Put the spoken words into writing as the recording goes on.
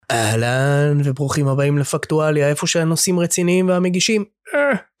אהלן וברוכים הבאים לפקטואליה, איפה שהנושאים רציניים והמגישים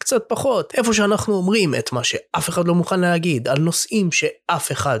קצת פחות, איפה שאנחנו אומרים את מה שאף אחד לא מוכן להגיד, על נושאים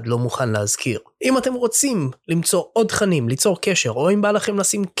שאף אחד לא מוכן להזכיר. אם אתם רוצים למצוא עוד תכנים, ליצור קשר, או אם בא לכם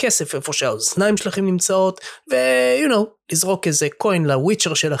לשים כסף איפה שהאוזניים שלכם נמצאות, לזרוק איזה קוין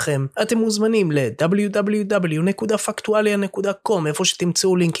לוויצ'ר שלכם, אתם מוזמנים ל-www.פקטואליה.com, איפה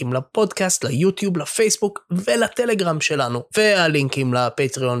שתמצאו לינקים לפודקאסט, ליוטיוב, לפייסבוק ולטלגרם שלנו, והלינקים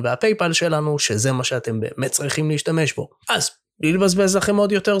לפטריון והפייפל שלנו, שזה מה שאתם באמת צריכים להשתמש בו. אז בלי לבזבז לכם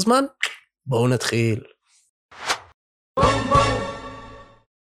עוד יותר זמן, בואו נתחיל.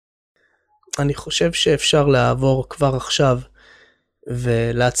 אני חושב שאפשר לעבור כבר עכשיו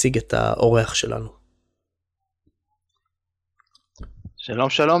ולהציג את האורח שלנו. שלום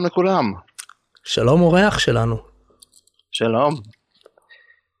שלום לכולם. שלום אורח שלנו. שלום.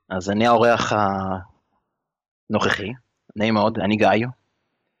 אז אני האורח הנוכחי, נעים מאוד, אני גיא.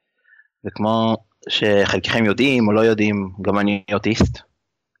 וכמו שחלקכם יודעים או לא יודעים, גם אני אוטיסט,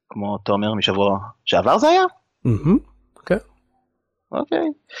 כמו תומר משבוע שעבר זה היה? אוקיי. אוקיי,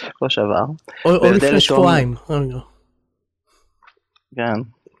 לא שעבר. או לפני שבועיים. כן.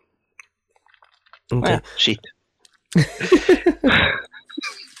 אוקיי. שיט.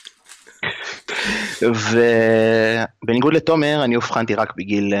 ובניגוד לתומר, אני אובחנתי רק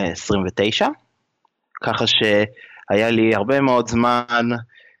בגיל 29, ככה שהיה לי הרבה מאוד זמן,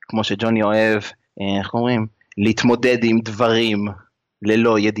 כמו שג'וני אוהב, איך אומרים? להתמודד עם דברים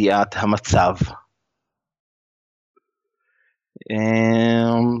ללא ידיעת המצב.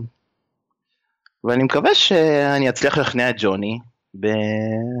 ואני מקווה שאני אצליח לשכנע את ג'וני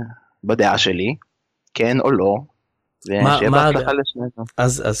בדעה שלי, כן או לא, ושיהיה בהצלחה לשנינו.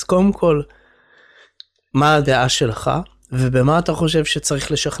 אז קודם כל, מה הדעה שלך, ובמה אתה חושב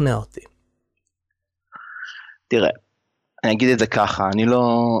שצריך לשכנע אותי? תראה, אני אגיד את זה ככה,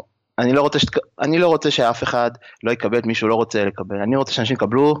 אני לא רוצה שאף אחד לא יקבל את מישהו לא רוצה לקבל, אני רוצה שאנשים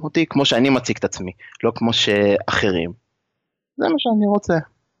יקבלו אותי כמו שאני מציג את עצמי, לא כמו שאחרים. זה מה שאני רוצה.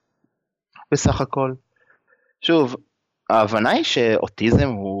 בסך הכל. שוב, ההבנה היא שאוטיזם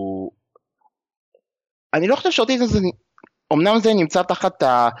הוא... אני לא חושב שאוטיזם זה... אמנם זה נמצא תחת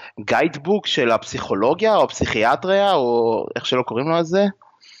הגיידבוק של הפסיכולוגיה או הפסיכיאטריה או איך שלא קוראים לו את זה,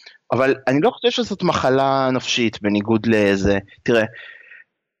 אבל אני לא חושב שזאת מחלה נפשית בניגוד לזה. תראה,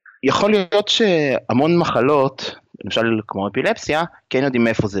 יכול להיות שהמון מחלות, למשל כמו אפילפסיה, כן יודעים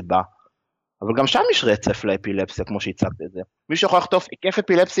מאיפה זה בא. אבל גם שם יש רצף לאפילפסיה, כמו שהצגת את זה. מישהו יכול לכתוב היקף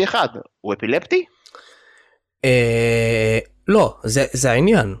אפילפסי אחד, הוא אפילפטי? לא, זה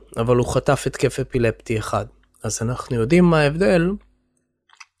העניין, אבל הוא חטף התקף אפילפטי אחד. אז אנחנו יודעים מה ההבדל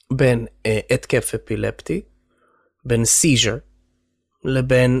בין התקף אפילפטי, בין seizure,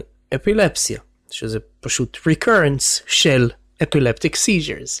 לבין אפילפסיה, שזה פשוט recurrence של epileptic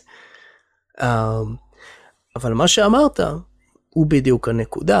seizures. אבל מה שאמרת הוא בדיוק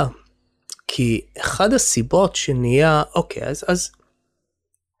הנקודה, כי אחד הסיבות שנהיה, אוקיי, אז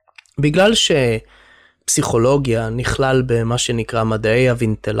בגלל שפסיכולוגיה נכלל במה שנקרא מדעי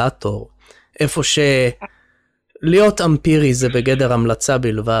הוונטילטור, איפה שלהיות אמפירי זה בגדר המלצה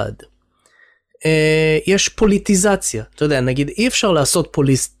בלבד, יש פוליטיזציה, אתה יודע, נגיד אי אפשר לעשות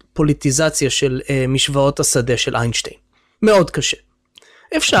פוליטיזציה של משוואות השדה של איינשטיין, מאוד קשה.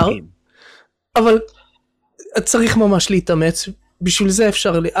 אפשר, אבל צריך ממש להתאמץ, בשביל זה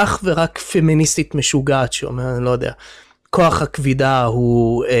אפשר אך ורק פמיניסטית משוגעת שאומר, אני לא יודע, כוח הכבידה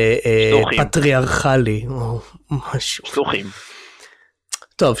הוא פטריארכלי, או משהו. שטוחים.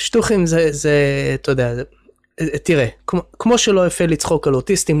 טוב, שטוחים זה, אתה יודע, תראה, כמו שלא יפה לצחוק על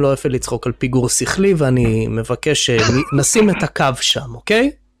אוטיסטים, לא יפה לצחוק על פיגור שכלי, ואני מבקש שנשים את הקו שם,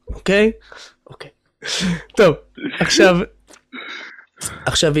 אוקיי? אוקיי? אוקיי. טוב,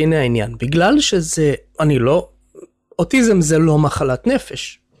 עכשיו הנה העניין, בגלל שזה, אוטיזם זה לא מחלת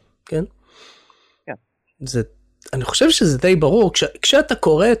נפש, כן? כן. אני חושב שזה די ברור, כשאתה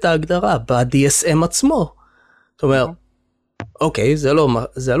קורא את ההגדרה ב-DSM עצמו, אתה אומר, אוקיי, זה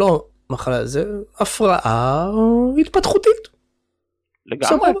לא מחלה, זה הפרעה התפתחותית. לגמרי.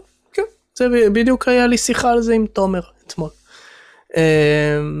 סבבה, כן, זה בדיוק היה לי שיחה על זה עם תומר אתמול.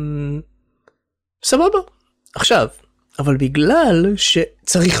 סבבה, עכשיו, אבל בגלל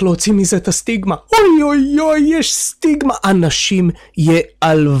שצריך להוציא מזה את הסטיגמה, אוי אוי אוי, יש סטיגמה, אנשים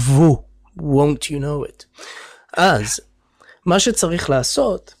יעלבו, won't you know it. אז, מה שצריך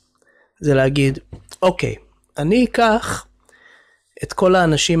לעשות, זה להגיד, אוקיי, אני אקח את כל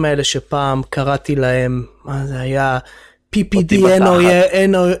האנשים האלה שפעם קראתי להם, מה זה היה,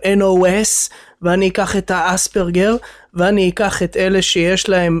 PPD-NOS, ואני אקח את האספרגר, ואני אקח את אלה שיש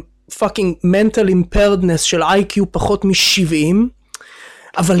להם fucking mental impairedness של IQ פחות מ-70,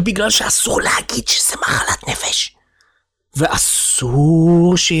 אבל בגלל שאסור להגיד שזה מחלת נפש.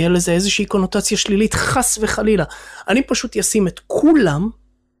 ואסור שיהיה לזה איזושהי קונוטציה שלילית, חס וחלילה. אני פשוט אשים את כולם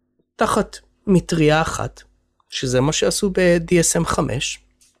תחת מטריה אחת, שזה מה שעשו ב-DSM 5.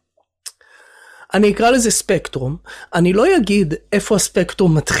 אני אקרא לזה ספקטרום, אני לא אגיד איפה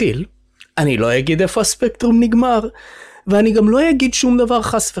הספקטרום מתחיל, אני לא אגיד איפה הספקטרום נגמר, ואני גם לא אגיד שום דבר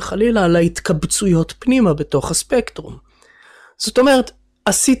חס וחלילה על ההתקבצויות פנימה בתוך הספקטרום. זאת אומרת,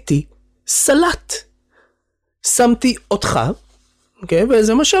 עשיתי סלט. שמתי אותך, okay,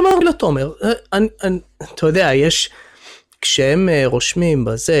 וזה מה שאמרתי לתומר. אתה יודע, יש, כשהם רושמים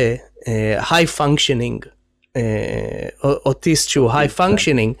בזה, high functioning, אוטיסט שהוא high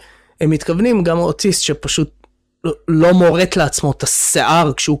functioning, הם מתכוונים גם אוטיסט שפשוט לא מורט לעצמו את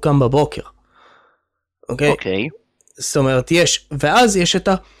השיער כשהוא קם בבוקר. אוקיי? זאת אומרת, יש, ואז יש את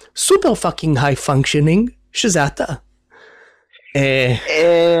הסופר פאקינג high functioning, שזה אתה.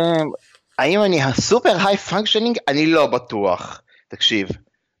 האם אני הסופר היי פונקשנינג? אני לא בטוח. תקשיב,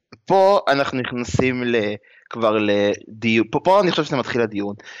 פה אנחנו נכנסים כבר לדיון, פה אני חושב שזה מתחיל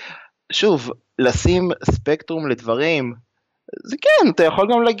הדיון. שוב, לשים ספקטרום לדברים, זה כן, אתה יכול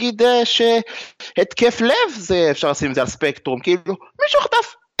גם להגיד שהתקף לב, זה אפשר לשים את זה על ספקטרום, כאילו, מישהו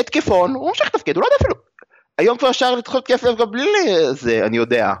חטף התקפון, הוא ממשיך לתפקד, הוא לא יודע אפילו. היום כבר אפשר לדחות התקף לב גם בלי זה, אני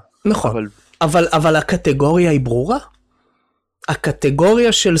יודע. נכון, אבל הקטגוריה היא ברורה.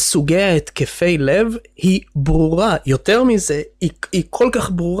 הקטגוריה של סוגי ההתקפי לב היא ברורה, יותר מזה, היא כל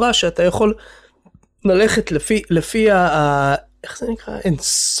כך ברורה שאתה יכול ללכת לפי איך זה נקרא?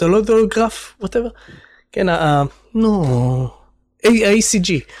 אנסולוגרף, whatever? כן,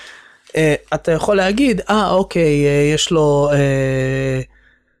 ACG. אתה יכול להגיד, אוקיי, יש לו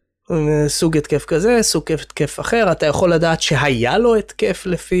סוג התקף כזה, סוג התקף אחר, אתה יכול לדעת שהיה לו התקף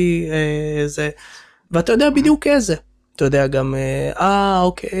לפי זה, ואתה יודע בדיוק איזה. אתה יודע גם,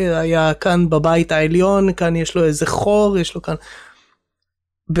 אוקיי, היה כאן בבית העליון, כאן יש לו איזה חור, יש לו כאן.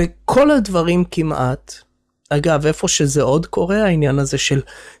 בכל הדברים כמעט, אגב, איפה שזה עוד קורה, העניין הזה של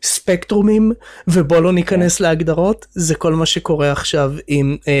ספקטרומים, ובוא לא ניכנס להגדרות, זה כל מה שקורה עכשיו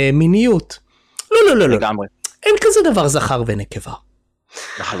עם מיניות. לא. לגמרי. אין כזה דבר זכר ונקבה.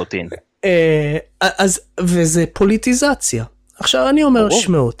 לחלוטין. וזה פוליטיזציה. עכשיו אני אומר,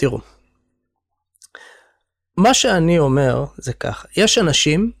 שמעו, תראו. מה שאני אומר זה ככה, יש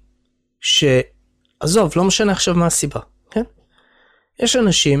אנשים עזוב, לא משנה עכשיו מה הסיבה, כן? יש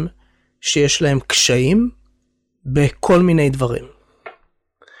אנשים שיש להם קשיים בכל מיני דברים.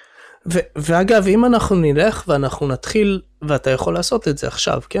 ואגב, אם אנחנו נלך ואנחנו נתחיל, ואתה יכול לעשות את זה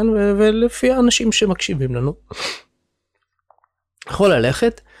עכשיו, כן? ולפי האנשים שמקשיבים לנו, יכול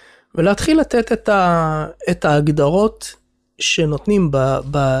ללכת ולהתחיל לתת את ההגדרות שנותנים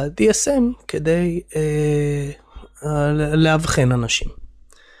ב-DSM כדי להבחן אנשים.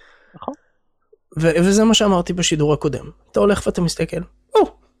 נכון. וזה מה שאמרתי בשידור הקודם. אתה הולך ואתה מסתכל,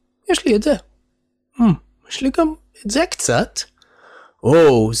 יש לי את זה. יש לי גם את זה קצת.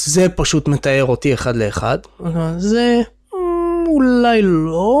 זה פשוט מתאר אותי אחד לאחד. זה אולי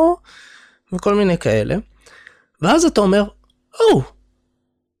לא. וכל מיני כאלה. ואז אתה אומר,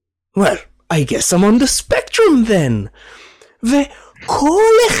 well, I guess I'm on the spectrum then.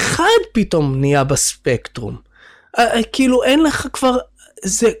 וכל אחד פתאום נהיה בספקטרום. כאילו אין לך כבר,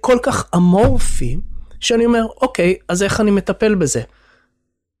 זה כל כך אמורפי, שאני אומר, אוקיי, אז איך אני מטפל בזה?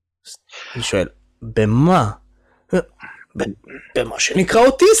 אני שואל, במה? במה שנקרא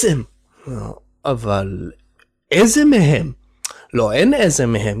אוטיזם. אבל איזה מהם? לא, אין איזה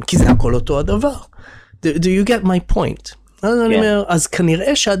מהם, כי זה הכל אותו הדבר. Do you get my point? אני אומר, אז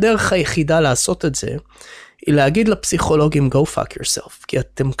כנראה שהדרך היחידה לעשות את זה, היא להגיד לפסיכולוגים go fuck yourself, כי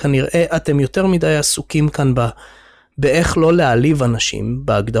אתם כנראה, אתם יותר מדי עסוקים כאן באיך לא להעליב אנשים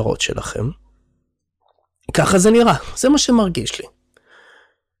בהגדרות שלכם. ככה זה נראה, זה מה שמרגיש לי.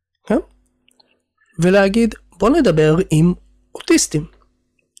 כן? ולהגיד, בוא נדבר עם אוטיסטים,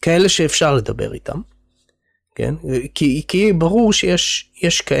 כאלה שאפשר לדבר איתם, כן? כי ברור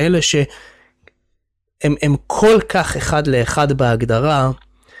שיש כאלה שהם כל כך אחד לאחד בהגדרה,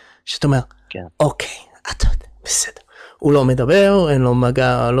 שאתה אומר, אוקיי, אתה יודע, בסדר. הוא לא מדבר, אין לו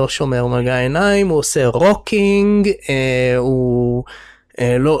מגע, לא שומר מגע עיניים, הוא עושה רוקינג, הוא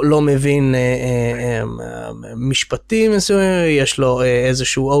לא מבין משפטים, יש לו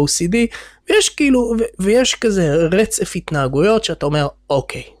איזשהו OCD, ויש כזה רצף התנהגויות שאתה אומר,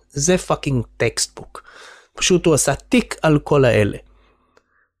 אוקיי, זה פאקינג טקסטבוק. פשוט הוא עשה טיק על כל האלה.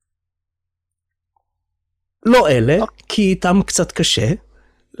 לא אלה, כי איתם קצת קשה,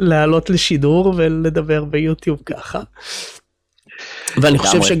 לעלות לשידור ולדבר ביוטיוב ככה. ואני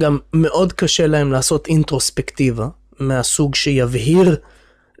חושב שגם מאוד קשה להם לעשות אינטרוספקטיבה, מהסוג שיבהיר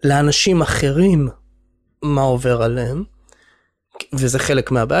לאנשים אחרים מה עובר עליהם, וזה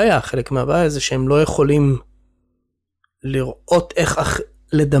חלק מהבעיה. חלק מהבעיה זה שהם לא יכולים לראות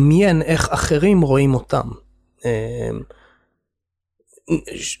לדמיין איך אחרים רואים אותם.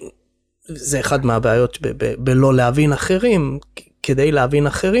 זה אחד מהבעיות בלא להבין אחרים. כדי להבין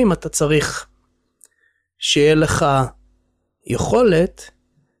אחרים אתה צריך שיהיה לך יכולת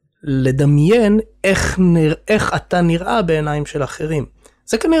לדמיין איך אתה נראה בעיניים של אחרים.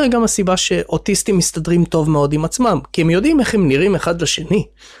 זה כנראה גם הסיבה שאוטיסטים מסתדרים טוב מאוד עם עצמם, כי הם יודעים איך הם נראים אחד לשני.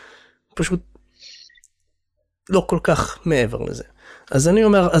 פשוט לא כל כך מעבר לזה. אז אני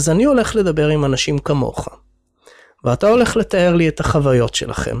אומר, אז אני הולך לדבר עם אנשים כמוך, ואתה הולך לתאר לי את החוויות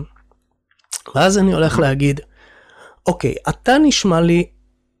שלכם, ואז אני הולך להגיד, אוקיי, אתה נשמע לי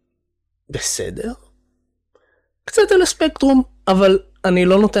בסדר, קצת על הספקטרום, אבל אני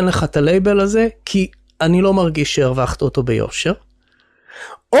לא נותן לך את הלייבל הזה, כי אני לא מרגיש שהרווחת אותו ביושר,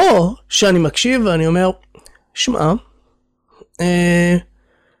 או שאני מקשיב ואני אומר, שמע,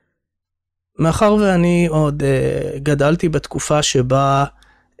 מאחר ואני עוד גדלתי בתקופה שבה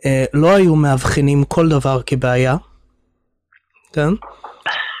לא היו מאבחנים כל דבר כבעיה, כן?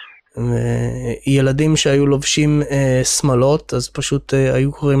 ילדים שהיו לובשים שמלות, אז פשוט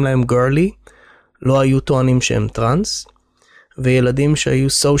היו קוראים להם גרלי, לא היו טוענים שהם טרנס, וילדים שהיו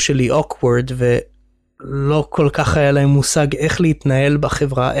socially awkward ולא כל כך היה להם מושג איך להתנהל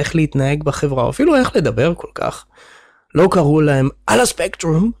בחברה, איך להתנהג בחברה, אפילו איך לדבר כל כך, לא קראו להם על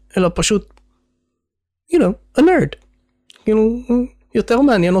הספקטרום, אלא פשוט, you know, a nerd. כאילו, יותר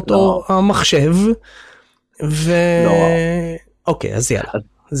מעניין אותו המחשב, לא. אוקיי, אז יאללה,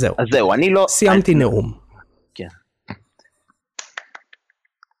 זהו. אז זהו, אני לא... סיימתי נאום. כן.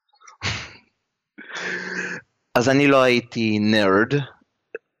 אז אני לא הייתי נרד,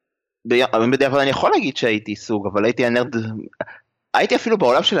 בדיוק אני יכול להגיד שהייתי סוג, אבל הייתי הנרד, הייתי אפילו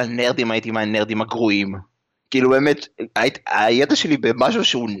בעולם של הנרדים, הייתי מהנרדים הגרועים, כאילו באמת, הידע שלי במשהו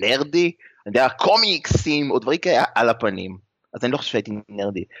שהוא נרדי, אני יודע, קומיקסים או דברים כאלה על הפנים, אז אני לא חושב שהייתי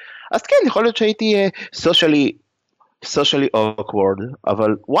נרדי, אז כן, יכול להיות שהייתי socially awkward,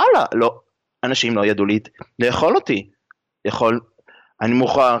 אבל וואלה, לא, אנשים לא ידעו לי לאכול אותי, אני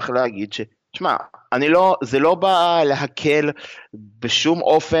מוכרח להגיד תשמע, זה לא בא להקל בשום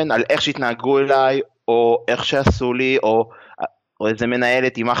אופן על איך שהתנהגו אליי, או איך שעשו לי, או איזה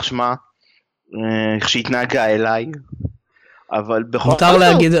מנהלת יימח שמה, איך שהתנהגה אליי, אבל בכל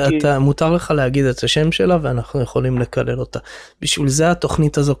מותר לך להגיד את השם שלה, ואנחנו יכולים לקלל אותה. בשביל זה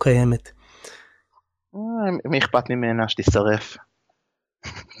התוכנית הזו קיימת. מי אכפת ממנה שתשרף?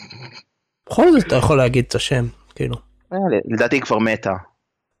 בכל זאת אתה יכול להגיד את השם, כאילו. לדעתי היא כבר מתה.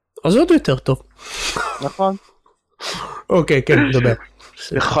 אז עוד יותר טוב. נכון. אוקיי, כן, דבר.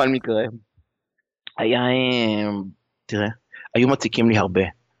 בכל מקרה. תראה, היו מציקים לי הרבה.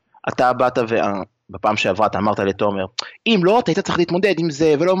 אתה באת ובפעם שעברה אתה אמרת לתומר, אם לא, אתה היית צריך להתמודד עם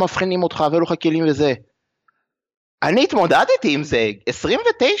זה, ולא מבחינים אותך, ולא חכלים וזה. אני התמודדתי עם זה,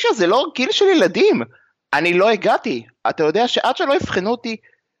 29 זה לא גיל של ילדים. אני לא הגעתי. אתה יודע שעד שלא הבחנו אותי,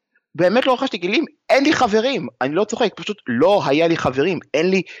 באמת לא רכשתי גילים, אין לי חברים, אני לא צוחק, פשוט לא היה לי חברים, אין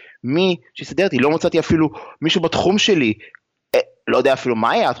לי מי שיסדר אותי, לא מצאתי אפילו מישהו בתחום שלי, לא יודע אפילו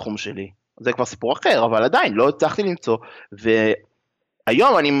מה היה התחום שלי, זה כבר סיפור אחר, אבל עדיין לא הצלחתי למצוא,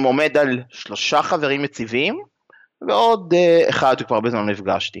 והיום אני עומד על 3 חברים יציבים, ועוד אחד שכבר הרבה זמן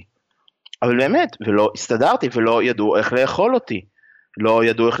נפגשתי, אבל באמת, ולא הסתדרתי, ולא ידעו איך לאכול אותי,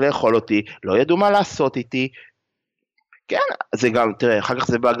 לא ידעו מה לעשות איתי, כן, זה גם, תראה, אחר כך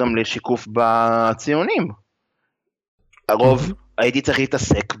זה בא גם לשיקוף בציונים. הרוב, הייתי צריך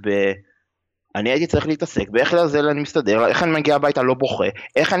להתעסק באיך לזה אני מסתדר, איך אני מגיע הביתה לא בוכה,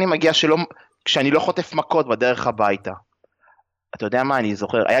 איך אני מגיע כשאני לא חוטף מכות בדרך הביתה. אתה יודע מה, אני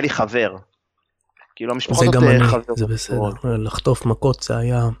זוכר, היה לי חבר. כאילו, המשפחות זה גם אני, זה בסדר. לחטוף מכות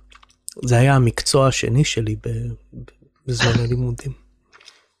זה היה המקצוע השני שלי בזמן הלימודים.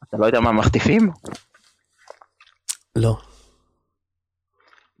 אתה לא יודע מה מחטיפים? לא.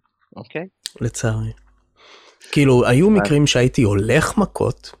 אוקיי. לצערי. כאילו, היו מקרים שהייתי הולך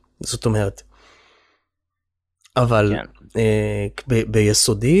מכות, זאת אומרת, אבל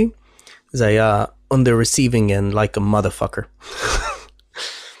ביסודי, זה היה on the receiving end like a motherfucker.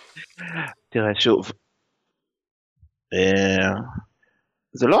 תראה, שוב,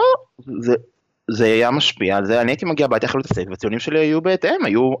 זה היה משפיע על זה, אני הייתי מגיע הביתה יכולת להתעסק, והציונים שלי היו בהתאם,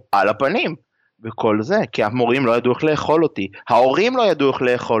 היו על הפנים. וכל זה, כי המורים לא ידעו איך לאכול אותי, ההורים לא ידעו איך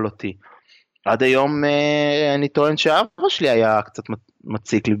לאכול אותי, עד היום אני טוען שאבא שלי היה קצת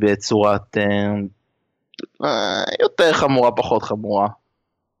מציק לי בצורת יותר חמורה, פחות חמורה,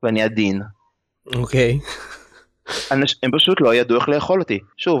 ואני עדין. אוקיי. הם פשוט לא ידעו איך לאכול אותי.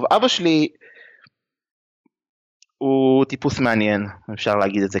 שוב, אבא שלי הוא טיפוס מעניין, אפשר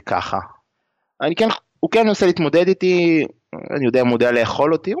להגיד את זה ככה. הוא כן מנסה להתמודד איתי, אני יודע, הוא יודע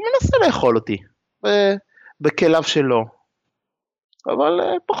לאכול אותי, הוא מנסה לאכול אותי, בכליו שלו, אבל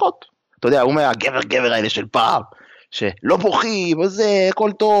פחות. אתה יודע, הוא מהגבר האלה של פעם, שלא בוכים, וזה,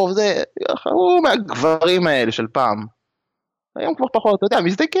 הכל טוב, זה, הוא מהגברים האלה של פעם. היום כבר פחות, אתה יודע,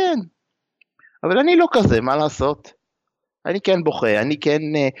 מזדקן. אבל אני לא כזה, מה לעשות? אני כן בוכה, אני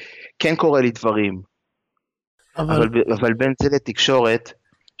כן קורא לי דברים. אבל בין זה לתקשורת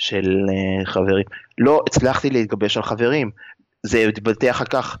של חברים, לא הצלחתי להתגבש על חברים. זה התבלטה אחר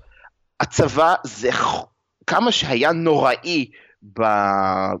כך. הצבא זה כמה שהיה נוראי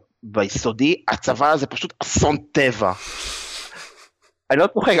ביסודי, הצבא זה פשוט אסון טבע. אני לא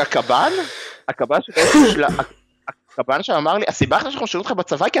צוחק, הקב"ן שאמר לי, הסיבה אחת שאנחנו שואלים אותך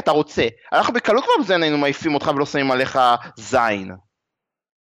בצבא כי אתה רוצה, אנחנו בקלות כבר בזה היינו מעיפים אותך ולא שמים עליך זין.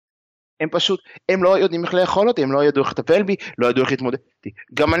 הם לא יודעים איך לאכול אותי, הם לא ידעו איך לטפל בי, לא ידעו איך להתמודד.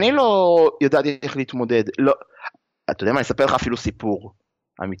 גם אני לא ידעתי איך להתמודד. לא. אתה יודע מה, אני אספר לך אפילו סיפור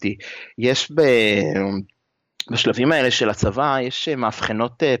אמיתי. יש בשלבים האלה של הצבא, יש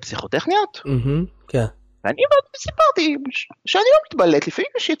מאבחנות פסיכוטכניות. כן. ואני סיפרתי שאני לא מתבלט,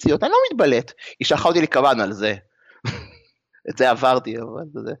 לפעמים יש יציאות, אני לא מתבלט. היא שלחה אותי לקב"ן על זה. את זה עברתי, אבל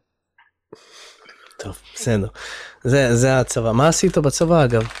זה. טוב, בסדר. זה הצבא. מה עשית בצבא,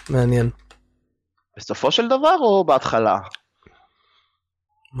 אגב? מעניין. בסופו של דבר או בהתחלה?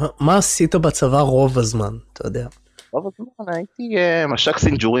 מה עשית בצבא רוב הזמן, אתה יודע? רוב הזמן הייתי משק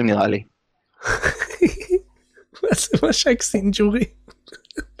סינג'ורים נראה לי. מה זה משק סינג'ורים?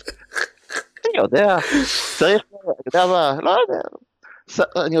 אני יודע, צריך, לא יודע,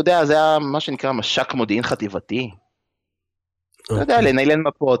 אני יודע, זה היה מה שנקרא משק מודיעין חטיבתי. אתה יודע, לניילן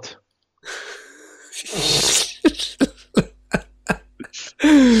מפות.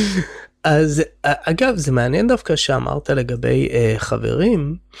 אז אגב, זה מעניין דווקא שאמרת לגבי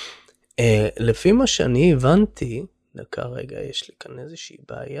חברים, לפי מה שאני הבנתי, דקה רגע, יש לי כאן איזושהי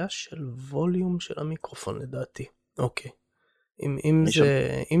בעיה של ווליום של המיקרופון לדעתי. אוקיי.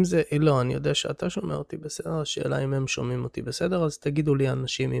 אם זה, לא, אני יודע שאתה שומע אותי בסדר, השאלה אם הם שומעים אותי בסדר, אז תגידו לי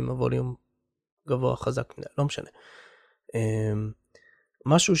אנשים עם הווליום גבוה חזק מדי, לא משנה.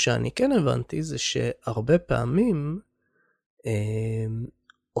 משהו שאני כן הבנתי זה שהרבה פעמים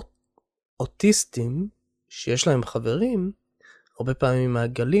אוטיסטים שיש להם חברים, הרבה פעמים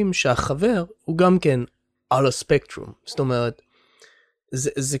מעגלים שהחבר הוא גם כן על הספקטרום. זאת אומרת,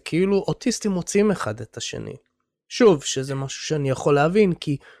 זה כאילו אוטיסטים מוצאים אחד את השני. שוב, שזה משהו שאני יכול להבין,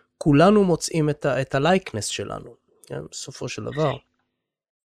 כי כולנו מוצאים את הלייקנס שלנו, כן, בסופו של דבר.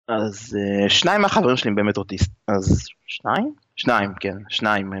 אז שניים מהחברים שלי הם באמת אוטיסט. אז שניים? שניים, כן.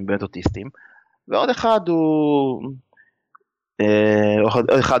 שניים הם באמת אוטיסטים. ועוד אחד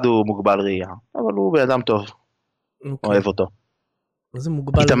הוא מוגבל ראייה. אבל הוא בן אדם טוב. אוהב אותו. מה זה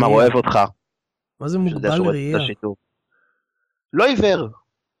מוגבל ראייה? איתמר אוהב אותך. מה זה מוגבל ראייה? לא עיוור.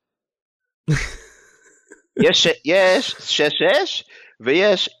 יש 6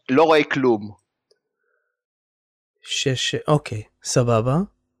 ויש לא רואה כלום. 6, אוקיי, סבבה.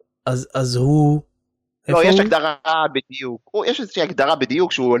 אז הוא... לא, יש הגדרה בדיוק. יש איזושהי הגדרה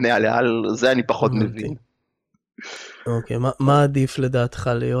בדיוק שהוא עונה עליה, על זה אני פחות מבין. אוקיי, מה עדיף לדעתך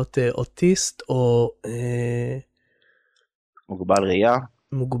להיות אוטיסט או... מוגבל ראייה?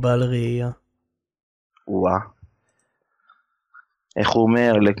 מוגבל ראייה. וואה. איך הוא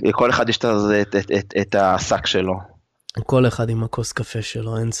אומר, לכל אחד יש את השק שלו. כל אחד עם הכוס קפה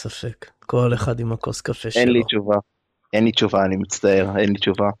שלו, אין ספק. כל אחד עם הכוס קפה שלו. אין לי תשובה, אני מצטער, אין לי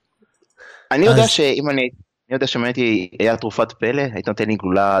תשובה. אני יודע שאם אני יודע היה תרופת פלא, היית נותן לי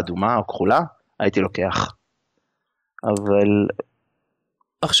גלולה אדומה או כחולה, הייתי לוקח. אבל...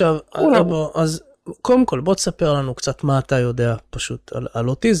 עכשיו, אז קודם כל, בוא תספר לנו קצת מה אתה יודע פשוט על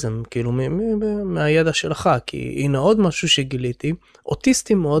אוטיזם, כאילו מהידע שלך, כי הנה עוד משהו שגיליתי,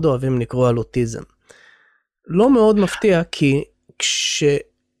 אוטיסטים מאוד אוהבים לקרוא על אוטיזם. לא מאוד מפתיע, כי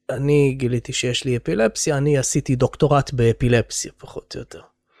כשאני גיליתי שיש לי אפילפסיה, אני עשיתי דוקטורט באפילפסיה, פחות או יותר.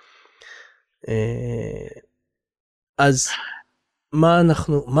 אז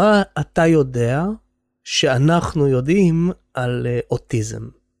מה אתה יודע שאנחנו יודעים על אוטיזם?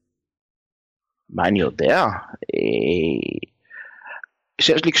 מה אני יודע?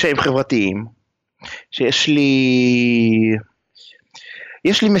 שיש לי קשיים חברתיים, שיש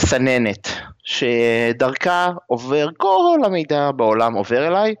לי מסננת, שדרכה עובר כל המידע בעולם עובר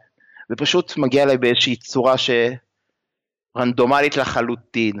אליי, ופשוט מגיע אליי באיזושהי צורה שרנדומלית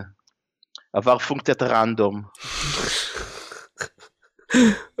לחלוטין. עבר פונקציית רנדום.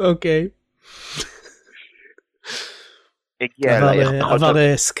 אוקיי. הגיע אליי.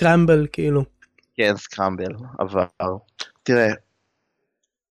 עבר סקרמבל כאילו. כן, סקרמבל, עבר. תראה,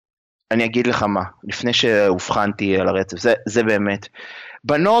 אני אגיד לך מה, לפני שהובחנתי על הרצף, זה באמת,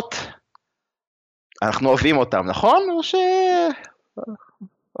 בנות, אנחנו אוהבים אותם, נכון? או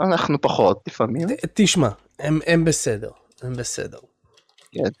שאנחנו פחות לפעמים? תשמע, הם בסדר, הם בסדר.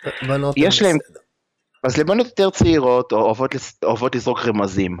 בנות הם יש להם, בסדר. אז לבנות יותר צעירות אוהבות לזרוק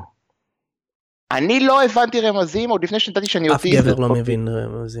רמזים. אני לא הבנתי רמזים, עוד לפני שנתתי שאני אוטיסט. אף גבר לא מבין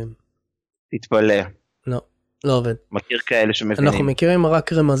רמזים. תתפלא. לא, לא עובד. מכיר כאלה שמבינים. אנחנו מכירים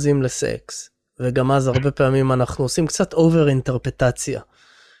רק רמזים לסקס, וגם אז הרבה פעמים אנחנו עושים קצת אובר אינטרפטציה.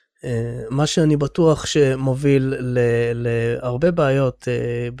 מה שאני בטוח שמוביל להרבה בעיות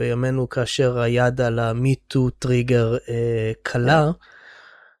בימינו כאשר היד על המיטו טריגר קלה.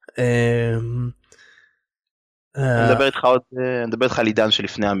 אני מדבר איתך על עידן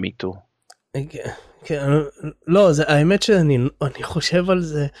שלפני המיטו. לא, האמת שאני חושב על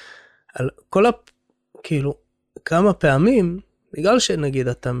זה, על כל כאילו, כמה פעמים, בגלל שנגיד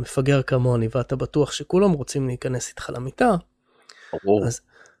אתה מפגר כמוני, ואתה בטוח שכולם רוצים להיכנס איתך למיטה, אז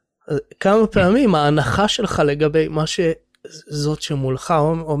כמה פעמים ההנחה שלך לגבי מה שזאת שמולך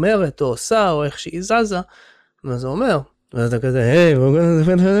אומרת, או עושה, או איך שהיא זזה, מה זה אומר? ואתה כזה, היי,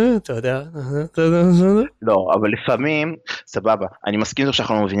 אתה יודע. לא, אבל לפעמים, סבבה, אני מסכים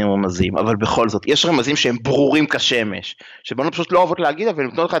שאנחנו לא מבינים רמזים, אבל בכל זאת, יש רמזים שהם ברורים כשמש, שבנו פשוט לא אוהבות להגיד, אבל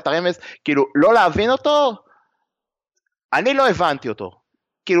נותנות לך את הרמז, כאילו, לא להבין אותו, אני לא הבנתי אותו.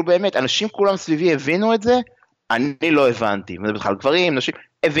 כאילו באמת, אנשים כולם סביבי הבינו את זה, אני לא הבנתי. זה בכלל גברים, נשים,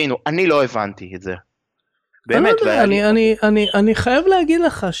 הבינו, אני לא הבנתי את זה. באמת. אני חייב להגיד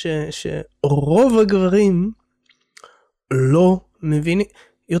לך שרוב הגברים לא מבינים.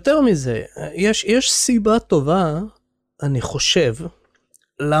 יותר מזה, יש סיבה טובה, אני חושב,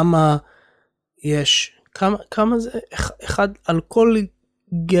 למה יש, כמה זה, אחד על כל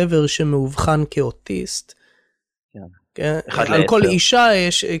גבר שמאובחן כאוטיסט, כן, על כל אישה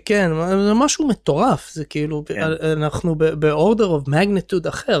יש, כן, זה משהו מטורף, זה כאילו, אנחנו באורדר אוף מגניטוד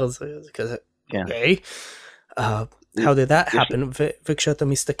אחר, זה כזה, אוקיי, how did that happen, וכשאתה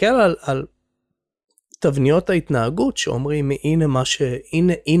מסתכל על תבניות ההתנהגות שאומרים,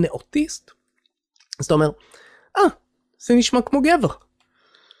 הנה אוטיסט, אז אתה אומר, זה נשמע כמו גבר,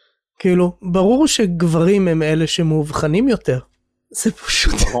 כאילו, ברור שגברים הם אלה שמאובחנים יותר, זה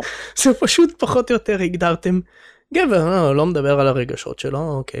פשוט פחות או יותר הגדרתם, גבר, לא מדבר על הרגשות שלו,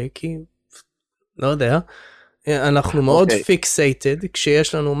 אוקיי, כי, לא יודע, אנחנו מאוד fixated,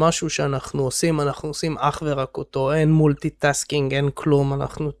 כשיש לנו משהו שאנחנו עושים אך ורק אותו, אין מולטיטאסקינג, אין כלום,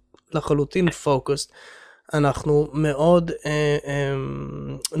 אנחנו לחלוטין פוקוסט, אנחנו מאוד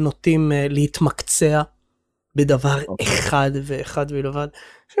נוטים להתמקצע בדבר אחד ואחד ולבד,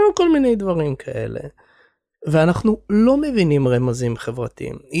 שיש כל מיני דברים כאלה, ואנחנו לא מבינים רמזים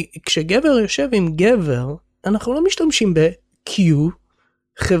חברתיים. כשגבר יושב עם גבר, אנחנו לא משתמשים ב-Q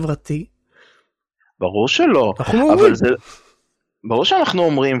חברתי. ברור שלא. אבל זה, ברור שאנחנו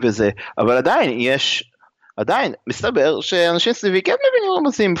אומרים וזה, אבל עדיין מסתבר שאנשים סביבי כן מבינים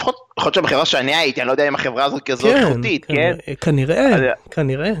רמזים, לפחות שבחברה שאני הייתי, אני לא יודע אם החברה הזאת כזאת איכותית, כן?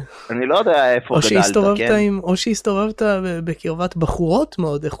 כנראה. אני לא יודע איפה גדלת, כן? או שהסתובבת בקרבת בחורות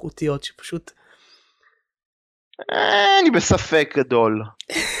מאוד איכותיות, שפשוט... אני בספק גדול.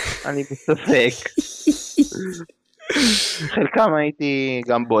 אני בספק. חלקם הייתי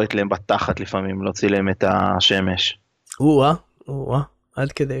גם בועט להם בתחת לפעמים, להוציא להם את השמש.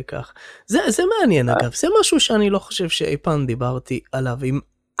 עד כדי כך. זה מעניין אגב, זה משהו שאני לא חושב שאי פעם דיברתי עליו עם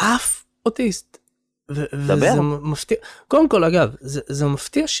אף אוטיסט. וזה מפתיע, קודם כל אגב, זה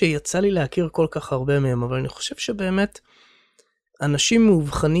מפתיע שיצא לי להכיר כל כך הרבה מהם, אבל אני חושב שבאמת אנשים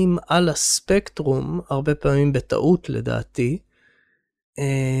מאובחנים על הספקטרום, הרבה פעמים בטעות לדעתי,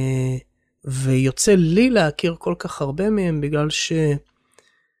 ויוצא לי להכיר כל כך הרבה מהם, בגלל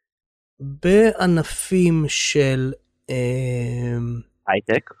שבענפים של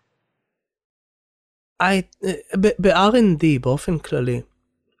הייטק? ב-R&D באופן כללי.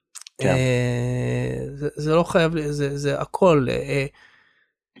 זה לא חייב, זה הכל.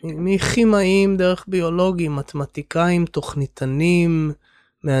 מכימאים דרך ביולוגים, מתמטיקאים, תוכניתנים,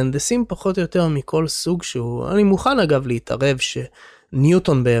 מהנדסים פחות או יותר מכל סוג שהוא. אני מוכן אגב להתערב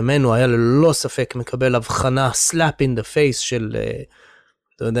שניוטון בימינו היה ללא ספק מקבל הבחנה slap in the face של,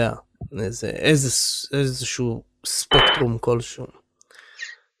 אתה יודע, איזשהו ספקטרום כלשהו.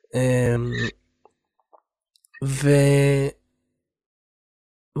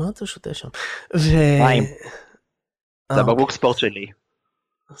 מה אתה שותה שם? מים. זה הבקבוק ספורט שלי.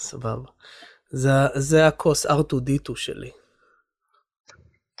 סבבה. זה הכוס R2D2 שלי.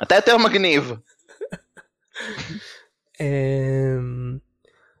 אתה יותר מגניב.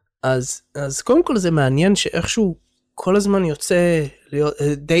 אז קודם כל זה מעניין שאיכשהו כל הזמן יוצא להיות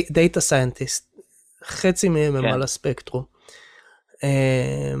דאטה סיינטיסט, חצי מהם הם על הספקטרום.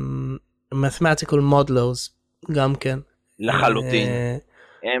 mathematical modelers גם כן. לחלוטין.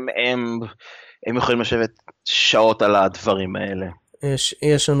 הם יכולים לשבת שעות על הדברים האלה.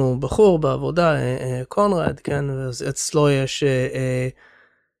 יש לנו בחור בעבודה, קונרד, כן, אצלו יש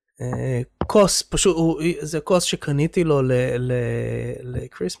כוס, פשוט, זה כוס שקניתי לו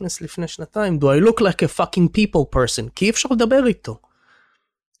לקריסמס לפני שנתיים, do I look like a fucking people person, כי אי אפשר לדבר איתו.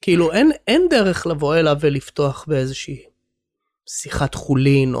 כאילו, אין דרך לבוא אליו ולפתוח באיזושהי שיחת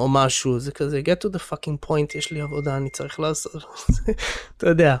חולין או משהו, זה כזה, get to the fucking point, יש לי עבודה, אני צריך לעשות, אתה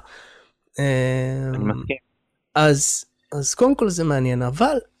יודע. אני מסכים. אז קודם כל זה מעניין,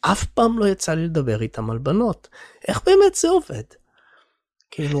 אבל אף פעם לא יצא לי לדבר איתם על בנות. איך באמת זה עובד?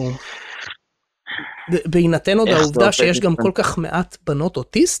 כאילו, בהינתן עוד העובדה שיש גם כל כך מעט בנות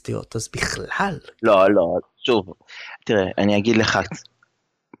אוטיסטיות, אז בכלל. לא, שוב, תראה, אני אגיד לך,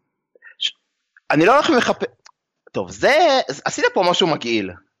 אני לא הולך לחפש, טוב, עשית פה משהו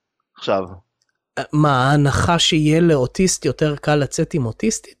מגעיל, עכשיו. מה, ההנחה שיהיה לאוטיסט יותר קל לצאת עם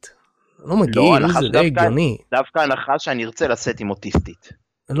אוטיסטית? לא מגעיל, זה די הגיוני. דווקא הנחה שאני ארצה לצאת עם אוטיסטית.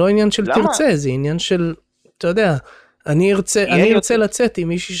 לא עניין של תרצה, זה עניין של, אתה יודע, אני ארצה לצאת עם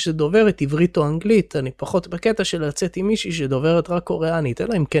מישהי שדוברת עברית או אנגלית, אני פחות בקטע של לצאת עם מישהי שדוברת רק קוריאנית,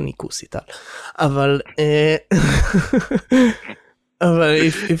 אלא אם כן ניקוס איתה. אבל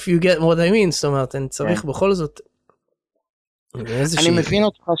if you get what I mean, זאת אומרת, אני צריך בכל זאת, אני מבין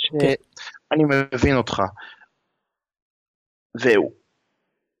אותך אני מבין אותך. והוא,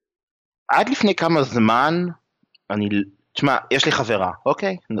 עד לפני כמה זמן, תשמע, יש לי חברה,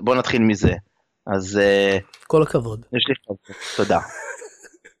 אוקיי? בוא נתחיל מזה. אז כל הכבוד. יש לי חברה, תודה.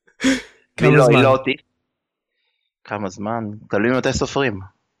 כמה זמן? היא לא אותי. כמה זמן? תלוי מתי סופרים.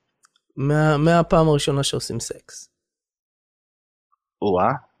 מהפעם הראשונה שעושים סקס.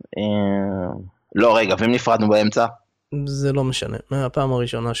 לא, רגע, ואם נפרדנו באמצע? זה לא משנה. מהפעם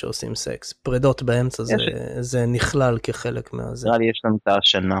הראשונה שעושים סקס. פרידות באמצע זה נכלל כחלק מהזה. נראה לי יש לנו את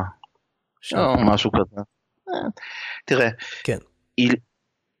השנה. או משהו כזה. תראה, כן.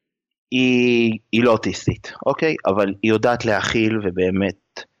 היא לא אוטיסטית, אוקיי? אבל היא יודעת להכיל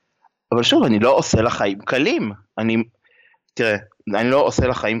ובאמת, אבל שוב, אני לא עושה לה חיים קלים. תראה, אני לא עושה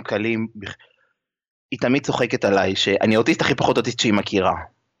לה חיים קלים, היא תמיד צוחקת עליי, שאני האוטיסט הכי פחות אוטיסט שהיא מכירה.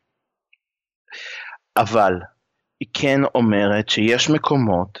 אבל, היא כן אומרת שיש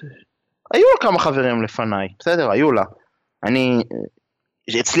מקומות, היו לה כמה חברים לפניי, בסדר, היו לה.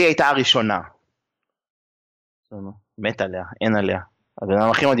 אצלי הייתה הראשונה. מת עליה, אין עליה. הבן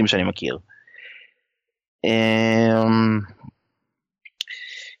אדם הכי מדהים שאני מכיר.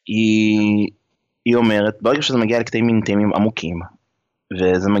 היא אומרת, ברגע שזה מגיע לקטעים אינטימיים עמוקים,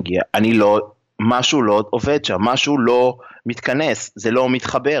 וזה מגיע, משהו לא עובד שם, משהו לא מתכנס, זה לא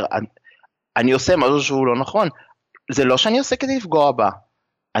מתחבר, אני עושה משהו שהוא לא נכון, זה לא שאני עושה כדי לפגוע בה,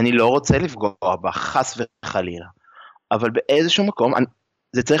 אני לא רוצה לפגוע בה, חס וחלילה, אבל באיזשהו מקום,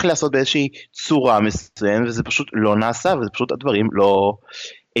 זה צריך לעשות באיזושהי צורה מסוימת, וזה פשוט לא נעשה, וזה פשוט הדברים לא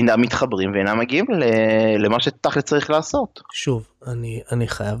אינם מתחברים, ואינם מגיעים למה שתכל'ס צריך לעשות. שוב, אני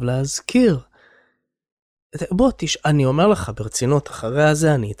חייב להזכיר, בוא, אני אומר לך ברצינות, אחרי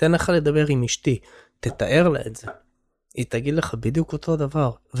הזה אני אתן לך לדבר עם אשתי, תתאר לה את זה. היא תגיד לך בדיוק אותו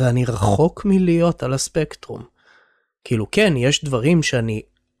דבר, ואני רחוק מלהיות על הספקטרום. כאילו כן, יש דברים שאני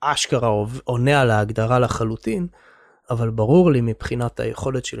אשכרה עונה על ההגדרה לחלוטין, אבל ברור לי מבחינת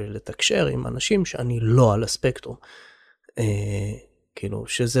היכולת שלי לתקשר עם אנשים שאני לא על הספקטרום. כאילו,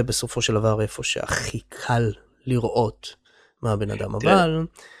 שזה בסופו של דבר איפה שהכי קל לראות מה הבן אדם. אבל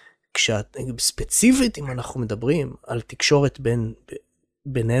ספציפית, אם אנחנו מדברים על תקשורת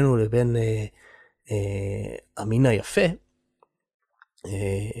בינינו לבין המין היפה,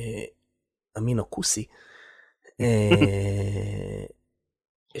 המין הכוסי,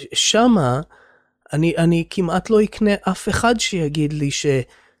 שמה אני כמעט לא אקנה אף אחד שיגיד לי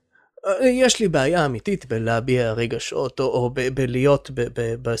שיש לי בעיה אמיתית בלהביע רגשות או בלהיות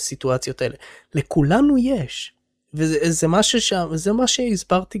בסיטואציות האלה. לכולנו יש. וזה מה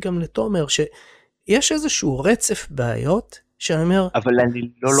שהסברתי גם לתומר, שיש איזשהו רצף בעיות שאני אומר, אבל אני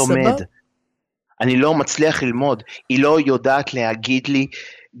לא לומד. אני לא מצליח ללמוד. היא לא יודעת להגיד לי,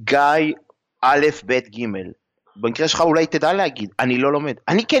 גיא, א', ב', ג'. במקרה שלך אולי תדע להגיד, אני לא לומד.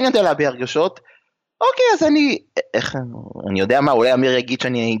 אני כן יודע להביע רגשות, אוקיי, אז אני יודע מה, אולי אמיר יגיד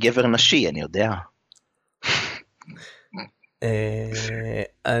שאני גבר נשי, אני יודע.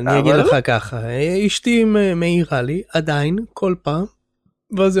 אני אגיד לך ככה, אשתי מעירה לי, עדיין, כל פעם,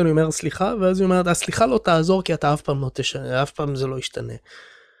 ואז אני אומר סליחה, ואז היא אומרת, הסליחה לא תעזור, כי אתה אף פעם לא תשנה, אף פעם זה לא ישתנה.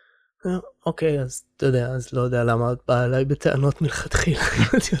 אוקיי, אז אתה יודע, אז לא יודע למה את באה אליי בטענות מלכתחילה,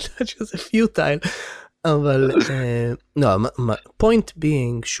 את יודעת שזה פיוטייל, אבל, לא, point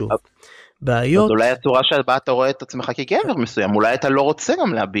being, שוב, בעיות... אז אולי הצורה שבה אתה רואה את עצמך כגבר מסוים, אולי אתה לא רוצה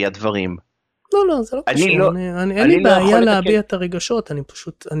גם להביע דברים. לא, זה לא קשור, אין לי בעיה להביע את הרגשות,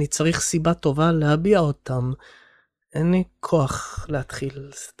 אני צריך סיבה טובה להביע אותם, אין לי כוח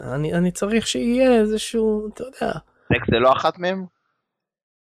להתחיל, אני צריך שיהיה איזשהו, אתה יודע. סקס זה לא אחת מהם?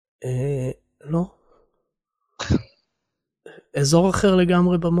 לא. אזור אחר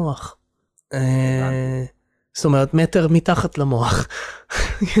לגמרי במוח. זאת אומרת, מטר מתחת למוח.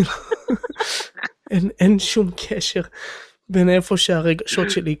 אין שום קשר בין איפה שהרגשות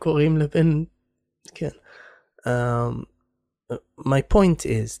שלי קוראים לבין, כן. My point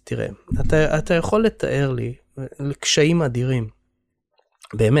is, תראה, אתה יכול לתאר לי לקשיים אדירים,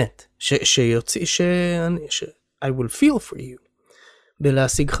 באמת, שיוציא, I will feel for you,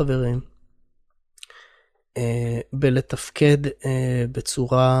 בלהשיג חברים, בלתפקד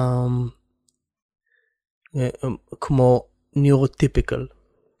בצורה כמו ניורוטיפיקל,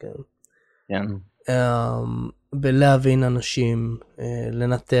 כן. בלהבין אנשים,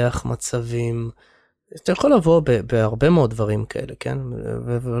 לנתח מצבים, אתה יכול לבוא בהרבה מאוד דברים כאלה, כן?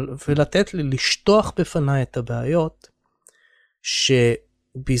 ולתת לי לשטוח בפניי את הבעיות,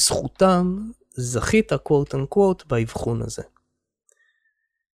 שבזכותם זכית, quote unquote, באבחון הזה.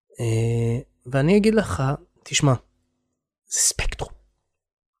 ואני אגיד לך, תשמע, זה ספקטרום,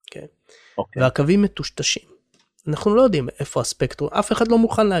 כן? והקווים מטושטשים. אנחנו לא יודעים איפה הספקטרום, אף אחד לא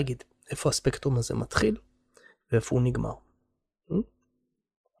מוכן להגיד איפה הספקטרום הזה מתחיל, ואיפה הוא נגמר.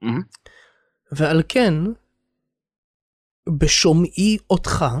 ועל כן, בשומעי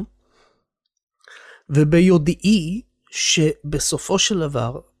אותך, וביודעי שבסופו של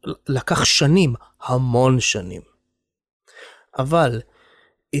דבר, לקח שנים, המון שנים, אבל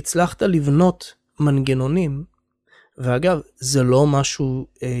הצלחת לבנות מנגנונים, ואגב, זה לא משהו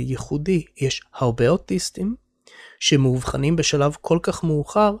ייחודי, יש הרבה אוטיסטים, שמאובחנים בשלב כל כך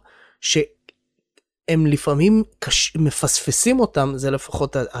מאוחר, שהם לפעמים מפספסים אותם, זה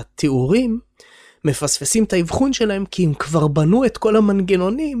לפחות התיאורים, מפספסים את האבחון שלהם, כי הם כבר בנו את כל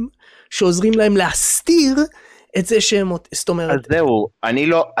המנגנונים, שעוזרים להם להסתיר את זה שהם, זאת אומרת... אז זהו, אני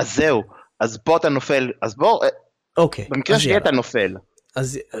לא, אז זהו, אז פה אתה נופל, אז בוא, אוקיי, במקרה שלי אתה נופל.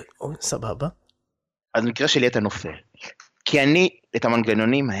 אז סבבה. אז במקרה שלי אתה נופל. כי אני, את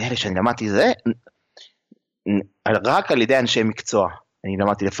המנגנונים האלה שאני למדתי זה, רק על ידי אנשי מקצוע, אני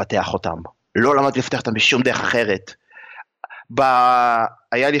למדתי לפתח אותם. לא למדתי לפתח אותם בשום דרך אחרת.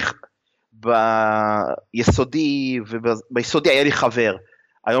 היה לי, ביסודי, וביסודי היה לי חבר.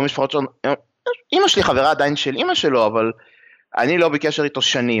 היום יש פחות אמא שלי חברה עדיין של אמא שלו, אבל אני לא בקשר איתו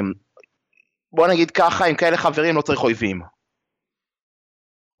שנים. בוא נגיד ככה, עם כאלה חברים לא צריך אויבים.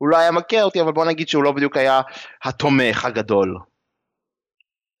 הוא לא היה מכיר אותי, אבל בוא נגיד שהוא לא בדיוק היה התומך הגדול.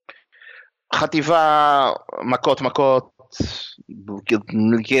 חטיבה, מכות,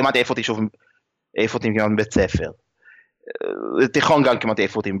 כמעט העיף אותי כמעט מבית ספר. תיכון גם כמעט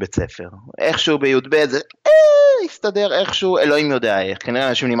העיף אותי מבית ספר. איכשהו בי"ב זה, הסתדר איכשהו, אלוהים יודע איך. כנראה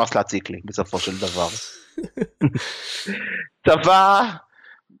אנשים נמאס להציק לי, בסופו של דבר. צבא,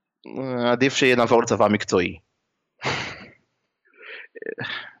 עדיף שנעבור לצבא מקצועי.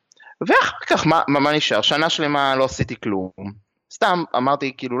 ואחר כך, מה נשאר? שנה שלמה לא עשיתי כלום. סתם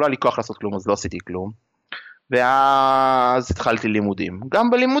אמרתי, כאילו, לא היה לי כוח לעשות כלום, אז לא עשיתי כלום. ואז התחלתי לימודים. גם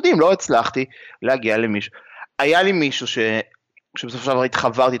בלימודים לא הצלחתי להגיע למישהו. היה לי מישהו שבסופו של דבר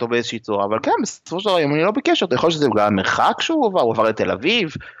התחברתי איתו באיזושהי צורה, אבל כן, בסופו של דבר אני לא בקשר, אתה יכול שזה בגלל המרחק שהוא עבר, הוא עבר לתל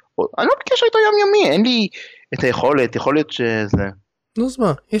אביב, אני לא בקשר איתו יומיומי, אין לי את היכולת, יכולת שזה... נו, אז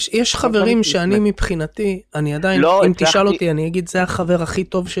מה, יש חברים שאני מבחינתי, אני עדיין, אם תשאל אותי, אני אגיד, זה החבר הכי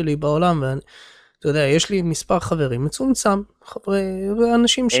טוב שלי בעולם, ואתה יודע, יש לי מספר חברים, מצומצם,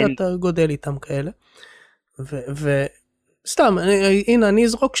 ואנשים שאתה גודל איתם כאלה, וסתם, הנה, אני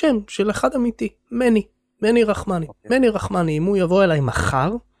אזרוק שם של אחד אמיתי, מני רחמני. מני רחמני, אם הוא יבוא אליי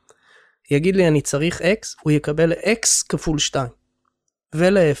מחר, יגיד לי אני צריך X, הוא יקבל X כפול 2.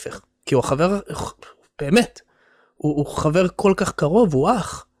 ולהפך. כי הוא חבר, באמת, הוא חבר כל כך קרוב, הוא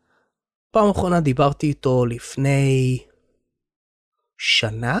אח. פעם אחרונה דיברתי איתו לפני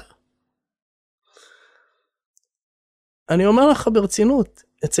שנה. אני אומר לך ברצינות,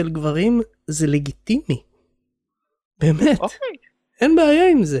 אצל גברים זה לגיטימי. באמת. אין בעיה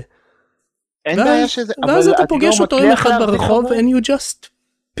עם זה. אין בעיה שזה... ואז אתה פוגש אותו יום אחד ברחוב, and you just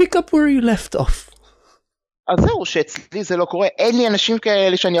pick up where you left off. אז זהו, שאצלי זה לא קורה. אין לי אנשים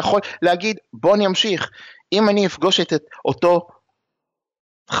כאלה שאני יכול להגיד, בוא נמשיך. אם אני אפגוש את אותו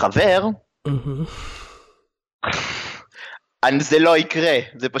חבר, זה לא יקרה,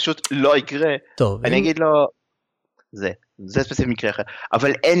 זה פשוט לא יקרה. טוב, אני אגיד לו, זה ספציפי מקרה אחר,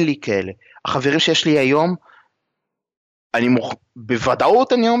 אבל אין לי כאלה. החברים שיש לי היום,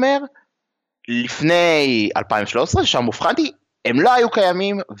 בוודאות אני אומר, לפני 2013, שם הובחנתי, הם לא היו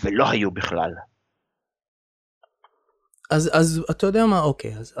קיימים ולא היו בכלל. אז אתה יודע מה,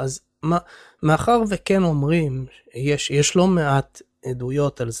 אוקיי, אז מאחר וכן אומרים, יש לא מעט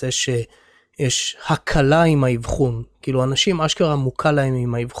עדויות על זה שיש הקלה עם האבחון, כאילו אנשים אשכרה מוקל להם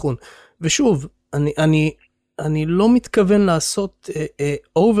עם האבחון, ושוב, אני לא מתכוון לעשות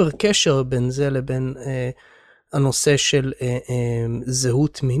אובר קשר בין זה לבין הנושא של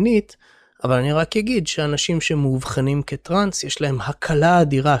זהות מינית, אבל אני רק אגיד שאנשים שמאובחנים כטרנס, יש להם הקלה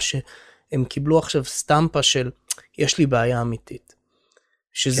אדירה, שהם קיבלו עכשיו סטמפה של יש לי בעיה אמיתית.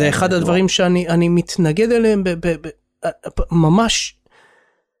 שזה אחד הדברים שאני מתנגד אליהם ממש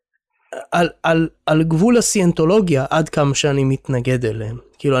על גבול הסיינטולוגיה, עד כמה שאני מתנגד אליהם.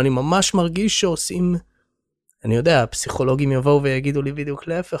 כאילו אני ממש מרגיש שעושים, אני יודע, הפסיכולוגים יבואו ויגידו לי בדיוק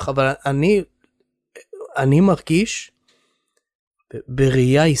להפך, אבל אני מרגיש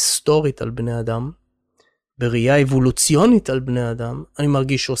בראייה היסטורית על בני אדם, בראייה אבולוציונית על בני אדם, אני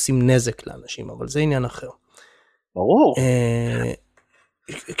מרגיש שעושים נזק לאנשים, אבל זה עניין אחר. ברור.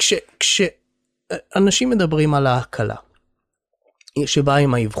 כשאנשים מדברים על ההקלה, שבאה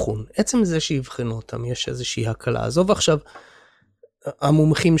עם האבחון, עצם זה שיבחנו אותם, יש איזושהי הקלה. עזוב עכשיו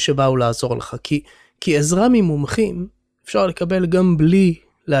המומחים שבאו לעזור לך, כי עזרה ממומחים אפשר לקבל גם בלי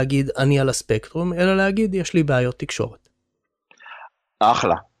להגיד אני על הספקטרום, אלא להגיד יש לי בעיות תקשורת.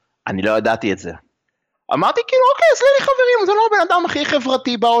 אחלה, אני לא ידעתי את זה. אמרתי כאילו אוקיי, אז לי חברים, זה לא הבן אדם הכי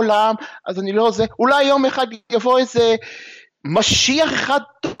חברתי בעולם, אז אני לא זה, אולי יום אחד יבוא איזה משיח אחד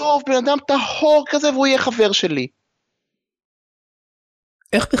טוב, בן אדם טהור כזה, והוא יהיה חבר שלי.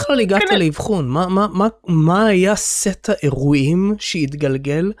 איך בכלל הגעת לאבחון? מה היה סט האירועים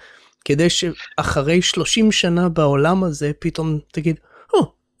שהתגלגל, כדי שאחרי 30 שנה בעולם הזה, פתאום תגיד,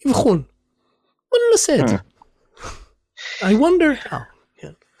 אבחון, בוא ננסה את זה. I wonder how.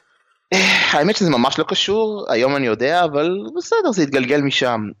 האמת שזה ממש לא קשור, היום אני יודע, אבל בסדר, זה התגלגל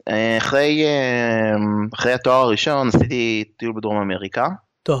משם. אחרי התואר הראשון עשיתי טיול בדרום אמריקה.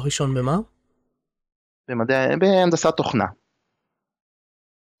 תואר ראשון במה? בהנדסת תוכנה.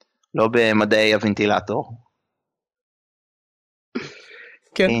 לא במדעי הוונטילטור.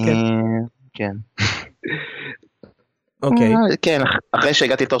 כן, כן. כן. אוקיי. כן, אחרי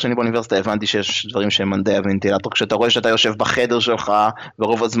שהגעתי לתואר שני באוניברסיטה, הבנתי שיש דברים שהם מדעי הוונטילטור, כשאתה רואה שאתה יושב בחדר שלך,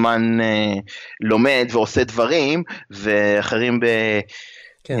 ורוב הזמן לומד ועושה דברים, ואחרים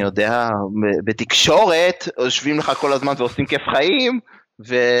אני יודע, בתקשורת, יושבים לך כל הזמן ועושים כיף חיים,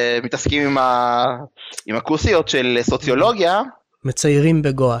 ומתעסקים עם הקורסיות של סוציולוגיה. מציירים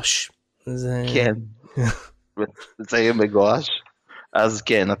בגואש. כן, מציירים בגואש. אז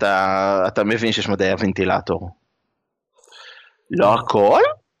כן, אתה מבין שיש מדעי הוונטילטור. לא הכל?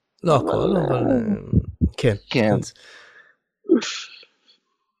 לא הכל, אבל כן. כן.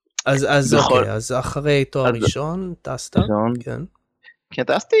 אז אוקיי, אז אחרי תואר ראשון, טסת? כן. כן,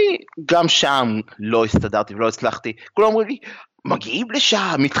 טסתי, גם שם לא הסתדרתי ולא הצלחתי. כולם אומרים לי, מגיעים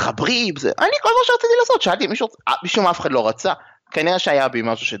לשם, מתחברים, זה. אני כל מה שרציתי לעשות, שאלתי, משום אף אחד לא רצה. כנראה שהיה בי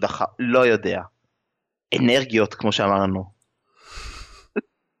משהו שדחה, לא יודע. אנרגיות, כמו שאמרנו.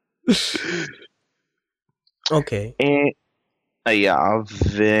 אוקיי. היה,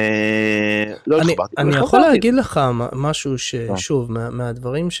 ולא אכפת. אני יכול להגיד לך משהו ששוב,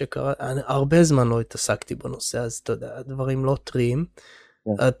 מהדברים שקרה, הרבה זמן לא התעסקתי בנושא, אז אתה יודע, הדברים לא טריים.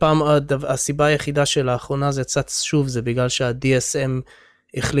 פעם, הסיבה היחידה שלאחרונה זה צץ שוב, זה בגלל שה-DSM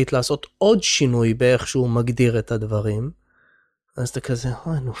החליט לעשות עוד שינוי באיך שהוא מגדיר את הדברים. אז אתה כזה,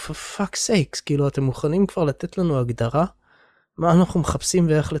 נו, for fuck's sakes, כאילו אתם מוכנים כבר לתת לנו הגדרה? מה אנחנו מחפשים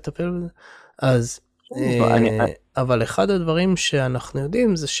ואיך לטפל בזה? אז, אבל אחד הדברים שאנחנו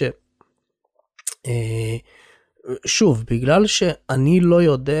יודעים זה שוב, בגלל שאני לא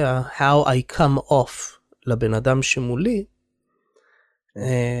יודע how I come off לבן אדם שמולי,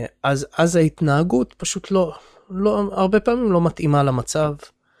 אז ההתנהגות פשוט לא, הרבה פעמים לא מתאימה למצב,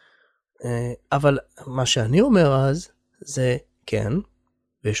 אבל מה שאני אומר אז, זה כן,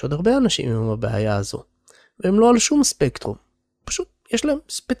 ויש עוד הרבה אנשים עם הבעיה הזו, והם לא על שום ספקטרום, פשוט יש להם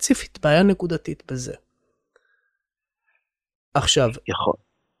ספציפית בעיה נקודתית בזה. עכשיו, יכול.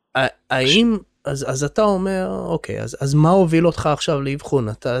 האם, אז אתה אומר, אוקיי, אז מה הוביל אותך עכשיו לאבחון?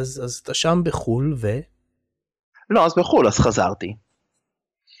 אז אתה שם בחול לא, אז בחול, אז חזרתי.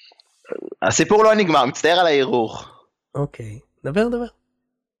 הסיפור לא נגמר, מצטער על ההירוך. אוקיי, דבר.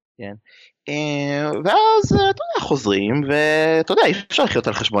 כן. ואז, אתה יודע, חוזרים, ואתה יודע, אי אפשר לחיות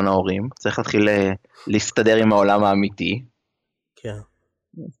על חשבון ההורים, צריך להתחיל להסתדר עם העולם האמיתי. כן.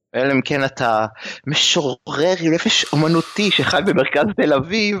 אלא אם כן אתה משורר עם נפש אומנותי שחי במרכז תל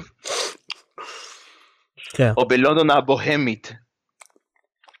אביב, כן. או בלונדון הבוהמית.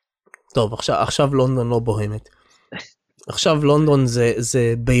 טוב, עכשיו לונדון לא בוהמת. עכשיו לונדון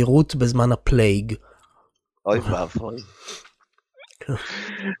זה ביירות בזמן הפלייג. אוי ואבוי.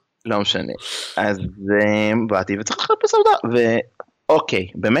 לא משנה. אז באתי וצריך לחפש עבודה, ואוקיי,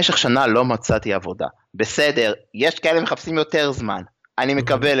 במשך שנה לא מצאתי עבודה. בסדר, יש כאלה מחפשים יותר זמן, אני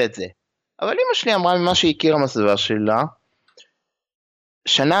מקבל את זה. אבל אמא שלי אמרה ממה שהיא הכירה מהסביבה שלה,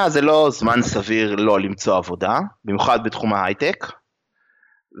 שנה זה לא זמן סביר לא למצוא עבודה, במיוחד בתחום ההייטק,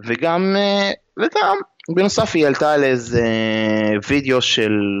 וגם בנוסף היא עלתה על איזה וידאו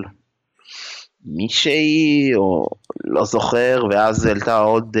של מישהי, או לא זוכר, ואז העלתה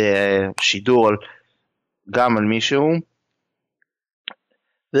עוד שידור גם על מישהו,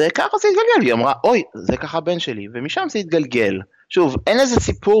 וככה זה התגלגל, היא אמרה, אוי, זה ככה בן שלי, ומשם זה התגלגל. שוב, אין איזה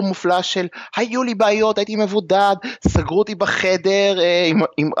סיפור מופלא של, היו לי בעיות, הייתי מבודד, סגרו אותי בחדר,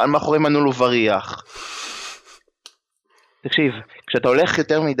 מאחורי מנעול ובריח. תקשיב, כשאתה הולך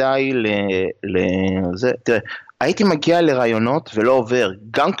יותר מדי לזה, תראה, הייתי מגיע לרעיונות ולא עובר,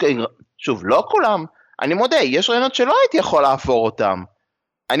 גם, שוב, לא כולם, אני מודה, יש רעיונות שלא הייתי יכול לעבור אותם,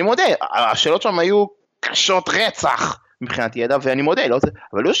 אני מודה, השאלות שם היו קשות רצח, מבחינת ידע, ואני מודה, לא,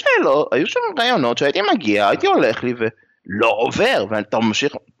 אבל היו שם רעיונות שהייתי מגיע, הייתי הולך לי ולא עובר, ואתה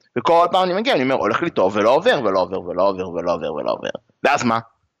ממשיך, וכל פעם אני מגיע, אני אומר, הולך לי טוב ולא עובר, ולא עובר, ולא עובר, ולא עובר, ולא עובר, ואז מה?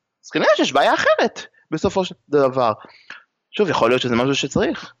 אז כנראה שיש בעיה אחרת, בסופו של דבר. שוב, יכול להיות שזה משהו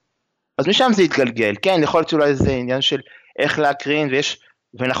שצריך. אז משם זה יתגלגל, כן, יכול להיות שאולי זה עניין של איך להקרין,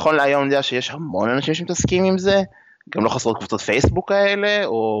 ונכון להיום אני יודע שיש המון אנשים שמתעסקים עם זה, גם לא חסרות קבוצות פייסבוק האלה,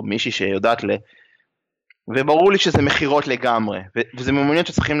 או מישהי שיודעת וברור לי שזה מחירות לגמרי, וזה ממוניות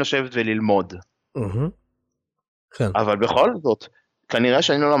שצריכים לשבת וללמוד. אבל בכל זאת, כנראה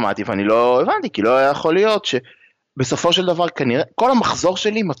שאני לא למדתי, ואני לא הבנתי, כי לא יכול להיות שבסופו של דבר, כנראה, כל המחזור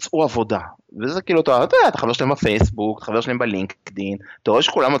שלי מצאו עבודה, וזה כאילו, אתה יודע, אתה חבר שלהם בפייסבוק, אתה חבר שלהם בלינקדין, אתה רואה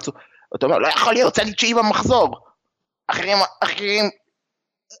שכולם מצאו, אתה אומר, לא יכול להיות, יוצא לי 9 במחזור, אחרים,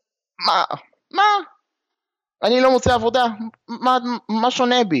 מה? אני לא מוצא עבודה, מה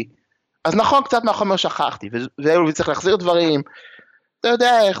שונה בי? אז נכון, קצת מהחומר שכחתי, וצריך להחזיר דברים, אתה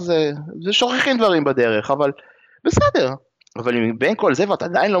יודע איך זה שוכחים דברים בדרך, אבל בסדר, אבל בין כל זה, ואתה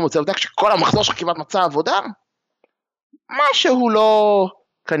עדיין לא מוצא עבודה, כשכל המחזור שלך כמעט מצא עבודה, משהו לא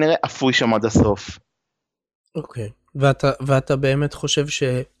כנראה אפוי שם עד הסוף. אוקיי, ואתה באמת חושב ש...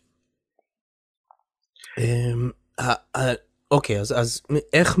 אוקיי, אז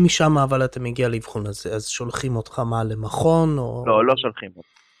איך משם אבל אתה מגיע לאבחון הזה? אז שולחים אותך מה, למכון או... לא שולחים אותך.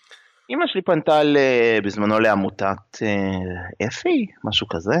 אמא שלי פנתה בזמנו לעמותת אפי, משהו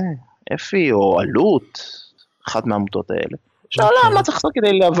כזה, אפי או עלות, אחת מהעמותות האלה. שאלה מה צריך לעשות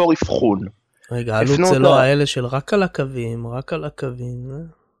כדי לעבור אבחון. רגע, עלות זה לא האלה של רק על הקווים,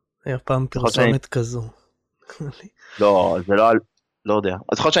 היה פעם פרסומת כזו. לא, זה לא יודע.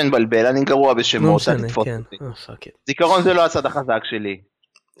 אז יכול שאני מבלבל, אני גרוע בשמות, זיכרון זה לא הצד החזק שלי.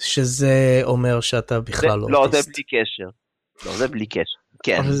 שזה אומר שאתה בכלל לא אוטיסט. לא, זה בלי קשר. לא, זה בלי קשר.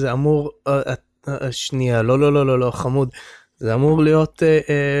 כן. אבל זה אמור, שנייה, לא, חמוד, זה אמור להיות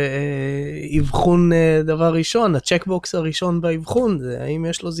אבחון דבר ראשון, הצ'קבוקס הראשון באבחון, זה האם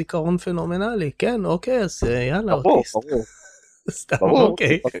יש לו זיכרון פנומנלי, כן, אוקיי, אז יאללה, אוטיסט. ברור.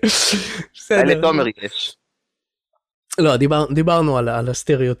 אוקיי. אלה תומר יש. לא, דיברנו על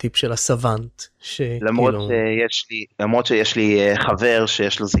הסטריאוטיפ של הסוונט. למרות שיש לי חבר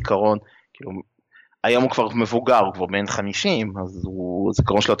שיש לו זיכרון, כאילו, היום הוא כבר מבוגר, הוא כבר בן 50, אז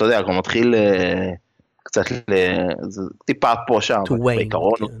הזיכרון שלו, אתה יודע, כבר מתחיל קצת טיפה פה שם,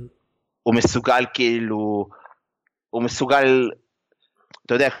 בעיקרון, הוא מסוגל כאילו,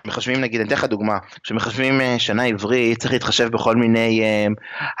 אתה יודע, מחשבים נגיד, אני אתן לך דוגמה, כשמחשבים שנה עברית, צריך להתחשב בכל מיני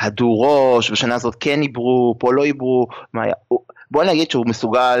הדו ראש, בשנה הזאת כן עברו, פה לא עברו, בוא נגיד שהוא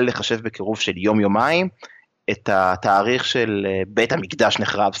מסוגל לחשב בקירוב של יום-יומיים, את התאריך של בית המקדש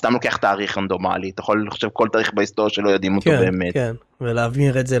נחרב, סתם לוקח תאריך רנדומלי, אתה יכול לחשב כל תאריך בהיסטוריה שלא יודעים אותו באמת. כן,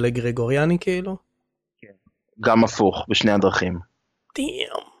 ולהעביר את זה לגרגוריאני כאילו? כן, גם הפוך, בשני הדרכים.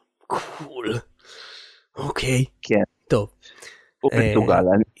 דיום, קול. אוקיי. כן. טוב. הוא מסוגל,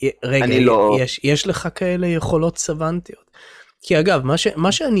 רגע, יש לך כאלה יכולות סוונטיות? כי אגב,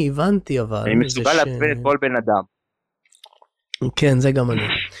 מה שאני הבנתי אבל... אני מסוגל להצבן את כל בן אדם. כן, זה גם אני.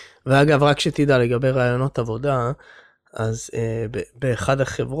 ואגב, רק שתדע לגבי רעיונות עבודה, אז באחד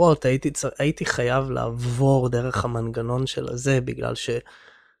החברות הייתי חייב לעבור דרך המנגנון של הזה, בגלל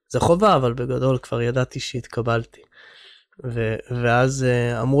שזה זה חובה, אבל בגדול כבר ידעתי שהתקבלתי. ואז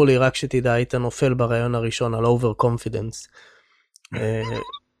אמרו לי, רק שתדע, היית נופל ברעיון הראשון על over confidence.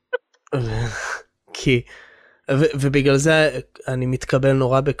 ובגלל זה אני מתקבל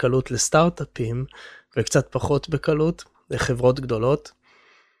נורא בקלות לסטארט-אפים, וקצת פחות בקלות לחברות גדולות.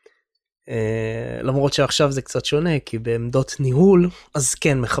 למרות שעכשיו זה קצת שונה, כי בעמדות ניהול, אז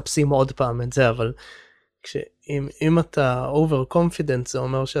כן, מחפשים עוד פעם את זה, אבל אם אתה over confident, זה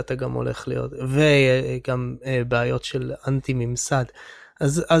אומר שאתה גם הולך להיות, וגם בעיות של אנטי ממסד.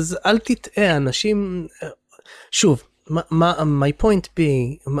 אז אל תטעה, אנשים, שוב, my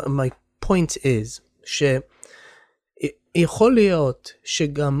point is, שיכול להיות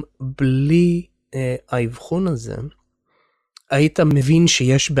שגם בלי האבחון הזה, היית מבין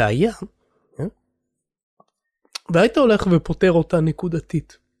שיש בעיה, והיית הולך ופותר אותה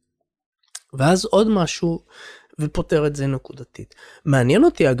נקודתית. ואז עוד משהו, ופותר את זה נקודתית. מעניין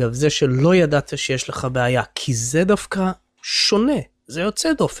אותי אגב, זה שלא ידעת שיש לך בעיה, כי זה דווקא שונה, זה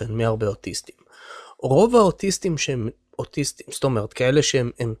יוצא דופן מהרבה אוטיסטים. רוב האוטיסטים שהם אוטיסטים, זאת אומרת, כאלה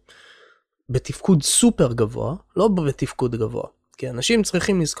שהם בתפקוד סופר גבוה, לא בתפקוד גבוה, כי אנשים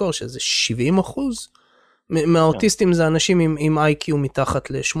צריכים לזכור שזה 70%, מהאוטיסטים זה אנשים עם איי-קיו מתחת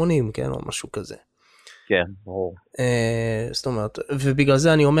ל-80, כן, או משהו כזה. כן, ברור. זאת אומרת, ובגלל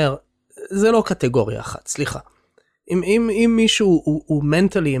זה אני אומר, זה לא קטגוריה אחת, סליחה. אם מישהו הוא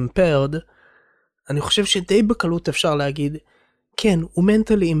mentally impaired, אני חושב שדי בקלות אפשר להגיד, כן, הוא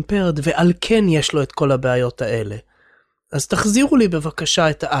mentally impaired, ועל כן יש לו את כל הבעיות האלה. אז תחזירו לי בבקשה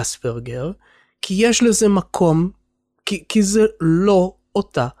את האספרגר, כי יש לזה מקום, כי זה לא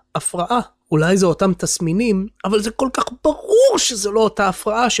אותה הפרעה. אולי זה אותם תסמינים, אבל זה כל כך ברור שזה לא אותה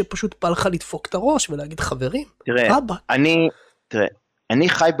הפרעה, שפשוט בא לך לדפוק את הראש ולהגיד חברים. תראה, אני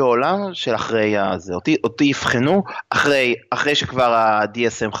חי בעולם של אחרי הזה, אותי יבחנו אחרי שכבר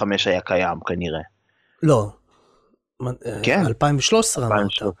ה-DSM-5 היה קיים כנראה. לא. כן. 2013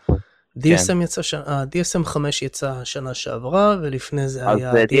 אמרת. DSM-5 יצא שנה שעברה, ולפני זה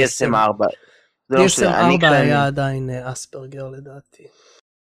היה DSM-4. DSM-4 היה עדיין אספרגר לדעתי.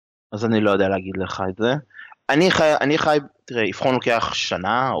 אז אני לא יודע להגיד לך את זה. אני חי, תראה, יבחון לוקח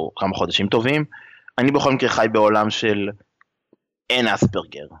שנה או כמה חודשים טובים, אני בכל מקרה חי בעולם של אין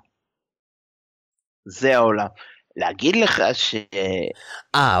אספרגר. זה העולם. להגיד לך ש...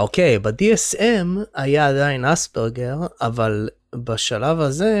 אוקיי, ב-DSM היה עדיין אספרגר, אבל בשלב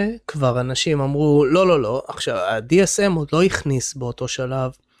הזה כבר אנשים אמרו, לא, עכשיו, ה-DSM עוד לא הכניס באותו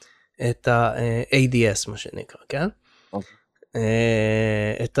שלב את ה-ADS, מה שנקרא, כן? אוקיי.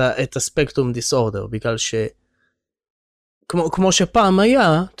 את הספקטרום דיסאורדר, בגלל ש... כמו שפעם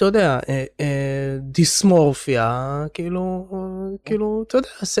היה, אתה יודע, דיסמורפיה, כאילו, אתה יודע,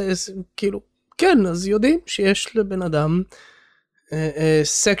 כאילו, כן, אז יודעים שיש לבן אדם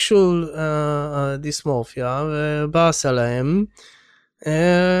סקשואל דיסמורפיה, ובאס עליהם,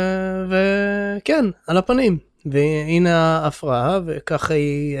 וכן, על הפנים, והנה ההפרעה, וככה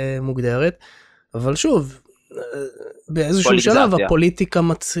היא מוגדרת, אבל שוב, באיזשהו שלב הפוליטיקה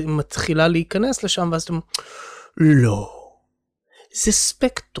מתחילה להיכנס לשם, ואז אתם, לא, זה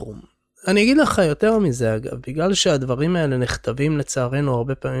ספקטרום. אני אגיד לך יותר מזה אגב, בגלל שהדברים האלה נכתבים לצערנו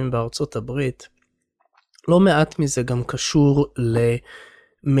הרבה פעמים בארצות הברית, לא מעט מזה גם קשור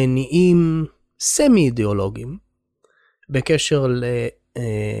למניעים סמי אידיאולוגיים, בקשר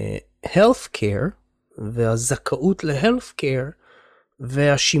ל-health care, והזכאות ל-health care,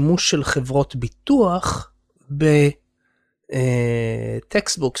 והשימוש של חברות ביטוח,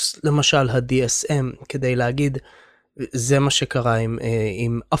 בטקסטבוקס, למשל ה-DSM, כדי להגיד, זה מה שקרה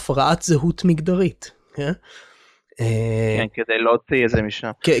עם הפרעת זהות מגדרית. כן, כדי להוציא איזה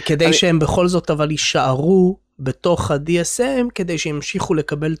משם. כדי שהם בכל זאת אבל יישארו בתוך ה-DSM, כדי שימשיכו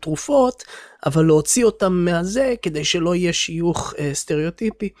לקבל תרופות, אבל להוציא אותם מהזה, כדי שלא יהיה שיוך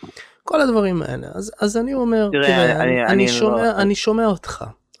סטריאוטיפי. כל הדברים האלה. אז אני אומר, אני שומע אותך.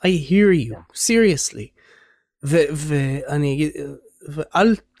 I hear you, seriously. ואני אגיד,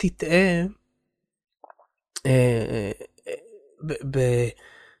 ואל תטעה,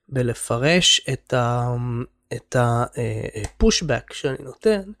 בלפרש את הפושבק שאני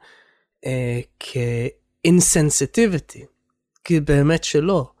נותן כ-insensitivity, כי באמת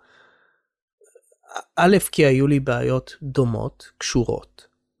שלא. א', כי היו לי בעיות דומות, קשורות,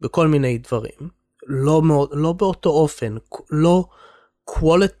 בכל מיני דברים, לא באותו אופן, לא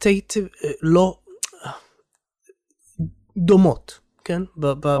qualitative, לא דומות, כן?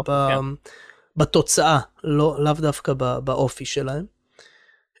 בתוצאה, לאו דווקא באופי שלהם.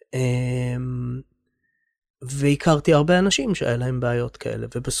 והכרתי הרבה אנשים שהיה להם בעיות כאלה,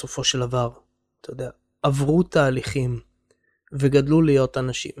 ובסופו של דבר, אתה יודע, עברו תהליכים, וגדלו להיות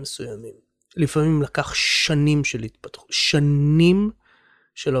אנשים מסוימים. לפעמים לקח שנים של התפתחות, שנים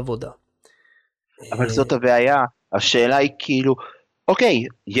של עבודה. אבל זאת הבעיה, השאלה היא כאילו, אוקיי,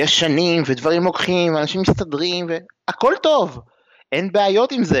 יש שנים ודברים לוקחים, אנשים מסתדרים והכל טוב, אין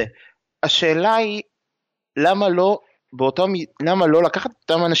בעיות עם זה. השאלה היא, למה לא לקחת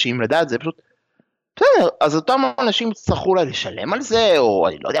אותם אנשים, לדעת זה פשוט, בסדר, אז אותם אנשים יצטרכו אולי לשלם על זה, או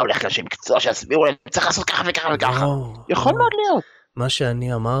אני לא יודע, הולך לאנשי מקצוע שיסבירו להם, צריך לעשות ככה וככה וככה. יכול מאוד להיות. מה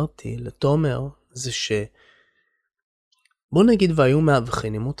שאני אמרתי לתומר, זה בוא נגיד והיו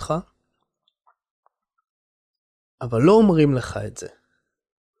מאבחנים אותך, אבל לא אומרים לך את זה.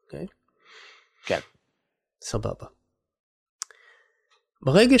 אוקיי? כן. סבבה.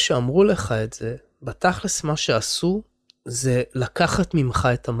 ברגע שאמרו לך את זה, בתכלס מה שעשו, זה לקחת ממך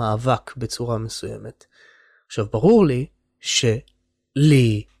את המאבק בצורה מסוימת. עכשיו, ברור לי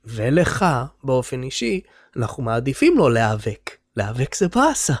שלי ולך באופן אישי, אנחנו מעדיפים לא להיאבק. להיאבק זה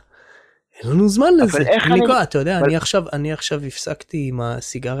באסה. אין לנו זמן לזה. אתה יודע, אני עכשיו הפסקתי עם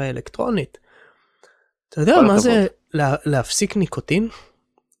הסיגריה האלקטרונית. אתה יודע מה זה להפסיק ניקוטין?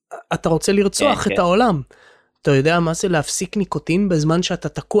 אתה רוצה לרצוח את העולם. אתה יודע מה זה להפסיק ניקוטין בזמן שאתה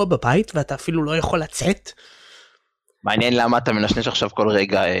תקוע בבית ואתה אפילו לא יכול לצאת? מעניין למה אתה מנשנש עכשיו כל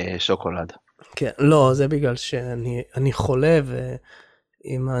רגע שוקולד. כן, לא, זה בגלל שאני חולה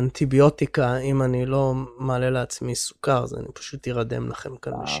ועם האנטיביוטיקה, אם אני לא מעלה לעצמי סוכר, אז אני פשוט ירדם לכם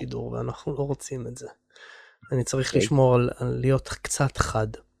כאן בשידור, ואנחנו לא רוצים את זה. אני צריך לשמור על להיות קצת חד.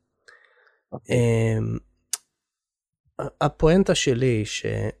 הפואנטה שלי היא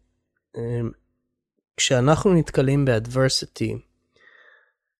כשאנחנו נתקלים באדברסיטי,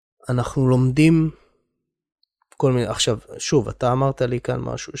 אנחנו לומדים כל מיני, עכשיו, שוב, אתה אמרת לי כאן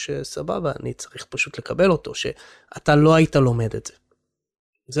משהו שסבבה, אני צריך פשוט לקבל אותו, שאתה לא היית לומד את זה.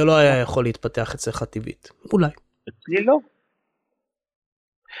 זה לא היה יכול להתפתח אצלך טבעית. אולי. אצלי לא.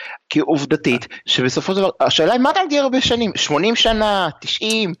 כי עובדתית, שבסופו של דבר, השאלה היא מה אתה מגיע הרבה שנים? 80 שנה,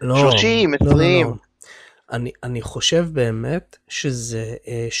 90, 30, 20? לא. אני חושב באמת שזה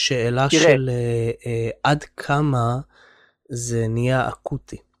שאלה של עד כמה זה נהיה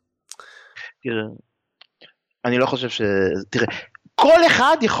אקוטי. תראה, אני לא חושב תראה, כל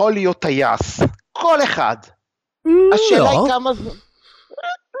אחד יכול להיות טייס, כל אחד. השאלה היא כמה זה,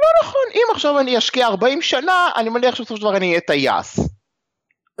 לא נכון, אם עכשיו אני אשקיע 40 שנה, אני מניח שבסופו של דבר אני אהיה טייס.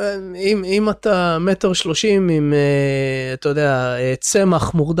 אם אתה 1.30 מטר עם, אתה יודע,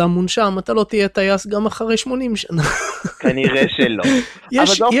 צמח מורדם מונשם, אתה לא תהיה טייס גם אחרי 80 שנה. כנראה שלא.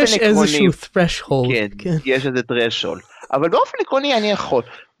 יש איזשהו threshold. כן, יש איזה threshold. אבל באופן עקרוני אני יכול.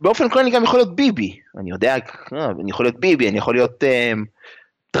 באופן עקרוני אני גם יכול להיות ביבי. אני יודע, אני יכול להיות ביבי, אני יכול להיות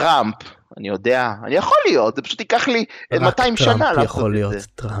טראמפ. אני יודע, אני יכול להיות, זה פשוט ייקח לי 200 שנה. רק טראמפ יכול להיות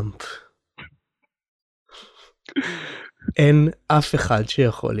טראמפ. אין אף אחד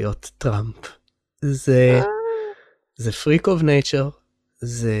שיכול להיות טראמפ. זה freak of nature,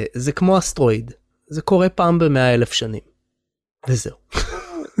 זה כמו אסטרואיד. זה קורה פעם ב100,000 שנים. וזהו.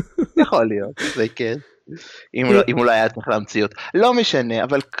 יכול להיות, זה כן. אם אולי היה צריך להמציא. לא משנה,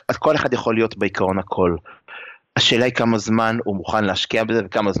 אבל כל אחד יכול להיות בעיקרון הכל. השאלה היא כמה זמן הוא מוכן להשקיע בזה,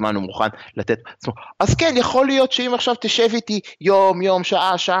 וכמה זמן הוא מוכן לתת עצמו. אז כן, יכול להיות שאם עכשיו תשב איתי יום,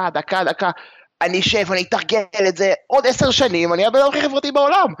 שעה, דקה, אני אשב, אני אתרגל את זה, עוד 10 שנים, אני אהיה בן הכי חברתי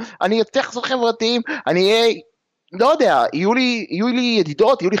בעולם, אני אצליח לעשות חברתיים, אני אהיה, לא יודע, יהיו לי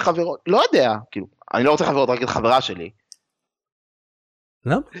ידידות, יהיו לי חברות, לא יודע, כאילו, אני לא רוצה חברות, רק את חברה שלי.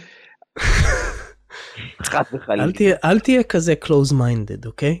 למה? חד וחלילה. אל תהיה כזה close-minded,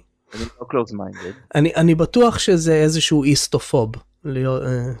 אוקיי? אני לא close-minded. אני בטוח שזה איזשהו איסטופוב,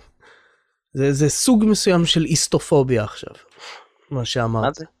 זה סוג מסוים של איסטופוביה עכשיו, מה שאמרת.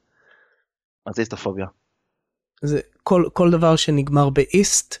 מה זה? מה זה איסטופוביה? זה כל דבר שנגמר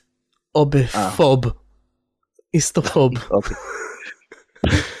באיסט או בפוב. איסטופוב.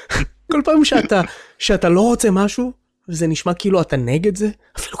 כל פעם שאתה לא רוצה משהו, וזה נשמע כאילו אתה נגד זה,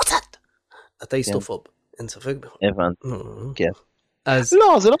 אפילו קצת, אתה איסטופוב. אין ספק בכלל. הבנתי, כן.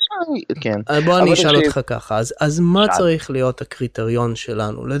 לא, זה לא שאני, כן. בוא אני אשאל אותך ככה, אז מה צריך להיות הקריטריון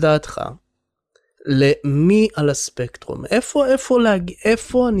שלנו, לדעתך? למי על הספקטרום?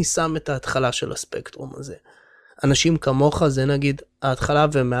 איפה אני שם את ההתחלה של הספקטרום הזה? אנשים כמוך זה נגיד ההתחלה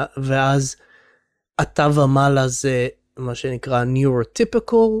ואז אתה ומעלה זה מה שנקרא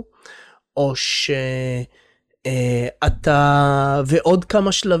neurotypical, או שאתה ועוד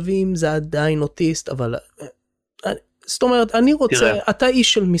כמה שלבים זה עדיין אוטיסט, אבל זאת אומרת אני רוצה, אתה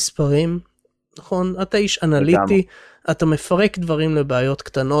איש של מספרים, נכון? אתה איש אנליטי, אתה מפרק דברים לבעיות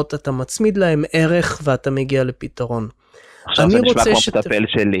קטנות, אתה מצמיד להם ערך ואתה מגיע לפתרון. עכשיו זה נשמע כמו מטפל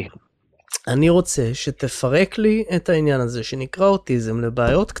שלי. אני רוצה שתפרק לי את העניין הזה שנקרא אוטיזם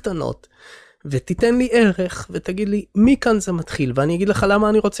לבעיות קטנות, ותיתן לי ערך, ותגיד לי מי כאן זה מתחיל, ואני אגיד לך למה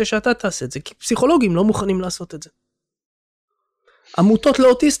אני רוצה שאתה תעשה את זה, כי פסיכולוגים לא מוכנים לעשות את זה. עמותות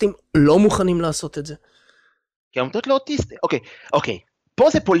לאוטיסטים לא מוכנים לעשות את זה. כי עמותות לאוטיסטים, אוקיי, פה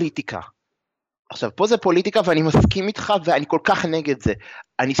זה פוליטיקה. עכשיו, פה זה פוליטיקה ואני מסכים איתך ואני כל כך נגד זה.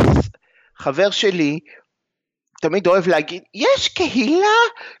 חבר שלי תמיד אוהב להגיד, יש קהילה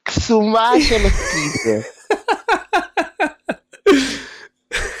קסומה של אוטיזם.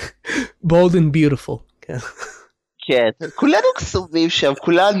 bold and beautiful. כן, כולנו קסומים שם,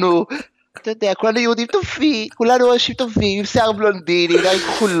 כולנו, אתה יודע, כולנו יהודים טובים, כולנו אנשים טובים, עם שיער בלונדיני, עיניים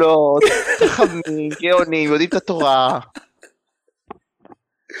כחולות, חכמים, גאונים, יודעים את התורה.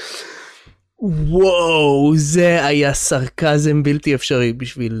 וואו, זה היה סרקזם בלתי אפשרי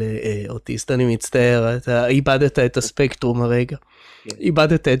בשביל אוטיסט, אני מצטער, אתה איבדת את הספקטרום הרגע,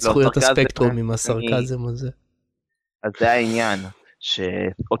 איבדת את זכויות הספקטרום עם הסרקזם הזה. אז זה העניין,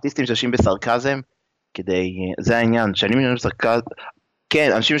 שאוטיסטים ששים בסרקזם, זה העניין, שאני משתמש בסרקזם,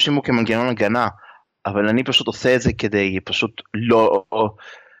 כן, אנשים ישתמשו כמנגנון הגנה, אבל אני פשוט עושה את זה כדי פשוט לא,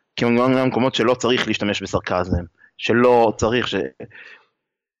 כמנגנון המקומות שלא צריך להשתמש בסרקזם, שלא צריך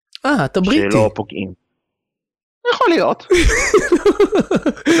אתה בריטי. שלא פוגעים. יכול להיות.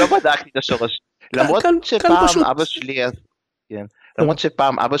 לא בדקתי את השורש. למרות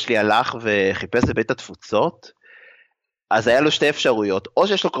שפעם אבא שלי הלך וחיפש בבית התפוצות, אז היה לו שתי אפשרויות, או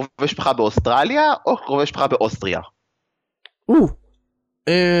שיש לו קרובי משפחה באוסטרליה, או קרובי משפחה באוסטריה.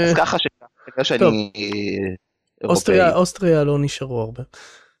 אז ככה שאני... אוסטריה לא נשארו הרבה.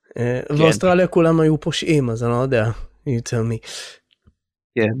 ואוסטרליה כולם היו פושעים, אז אני לא יודע, יותר מי.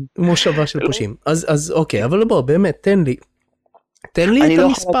 כן. מושבה של פושעים. אז אוקיי, אבל בוא, באמת, תן לי את המספר. אני לא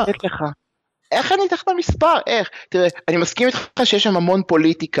יכול לתת לך. איך אני אתך את המספר? איך? תראה, אני מסכים איתך שיש שם המון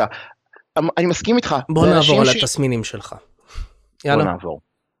פוליטיקה. אני מסכים איתך. בוא נעבור על התסמינים שלך. בוא נעבור.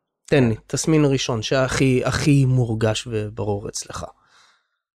 תן לי, תסמין ראשון, שהכי מורגש וברור אצלך.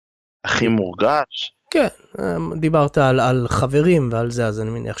 הכי מורגש? כן, דיברת על חברים ועל זה, אז אני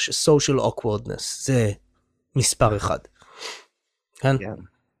מניח ש-social awkwardness זה מספר אחד. כן?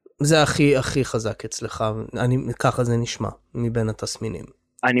 זה הכי חזק אצלך, ככה זה נשמע מבין התסמינים.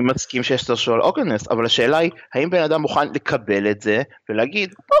 אני מסכים שיש social awkwardness, אבל השאלה היא, האם בן אדם מוכן לקבל את זה, ולהגיד,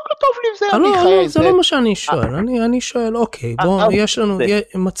 לא כתוב לי עם זה, אני חי את זה. זה לא מה שאני שואל, אני שואל, אוקיי, בוא, יש לנו,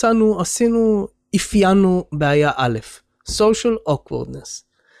 מצאנו, אפיינו בעיה א', social awkwardness.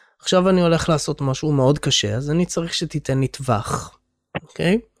 עכשיו אני הולך לעשות משהו מאוד קשה, אז אני צריך שתיתן לי טווח,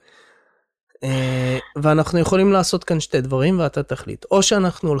 אוקיי? ואנחנו יכולים לעשות כאן שתי דברים, ואתה תחליט. או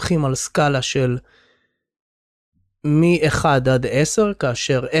שאנחנו הולכים על סקאלה של מ-1 עד 10,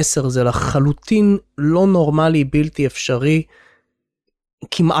 כאשר 10 זה לחלוטין לא נורמלי, בלתי אפשרי,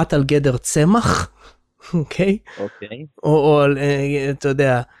 כמעט על גדר צמח, אוקיי? אוקיי. או אתה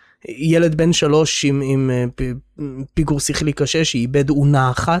יודע, ילד בן 3 עם פיגור שכלי קשה, שאיבד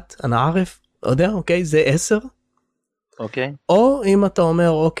עונה אחת, אנא ערף, לא יודע, אוקיי? זה 10. אוקיי. או אם אתה אומר,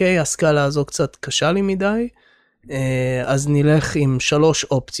 אוקיי, הסקאלה הזו קצת קשה לי מדי, אז נלך עם 3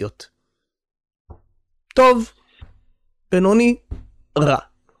 אופציות. טוב, בינוני, רע.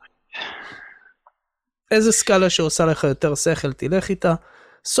 איזה סקאלה שעושה לך יותר שכל, תלך איתה.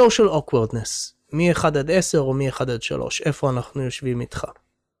 social awkwardness, מ-1 עד 10 או מ-1 עד 3, איפה אנחנו יושבים איתך?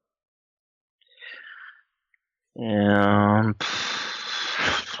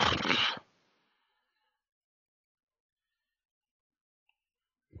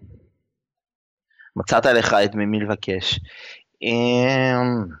 מצאת לך את ממי לבקש.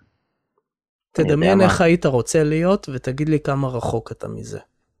 תדמיין איך היית רוצה להיות, ותגיד לי כמה רחוק אתה מזה.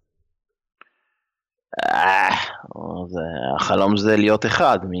 החלום זה להיות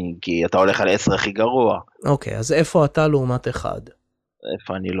 1, כי אתה הולך על 10 הכי גרוע. אוקיי, אז איפה אתה לעומת 1?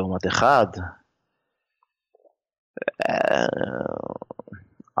 איפה אני לעומת 1?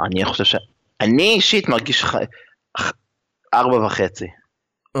 אני חושב אני אישית מרגיש 4.5.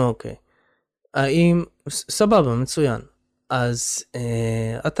 אוקיי. האם, סבבה, מצוין. אז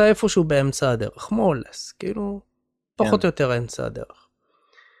אתה איפשהו באמצע הדרך, מולס, כאילו, פחות או יותר אמצע הדרך.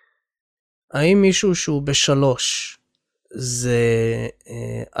 האם מישהו שהוא ב3, זה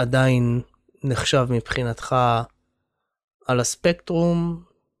עדיין נחשב מבחינתך על הספקטרום,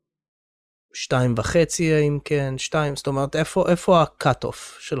 2.5 אם כן, 2, זאת אומרת, איפה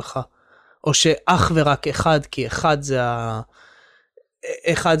הקאט-אוף שלך? או שאך ורק 1, כי 1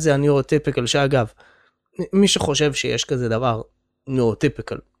 זה הניורוטיפיקל, שאגב, מי שחושב שיש כזה דבר,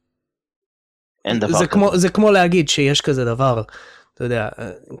 ניורוטיפיקל. אין דבר כזה. זה כמו להגיד שיש כזה דבר, אתה יודע,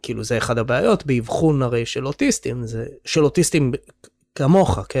 כאילו זה אחד הבעיות, באבחון הרי של אוטיסטים, של אוטיסטים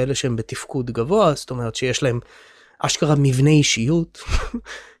כמוך, כאלה שהם בתפקוד גבוה, זאת אומרת שיש להם אשכרה מבנה אישיות,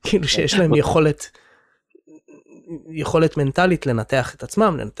 כאילו שיש להם יכולת מנטלית לנתח את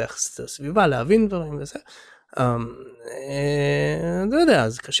עצמם, לנתח את הסביבה, להבין דברים וזה. אתה יודע,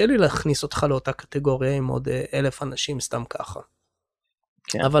 אז קשה לי להכניס אותך לאותה קטגוריה עם עוד 1,000 אנשים סתם ככה.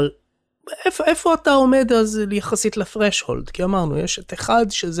 כן. אבל איפה אתה עומד אז יחסית לפרשהולד? כי אמרנו, יש את אחד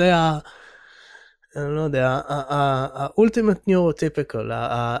שזה אני לא יודע, האולטימט ניורוטיפיקל,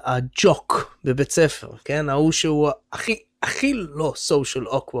 הג'וק בבית ספר, כן? ההוא שהוא הכי לא סושיאל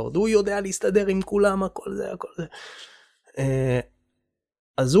אוקוורד, הוא יודע להסתדר עם כולם, הכל זה.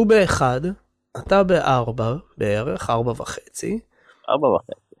 אז הוא באחד, אתה ב4 בערך, 4.5. 4.5.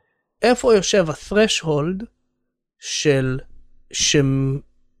 איפה יושב ה-threshold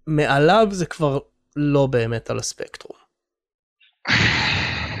שמעליו זה כבר לא באמת על הספקטרום?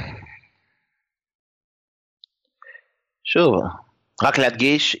 שוב, רק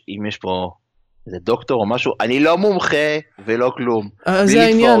להדגיש, אם יש פה איזה דוקטור או משהו, אני לא מומחה ולא כלום. זה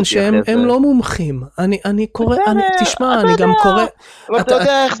העניין שהם לא מומחים. אני קורא, תשמע, אני גם קורא. אבל אתה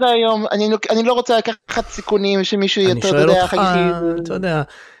יודע איך זה היום, אני לא רוצה לקחת סיכונים שמישהו יותר, אני שואל אותך, אתה יודע,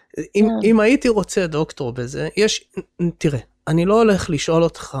 אם הייתי רוצה דוקטור בזה, תראה, אני לא הולך לשאול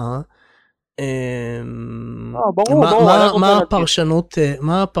אותך,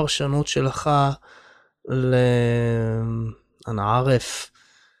 מה הפרשנות שלך אני ערף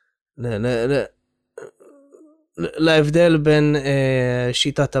להבדל בין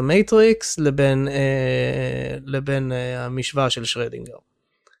שיטת המטריקס לבין המשוואה של שרדינגר.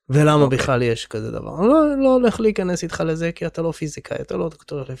 ולמה בכלל יש כזה דבר? אני לא הולך להיכנס איתך לזה, כי אתה לא פיזיקאי, אתה לא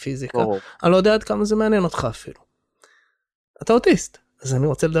דוקטור לפיזיקה. אני לא יודע עד כמה זה מעניין אותך אפילו. אתה אוטיסט, אז אני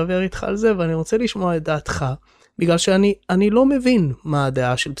רוצה לדבר איתך על זה, ואני רוצה לשמוע את דעתך, בגלל שאני לא מבין מה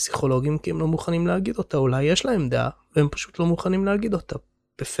הדעה של פסיכולוגים, כי הם לא מוכנים להגיד אותה. אולי יש להם דעה, והם פשוט לא מוכנים להגיד אותה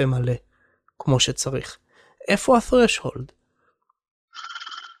בפה מלא, כמו שצריך. איפה ה-threshold?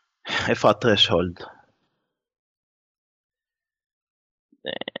 איפה ה-threshold?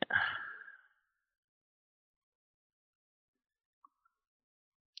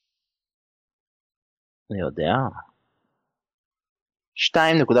 אני יודע.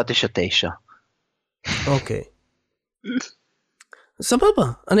 2.99. אוקיי. סבבה.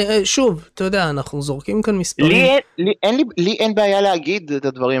 שוב, אתה יודע, אנחנו זורקים כאן מספרים. לי אין בעיה להגיד את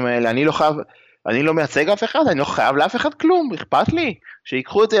הדברים האלה. אני לא מייצג אף אחד, אני לא חייב לאף אחד כלום. אכפת לי.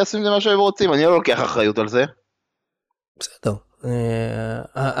 שיקחו את זה, יעשו את זה מה שהם רוצים. אני לא לוקח אחריות על זה. בסדר.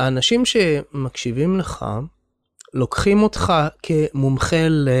 האנשים שמקשיבים לך, לוקחים אותך כמומחה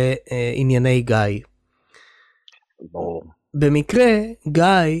לענייני גיא. ברור. במקרה,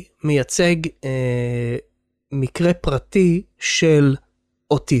 גיא מייצג מקרה פרטי של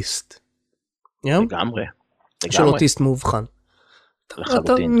אוטיסט. לגמרי. של אוטיסט מאובחן.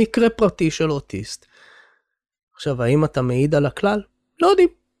 אתה מקרה פרטי של אוטיסט. עכשיו, האם אתה מעיד על הכלל? לא יודעים.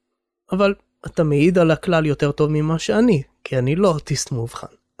 אבל אתה מעיד על הכלל יותר טוב ממה שאני, כי אני לא אוטיסט מאובחן.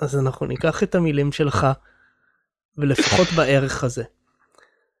 אז אנחנו ניקח את המילים שלך, ולפחות בערך הזה.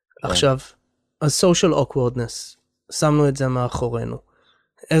 עכשיו, אז social awkwardness, שמנו את זה מאחורינו.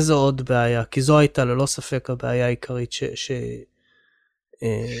 איזו עוד בעיה? כי זו הייתה ללא ספק הבעיה העיקרית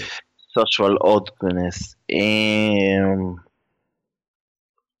social awkwardness.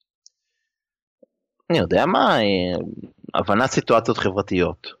 אני יודע מה, הבנת סיטואציות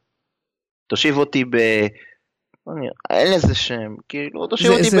חברתיות. תושיב אותי אין לזה שם, כאילו,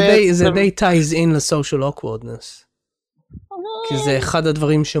 תושיב אותי זה די ties in ל-social awkwardness. כי זה אחד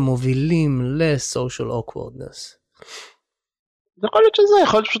הדברים שמובילים ל-social awkwardness. זה יכול להיות שזה,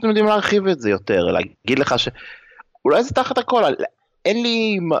 יכול להיות שפשוט יודעים להרחיב את זה יותר, להגיד לך אולי זה תחת הכל, אין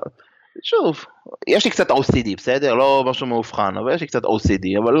לי, שוב, יש לי קצת OCD, בסדר? לא משהו מאובחן, אבל יש לי קצת OCD,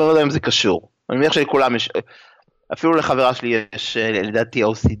 אבל לא יודע אם זה קשור. אני מניח שלכולם יש, אפילו לחברה שלי יש, לדעתי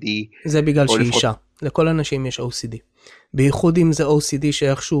OCD. זה בגלל שהיא אישה. לכל אנשים יש OCD. בייחוד אם זה OCD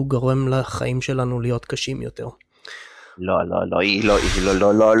שאיכשהו גורם לחיים שלנו להיות קשים יותר. לא,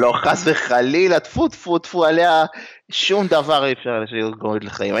 חס וחלילה, טפו עליה, שום דבר אי אפשר שגורמת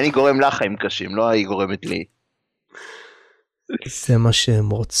לחיים. אני גורם לה חיים קשים, לא היא גורמת לי. זה מה שהן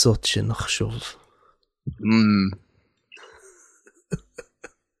רוצות שנחשוב.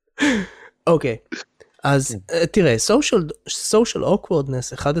 אוקיי, אז תראה, social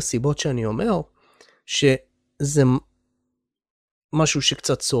awkwardness, אחד הסיבות שאני אומר, שזה משהו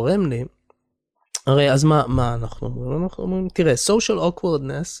שקצת צורם לי, הרי אז מה אנחנו אומרים? אנחנו אומרים, תראה, social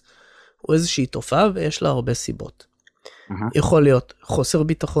awkwardness הוא איזושהי תופעה ויש לה הרבה סיבות. יכול להיות חוסר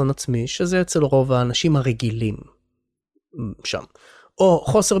ביטחון עצמי, שזה אצל רוב האנשים הרגילים שם. או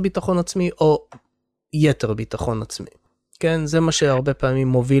חוסר ביטחון עצמי, או יתר ביטחון עצמי. כן, זה מה שהרבה פעמים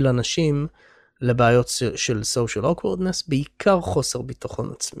מוביל אנשים לבעיות של social awkwardness, בעיקר חוסר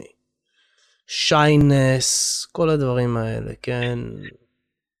ביטחון עצמי. שיינס, כל הדברים האלה, כן.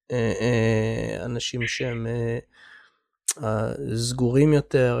 אנשים שהם סגורים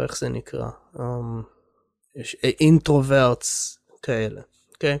יותר, איך זה נקרא? אינטרוברטס כאלה,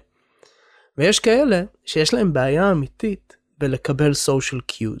 אוקיי? ויש כאלה שיש להם בעיה אמיתית בלקבל social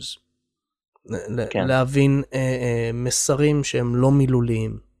cues. כן. להבין מסרים שהם לא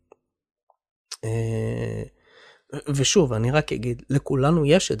מילוליים. ושוב, אני רק אגיד, לכולנו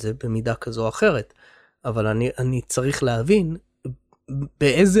יש את זה במידה כזו או אחרת, אבל אני צריך להבין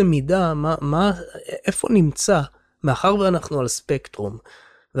באיזה מידה, איפה נמצא, מאחר ואנחנו על ספקטרום,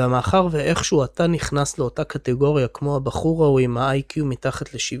 ומאחר ואיכשהו אתה נכנס לאותה קטגוריה, כמו הבחור ההוא עם ה-IQ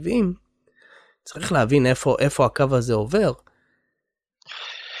מתחת ל-70, צריך להבין איפה הקו הזה עובר.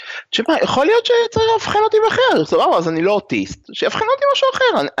 תשמע, יכול להיות שצריך להבחן אותי באחר, סבבה, אז אני לא אוטיסט, שיבחן אותי משהו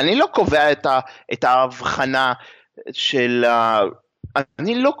אחר, אני לא קובע את ההבחנה של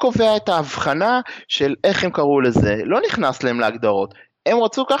אני לא קובע את ההבחנה של איך הם קראו לזה, לא נכנס להם להגדרות, הם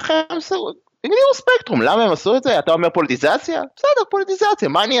רצו ככה, הם הגדירו ספקטרום, למה הם עשו את זה? אתה אומר פוליטיזציה? בסדר, פוליטיזציה,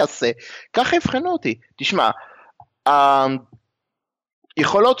 מה אני אעשה? ככה יבחנו אותי, תשמע,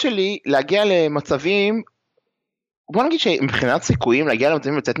 היכולות שלי להגיע למצבים, בוא נגיד שמבחינת סיכויים להגיע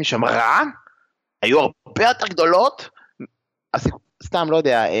למצבים לצאת משם רע, היו הרבה יותר גדולות, סתם לא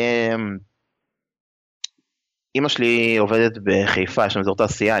יודע, אמא שלי עובדת בחיפה, יש שם אזור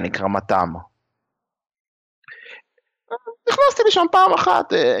תעשייה, נקרא מתם. נכנסתי לשם פעם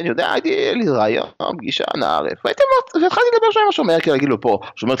אחת, אני יודע, הייתי לי רעיון, פגישה, נערף, והתחלתי לדבר שם עם השומר, כי להגיד לו פה,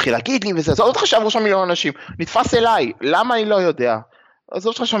 השומר התחיל להגיד לי וזה, זה עוד חשב ראש המיליון אנשים, נתפס אליי, למה אני לא יודע? אז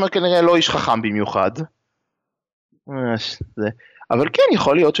זאת שומר כנראה לא איש חכם במיוחד. אבל כן,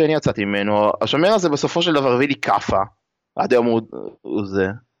 יכול להיות שאני יצאתי ממנו, השומר הזה בסופו של דבר הביא לי קפה, עד היום הוא זה,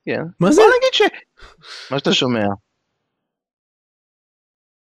 כן. מה זה? בוא נגיד מה שאתה שומע.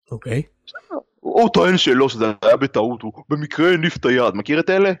 אוקיי. הוא טוען שלא, שזה היה בטעות, הוא במקרה הניף את היד, מכיר את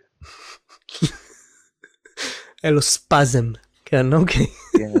אלה? אלו ספזם, כן, אוקיי.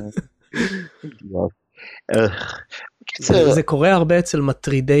 זה קורה הרבה אצל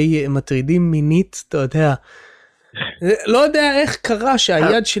מטרידים מינית, אתה יודע, לא יודע איך קרה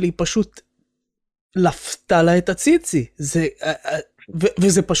שהיד שלי פשוט לפתה לה את הציצי,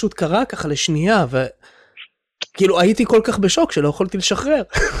 וזה פשוט קרה ככה לשנייה, וכאילו הייתי כל כך בשוק שלא יכולתי לשחרר.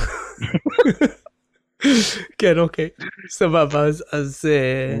 כן, אוקיי, סבבה, אז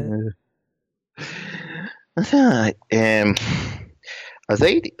אז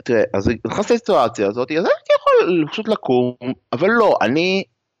הייתי, תראה, אז נכנסתי לסיטואציה הזאת, אז הייתי יכול פשוט לקום, אבל לא, אני,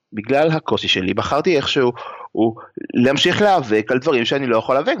 בגלל הקושי שלי, בחרתי איכשהו, להמשיך להיאבק על דברים שאני לא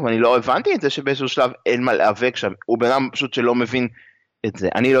יכול להיאבק, ואני לא הבנתי את זה שבאיזשהו שלב אין מה להיאבק שם, הוא בן אדם פשוט שלא מבין את זה,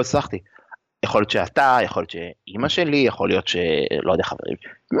 אני לא הצלחתי. יכול להיות שאתה, יכול להיות שאמא שלי, יכול להיות שלא יודע חברים,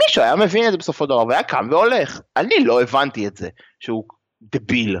 מישהו היה מבין את זה בסופו דבר, והיה קם והולך, אני לא הבנתי את זה, שהוא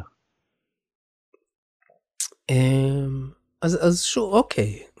דביל. אז שוב,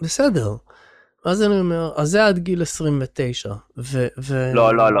 אוקיי, בסדר. אז אני אומר, אז זה עד גיל 29.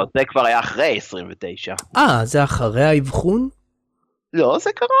 לא, זה כבר היה אחרי 29. זה אחרי האבחון? לא,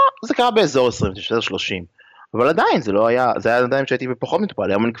 זה קרה באזור 29-30. אבל עדיין, זה לא היה, זה היה עדיין שהייתי בפחות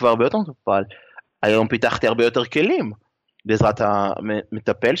מטופל, היום אני כבר הרבה יותר מטופל. היום פיתחתי הרבה יותר כלים, בעזרת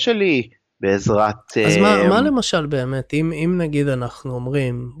המטפל שלי, בעזרת... אז מה למשל באמת, אם נגיד אנחנו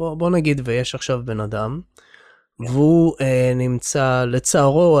אומרים, בוא נגיד ויש עכשיו בן אדם, והוא נמצא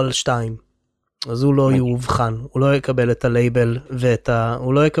לצערו על 2, אז הוא לא יאובחן, הוא לא יקבל את הלייבל,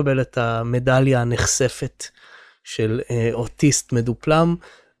 הוא לא יקבל את המדליה הנחשפת של אוטיסט מדופלם,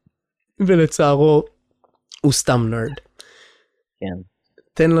 ולצערו הוא סתם נרד. כן.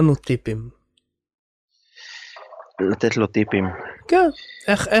 תן לנו טיפים. לתת לו טיפים. כן,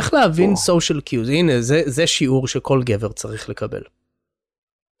 איך להבין social cues, הנה זה שיעור שכל גבר צריך לקבל.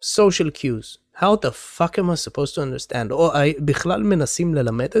 social cues. How the fuck am I supposed to understand? או בכלל מנסים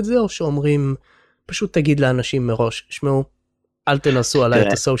ללמד את זה, או שאומרים, פשוט תגיד לאנשים מראש, שמעו, אל תנסו עליי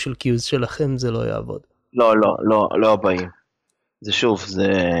את ה-social cues שלכם, זה לא יעבוד. לא הבאים. זה שוב,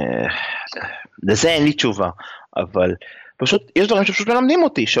 לזה אין לי תשובה, אבל פשוט, יש דברים שפשוט מלמדים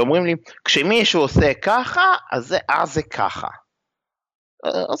אותי, שאומרים לי, כשמישהו עושה ככה, אז זה ככה.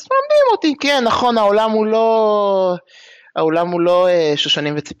 אז מלמדים אותי, כן, נכון, העולם הוא לא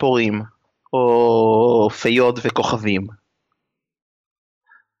שושנים וציפורים, או פיות וכוכבים.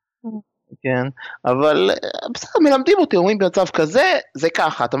 כן, אבל בסדר, מלמדים אותי, אומרים במצב כזה, זה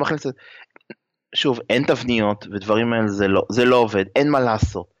ככה, אתה מכניס את... שוב, אין תבניות ודברים האלה, זה לא עובד, אין מה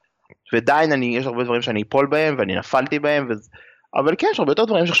לעשות. ועדיין יש הרבה דברים שאני אפול בהם, ואני נפלתי בהם, אבל כן, יש הרבה יותר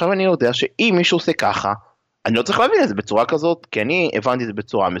דברים שעכשיו אני יודע שאם מישהו עושה ככה, אני לא צריך להבין את זה בצורה כזאת, כי אני הבנתי את זה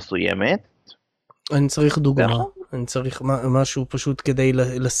בצורה מסוימת. אני צריך דוגמה, אני צריך משהו פשוט כדי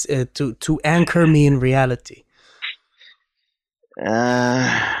to anchor me in reality.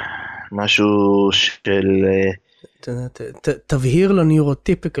 משהו של... תבהיר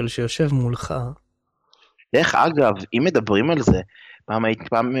לניורוטיפיקל שיושב מולך. איך אגב, אם מדברים על זה, פעם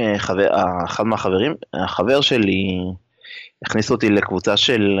אחד מהחברים, החבר שלי הכניס אותי לקבוצה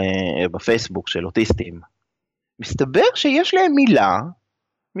בפייסבוק של אוטיסטים. מסתבר שיש להם מילה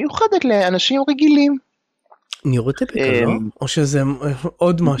מיוחדת לאנשים רגילים. ניורוטיפיקל, לא? או שזה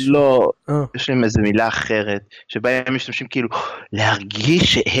עוד משהו? לא, יש להם איזו מילה אחרת, שבה הם משתמשים כאילו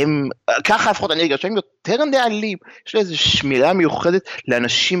להרגיש שהם, ככה לפחות אני ארגיש, שהם יותר נעלים, יש להם איזו מילה מיוחדת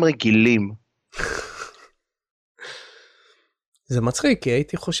לאנשים רגילים. זה מצחיק, כי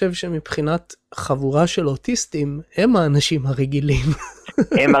הייתי חושב שמבחינת חבורה של אוטיסטים, הם האנשים הרגילים.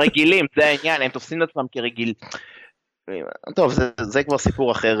 הם הרגילים, זה העניין, הם תופסים את עצמם כרגיל. טוב, זה כבר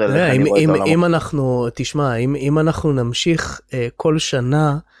סיפור אחר. אם אנחנו, תשמע, אם אנחנו נמשיך כל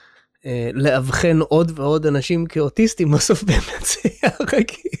שנה לאבחן עוד ועוד אנשים כאוטיסטים, בסוף באמת זה יהיה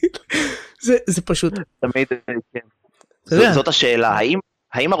רגיל. זה פשוט... תמיד, כן. זאת השאלה,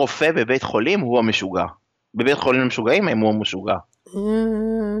 האם הרופא בבית חולים הוא המשוגע? בבית חולים המשוגעים, האם הוא המשוגע?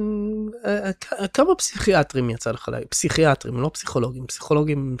 כמה פסיכיאטרים יצא לך להגיד? פסיכיאטרים, לא פסיכולוגים,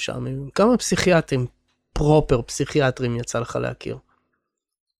 פסיכולוגים משעממים. כמה פסיכיאטרים, פרופר פסיכיאטרים יצא לך להכיר?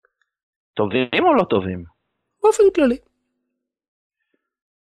 טובים או לא טובים? באופן כללי.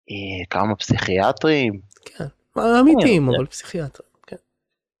 כמה פסיכיאטרים? כן, אמיתיים, אבל פסיכיאטרים, כן.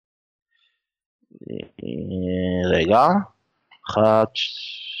 רגע,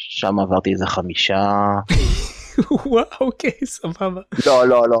 שם עברתי איזה 5. וואו, אוקיי, סבבה.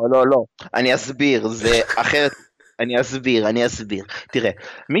 לא. אני אסביר, זה אחרת, אני אסביר. תראה,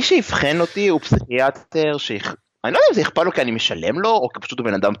 מי שיבחן אותי הוא פסיכיאטר, אני לא יודע אם זה אכפת לו כי אני משלם לו, או כי פשוט הוא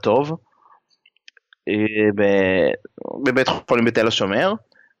בן אדם טוב, בבית חולים בתל השומר,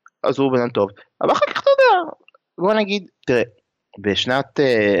 אז הוא בן אדם טוב. אבל אחר כך אתה יודע, בוא נגיד, תראה, בשנת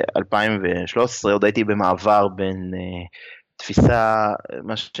 2013 עוד הייתי במעבר בין תפיסה,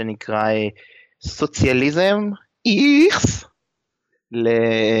 מה שנקרא סוציאליזם, איכס,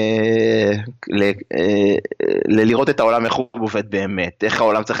 לראות את העולם איך הוא עובד באמת, איך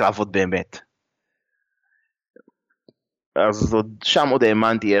העולם צריך לעבוד באמת. אז שם עוד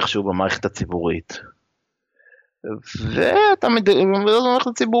האמנתי איכשהו במערכת הציבורית. ואתה במערכת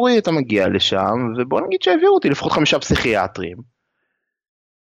הציבורית, אתה מגיע לשם, ובוא נגיד שהעבירו אותי לפחות 5 פסיכיאטרים.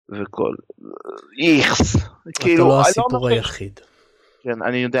 וכל, איכס. אתה לא הסיפור היחיד. כן,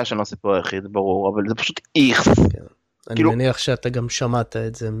 אני יודע שאני לא הסיפור היחיד, ברור, אבל זה פשוט איכס. אני מניח שאתה גם שמעת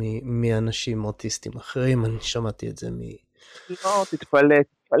את זה מאנשים אוטיסטים אחרים, אני שמעתי את זה לא, תתפלא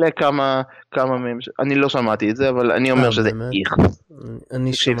כמה מהם, אני לא שמעתי את זה, אבל אני אומר שזה איכס.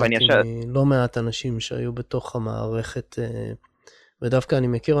 אני שמעתי לא מעט אנשים שהיו בתוך המערכת, ודווקא אני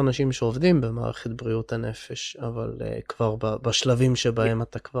מכיר אנשים שעובדים במערכת בריאות הנפש, אבל כבר בשלבים שבהם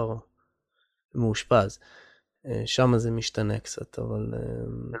אתה כבר מאושפז. שם זה משתנה קצת, אבל...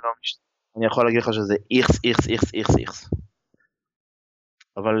 אני יכול להגיד לך שזה איכס.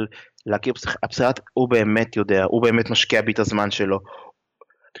 אבל להכיר הפסיכיאטר, הוא באמת יודע, הוא באמת משקיע בי את הזמן שלו.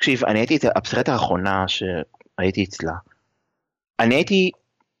 תקשיב, אני הייתי, הפסיכיאטר האחרונה שהייתי אצלה, אני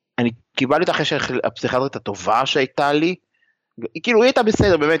קיבלתי את אחרי שהפסיכיאטרית הטובה שהייתה לי, כאילו היא הייתה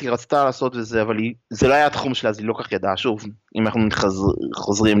בסדר, באמת, היא רצתה לעשות וזה, אבל זה לא היה התחום שלה, אז היא לא כך ידעה, שוב, אם אנחנו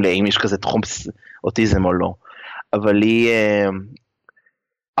חוזרים לאם יש כזה תחום אוטיזם או לא, אבל היא,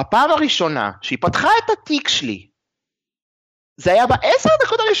 הפעם הראשונה שהיא פתחה את התיק שלי, זה היה ב10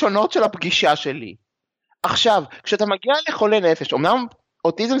 דקות הראשונות של הפגישה שלי. עכשיו, כשאתה מגיע לחולה נפש, אמנם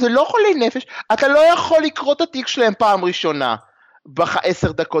אוטיזם זה לא חולי נפש, אתה לא יכול לקרוא את התיק שלהם פעם ראשונה,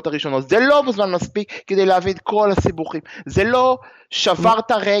 ב10 דקות הראשונות, זה לא בזמן מספיק כדי להבין כל הסיבוכים, זה לא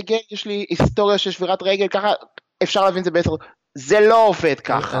שברת רגל, יש לי היסטוריה של שבירת רגל, ככה אפשר להבין זה ב10, זה לא עובד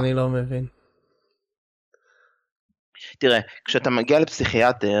ככה. אני לא מבין. תראה, כשאתה מגיע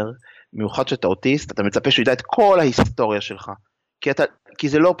לפסיכיאטר, מיוחד שאתה אוטיסט, אתה מצפה שהוא ידע את כל ההיסטוריה שלך, כי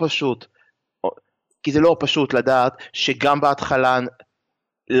זה לא פשוט לדעת שגם בהתחלה,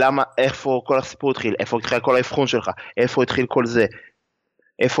 איפה כל הסיפור התחיל, איפה התחיל כל האבחון שלך, איפה התחיל כל זה,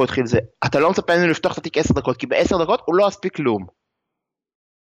 אתה לא מצפה ממנו לפתוח את התיק 10 דקות, כי ב10 דקות הוא לא הספיק כלום.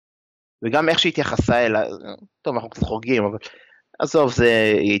 וגם איך שהיא התייחסה אליי, טוב, אנחנו קצת חורגים, אבל עזוב,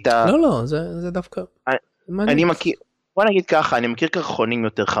 זה הייתה... לא, זה דווקא... אני מכיר, בוא נגיד ככה, אני מכיר קרחונים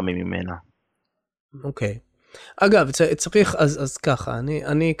יותר חמים ממנה. אוקיי. אגב, צריך, אז ככה,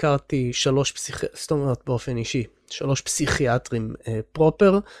 אני הכרתי 3 זאת אומרת באופן אישי, 3 פסיכיאטרים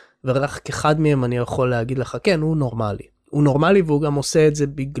פרופר, ורק אחד מהם אני יכול להגיד לך, כן, הוא נורמלי. הוא נורמלי והוא גם עושה את זה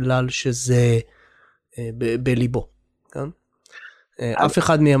בגלל שזה בליבו, כן? אף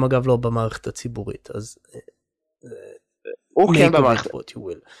אחד מהם אגב לא במערכת הציבורית, אז הוא כן במערכת, what you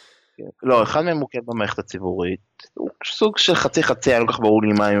will. לא, אחד מהם הוא כן במערכת הציבורית, הוא סוג של חצי, אני לא כך ברור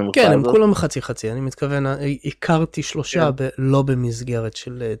לי מה הם אומרים. כן, הם כולם חצי, אני מתכוון, הכרתי 3 לא במסגרת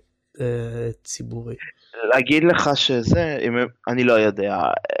של ציבורי. להגיד לך שזה, אני לא יודע,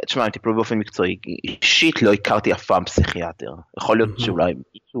 תשמע, אני טיפול באופן מקצועי, אישית לא הכרתי אף פעם פסיכיאטר, יכול להיות שאולי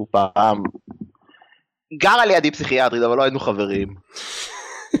מישהו פעם, גר על ידי פסיכיאטרית, אבל לא היינו חברים,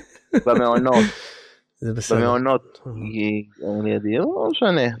 במעונות, זה בסדר. במעונות, גר על ידי, לא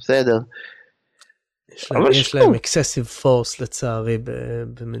משנה, בסדר. יש להם excessive force לצערי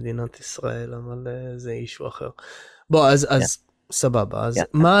במדינת ישראל, אבל זה אישו אחר. בוא, אז סבבה, אז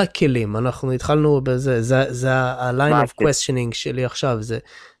מה הכלים? אנחנו התחלנו בזה, זה ה-line of questioning שלי עכשיו, זה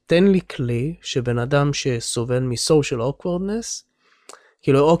תן לי כלי שבן אדם שסובל מ-social awkwardness,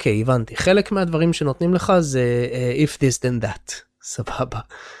 כאילו אוקיי, הבנתי, חלק מהדברים שנותנים לך זה if this then that, סבבה.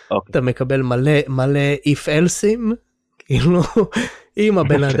 אתה מקבל מלא if else'ים, כאילו, אם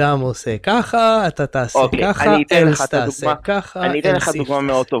הבן אדם עושה ככה, אתה תעשה ככה, else תעשה ככה. אני אתן לך דוגמה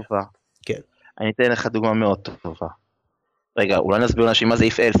מאוד טובה. כן. אני אתן לך דוגמה מאוד טובה. רגע, אולי נסביר לאנשים מה זה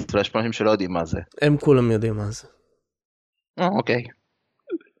if else, אולי יש פה אנשים שלא יודעים מה זה. הם כולם יודעים מה זה. אוקיי.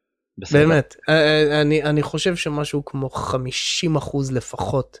 באמת, אני חושב שמשהו כמו 50%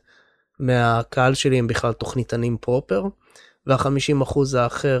 לפחות מהקהל שלי הם בכלל תוכניתנים פרופר, וה-50%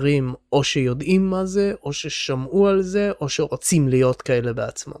 האחרים או שיודעים מה זה, או ששמעו על זה, או שרוצים להיות כאלה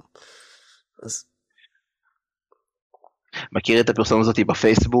בעצמם. אז... מכיר את הפרסומת הזאת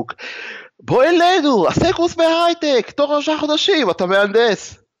בפייסבוק? בוא אלינו, עשה קורס בהייטק, תוך 3 חודשים, אתה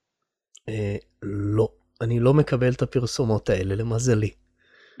מהנדס. לא, אני לא מקבל את הפרסומות האלה, למזלי.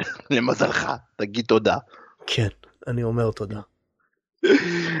 למזלך, תגיד תודה. כן, אני אומר תודה.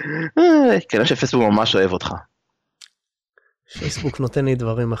 כנראה שפייסבוק ממש אוהב אותך. פייסבוק נותן לי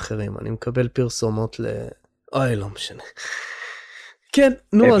דברים אחרים, אני מקבל פרסומות אוי, לא משנה. כן,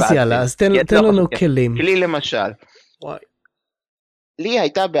 נו אז יאללה, אז תן לנו כלים. כלי למשל. וואי. לי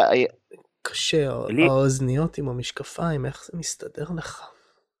הייתה בעיה. קשה, האוזניות עם המשקפיים, איך זה מסתדר לך?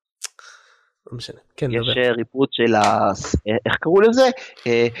 לא משנה, כן, דבר. יש ריפוד של איך קראו לזה?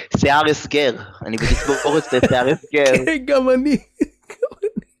 שיער הסגר. אני בתסבורת שיער הסגר. גם אני.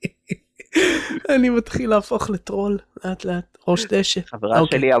 אני מתחיל להפוך לטרול, לאט לאט, ראש דשא. חברה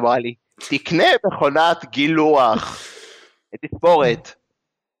שלי אמרה לי, תקנה מכונת גילוח, תסבורת.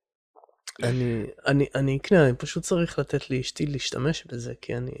 אני אקנה, אני פשוט צריך לתת לי אשתי להשתמש בזה,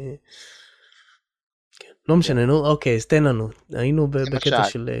 כי אני... לא משנה, נו, אוקיי, אז תן לנו, היינו בקטע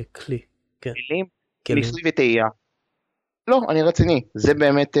של כלי. כלים? ניסוי וטעייה. לא, אני רציני, זה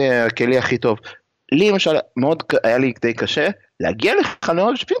באמת הכלי הכי טוב. לי למשל, מאוד היה לי די קשה, להגיע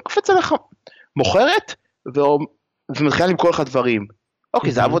לחנויות שפתאום קופץ עליך מוכרת, ומתחילה למכור לך דברים.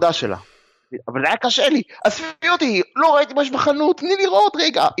 אוקיי, זה העבודה שלה. אבל זה היה קשה לי, עזבי אותי, לא ראיתי משהו בחנות, תני לראות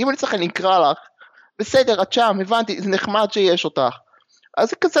רגע, אם אני צריך אני אקרא לך. בסדר, את שם, הבנתי, זה נחמד שיש אותך. אז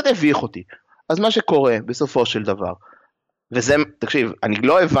זה קצת הביך אותי. אז מה שקורה בסופו של דבר, וזה, תקשיב, אני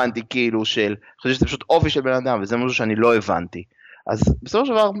לא הבנתי כאילו חושב שזה פשוט אופי של בן אדם, וזה משהו שאני לא הבנתי. אז בסופו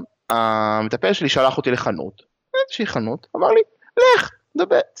של דבר, המטפל שלי שלח אותי לחנות, איזושהי חנות, אמר לי, לך,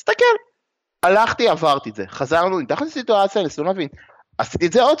 דבר, תסתכל. הלכתי, עברתי את זה, חזרנו, ניתחתי סיטואציה, ניסינו להבין, עשיתי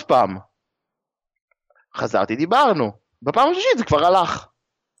את זה עוד פעם. חזרתי, דיברנו, בפעם השלישית זה כבר הלך.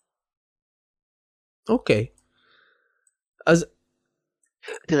 אוקיי. אז,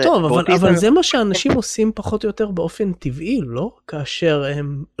 טוב, אבל זה מה שאנשים עושים פחות או יותר באופן טבעי, לא? כאשר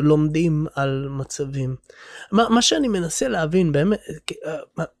הם לומדים על מצבים. מה שאני מנסה להבין, באמת,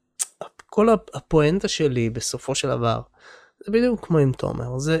 כל הפואנטה שלי בסופו של דבר, זה בדיוק כמו עם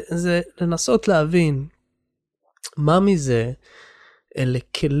תומר, זה לנסות להבין מה מזה אלה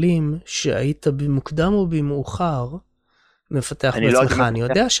כלים שהיית במוקדם או במאוחר מפתח בעצמך. אני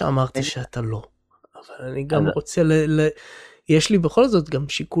יודע שאמרתי שאתה לא, אבל אני גם רוצה יש לי בכל זאת גם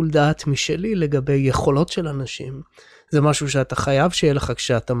שיקול דעת משלי לגבי יכולות של אנשים. זה משהו שאתה חייב שיהיה לך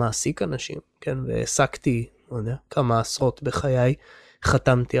כשאתה מעסיק אנשים, כן? והעסקתי, לא יודע, כמה עשרות בחיי,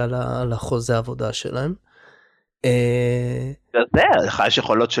 חתמתי על החוזה העבודה שלהם. זה, לך יש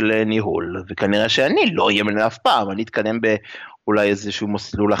יכולות של ניהול, וכנראה שאני לא אהיה מנהל אף פעם, אני אתקדם באולי איזשהו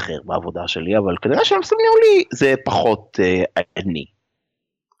מסלול אחר בעבודה שלי, אבל כנראה שהמסלול ניהולי זה פחות אני.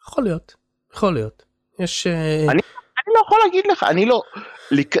 יכול להיות. אני לא יכול להגיד לך, אני לא,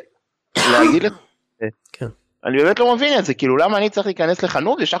 להגיד לך, כן. אני באמת לא מבין את זה, כאילו למה אני צריך להיכנס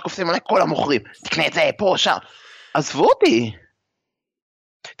לחנות וישר קופצים עליי כל המוכרים, תקנה את זה פה, שם, עזבו אותי.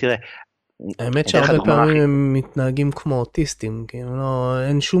 תראה, האמת שהרבה פעמים הם מתנהגים כמו אוטיסטים, כאילו לא,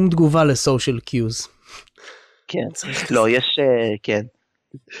 אין שום תגובה לסושיאל קיוז. כן, לא, יש, כן.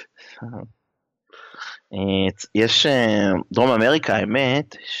 יש דרום אמריקה,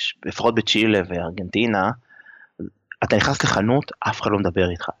 האמת, לפחות בצ'ילה וארגנטינה, אתה נכנס לחנות, אף אחד לא מדבר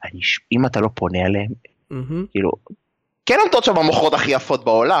איתך. אם אתה לא פונה אליהם, כאילו, כן עומדות שם המוכרות הכי יפות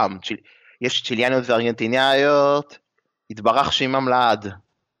בעולם. יש צ'יליאניות וארגנטינאיות, התברך שעימם לעד.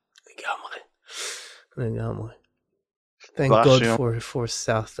 לגמרי. Thank God for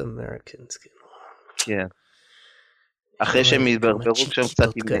South Americans. כן. אחרי שהם יתברברו כשהם קצת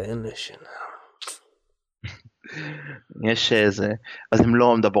יש איזה, אז הם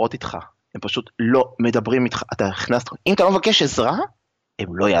לא מדברות איתך, הם פשוט לא מדברים איתך, אתה נכנס, אם אתה לא מבקש עזרה,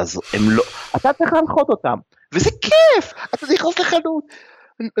 הם לא יעזרו, הם לא, אתה צריך להנחות אותם, וזה כיף, אתה נכנס לחנות,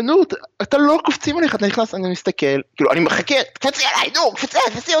 נו, אתה לא קופצים עליך, אתה נכנס, אני מסתכל, כאילו, אני מחכה, תקפצי עליי, נו,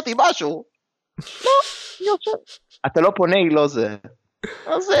 קפצי אותי משהו, לא, אני חושב, אתה לא פונה, היא לא זה,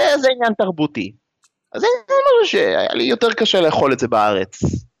 אז זה עניין תרבותי, אז זה משהו שהיה לי יותר קשה לאכול את זה בארץ,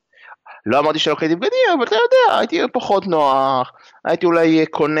 לא אמרתי שלא קניתי בגדים, אבל אתה יודע, הייתי פחות נוח, הייתי אולי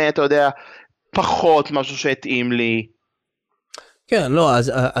קונה, אתה יודע, פחות משהו שהתאים לי. כן, לא,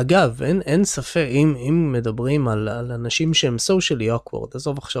 אז אגב, אין ספק, אם מדברים על אנשים שהם socially awkward,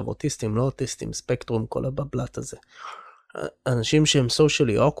 עזוב עכשיו אוטיסטים, לא אוטיסטים, ספקטרום, כל הבבלת הזה. אנשים שהם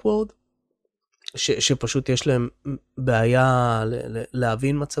socially awkward, שפשוט יש להם בעיה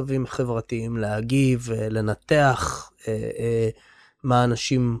להבין מצבים חברתיים, להגיב, לנתח מה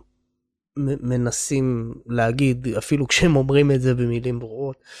אנשים מנסים להגיד, אפילו כשהם אומרים את זה במילים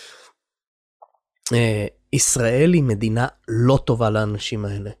ברורות. ישראל היא מדינה לא טובה לאנשים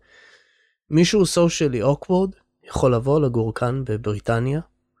האלה. מישהו socially awkward יכול לבוא לגור כאן בבריטניה,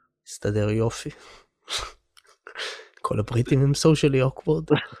 הסתדר יופי. כל הבריטים הם socially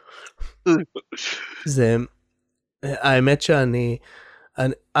awkward. זה, האמת שאני,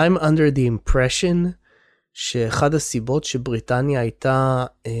 I'm under the impression שאחד הסיבות שבריטניה הייתה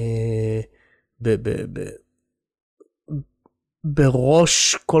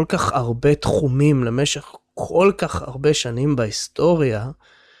בראש כל כך הרבה תחומים למשך כל כך הרבה שנים בהיסטוריה,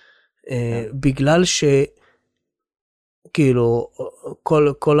 בגלל שכאילו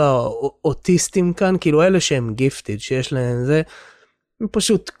כל האוטיסטים כאן, כאילו אלה שהם גיפטד, שיש להם זה,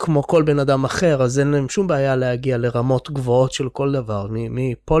 פשוט כמו כל בן אדם אחר, אז אין להם שום בעיה להגיע לרמות גבוהות של כל דבר,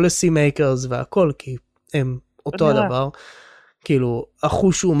 מפוליסי מייקרס והכל, כי הם אותו הדבר, כאילו,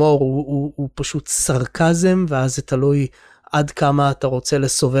 החוש הומור הוא פשוט סרקזם, ואז זה תלוי עד כמה אתה רוצה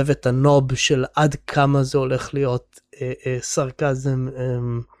לסובב את הנוב של עד כמה זה הולך להיות סרקזם,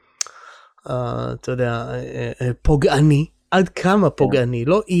 אתה יודע, פוגעני, עד כמה פוגעני,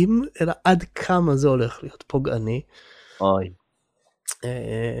 לא אם, אלא עד כמה זה הולך להיות פוגעני. אוי.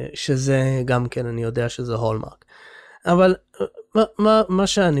 שזה גם כן, אני יודע שזה הולמרק. אבל מה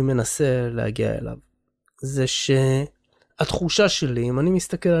שאני מנסה להגיע אליו, זה שהתחושה שלי, אם אני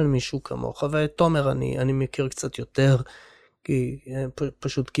מסתכל על מישהו כמוך, ותומר אני מכיר קצת יותר, כי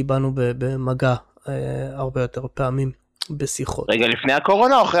פשוט קיבלנו במגע הרבה יותר פעמים בשיחות. רגע, לפני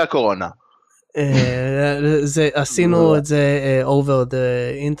הקורונה או אחרי הקורונה? עשינו את זה over the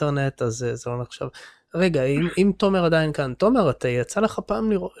internet, אז זה לא נחשב. רגע, אם תומר עדיין כאן, תומר, אתה יצא לך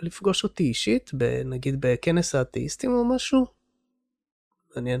פעם לפגוש אותי אישית, נגיד בכנס האתאיסטים או משהו?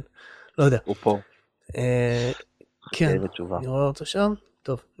 מעניין, לא יודע. הוא פה. כן, אני רואה אותו שם,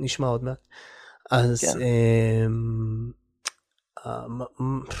 טוב, נשמע עוד מעט. אז,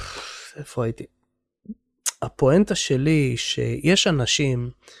 איפה הייתי? הפואנטה שלי, שיש אנשים,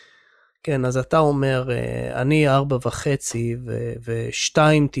 כן, אז אתה אומר, אני 4.5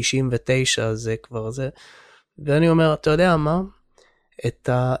 ו-2.99 זה כבר זה, ואני אומר, אתה יודע מה?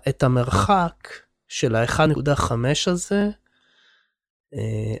 את המרחק של ה-1.5 הזה,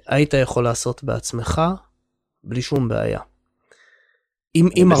 היית יכול לעשות בעצמך, בלי שום בעיה.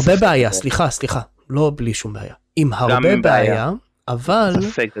 עם הרבה בעיה, סליחה, לא בלי שום בעיה. עם הרבה בעיה, אבל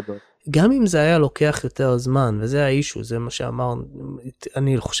גם אם זה היה לוקח יותר זמן, וזה האישו, זה מה שאמרנו,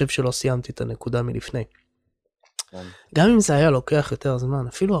 אני חושב שלא סיימתי את הנקודה מלפני. גם אם זה היה לוקח יותר זמן,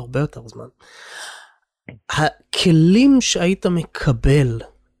 אפילו הרבה יותר זמן, הכלים שהיית מקבל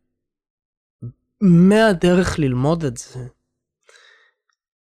מהדרך ללמוד את זה,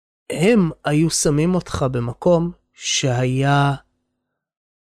 הם היו שמים אותך במקום שהיה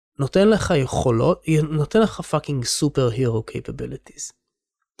נותן לך יכולות, נותן לך fucking super hero capabilities.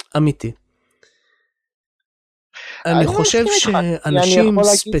 אמיתי. אני חושב שאנשים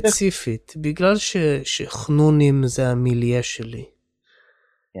ספציפית, בגלל שחנונים זה המיליה שלי,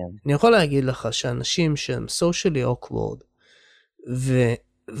 אני יכול להגיד לך שאנשים שהם socially awkward,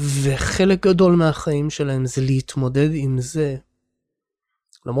 וחלק גדול מהחיים שלהם זה להתמודד עם זה,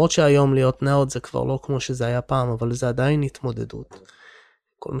 למרות שהיום להיות נאוד זה כבר לא כמו שזה היה פעם, אבל זה עדיין התמודדות.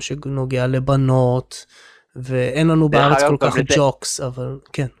 כל מה שנוגע לבנות, ואין לנו בארץ כל כך ג'וקס, אבל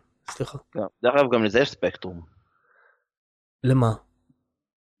כן, סליחה. דרך אגב, גם לזה יש ספקטרום. למה?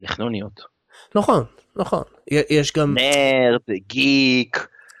 לחנוניות. נכון, נכון. יש גם... נרד, גיק.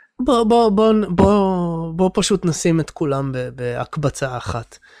 בוא פשוט נשים את כולם בהקבצה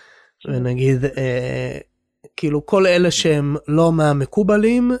אחת. ונגיד, כאילו כל אלה שהם לא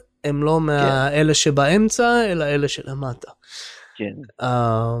מהמקובלים, הם לא מאלה שבאמצע, אלא אלה שלמטה. כן.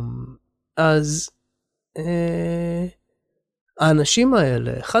 אז האנשים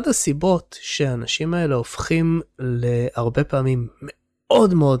האלה, אחד הסיבות שהאנשים האלה הופכים להרבה פעמים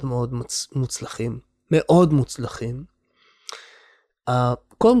מאוד מאוד מאוד מוצלחים, מאוד מוצלחים,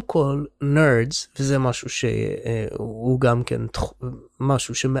 קודם כל נרדס, וזה משהו שהוא גם כן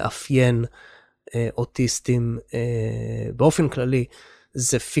משהו שמאפיין אוטיסטים באופן כללי,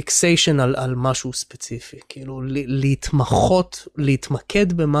 זה פיקסיישן על משהו ספציפי, כאילו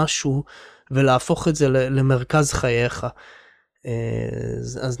להתמקד במשהו ולהפוך את זה למרכז חייך.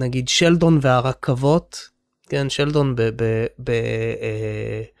 אז נגיד שלדון והרכבות, כן, שלדון The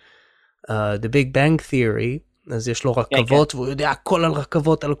Big Bang Theory, אז יש לו רכבות, והוא יודע הכל על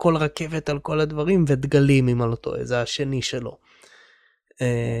רכבות, על כל רכבת, על כל הדברים, ודגלים אם אני לא טועה, זה השני שלו.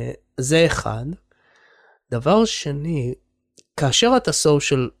 זה אחד. דבר שני, כאשר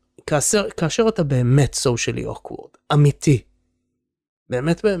אתה באמת socially awkward, אמיתי,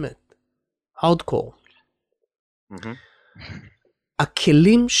 באמת, hardcore,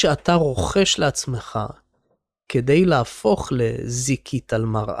 הכלים שאתה רוכש לעצמך, כדי להפוך לזיקית על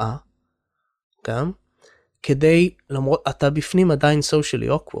מראה, גם, כדי, למרות, אתה בפנים עדיין socially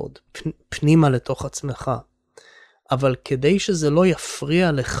awkward, פנימה לתוך עצמך, אבל כדי שזה לא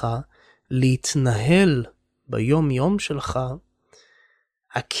יפריע לך להתנהל ביום יום שלך,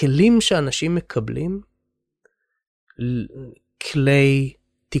 הכלים שאנשים מקבלים, כלי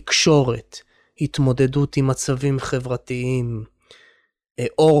תקשורת, התמודדות עם מצבים חברתיים,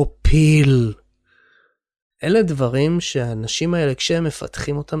 אור פיל, אלה דברים שהאנשים האלה כשהם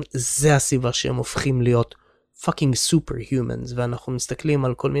מפתחים אותם, זה הסיבה שהם הופכים להיות fucking superhumans, ואנחנו מסתכלים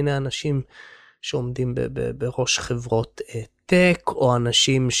על כל מיני אנשים שעומדים בראש חברות טק, או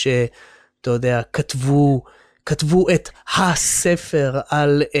אנשים שאתה יודע, כתבו את הספר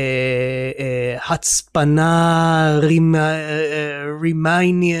על הצפנה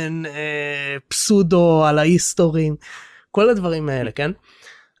רימייניאן פסודו על ההיסטורים, כל הדברים האלה, כן?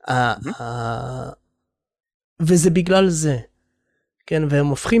 וזה בגלל זה, כן? והם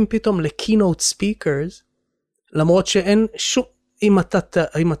הופכים פתאום לקינוט ספיקרס, למרות שאין שום, אם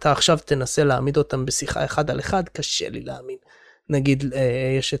אתה עכשיו תנסה להעמיד אותם בשיחה אחד על אחד, קשה לי להאמין. נגיד,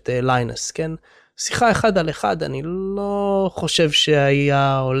 יש את ליינס, כן? שיחה אחד על אחד, אני לא חושב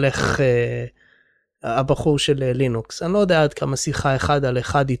שהיה הולך הבחור של לינוקס. אני לא יודע עד כמה שיחה אחד על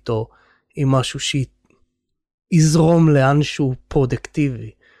אחד איתו, עם משהו שיזרום לאנשהו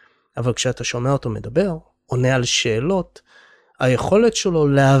פרודקטיבי. אבל כשאתה שומע אותו מדבר, עונה על שאלות, היכולת שלו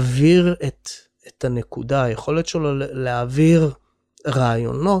להעביר את הנקודה, היכולת שלו להעביר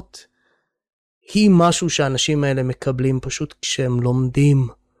רעיונות, היא משהו שאנשים האלה מקבלים פשוט כשהם לומדים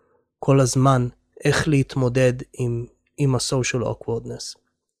כל הזמן איך להתמודד עם ה-social awkwardness.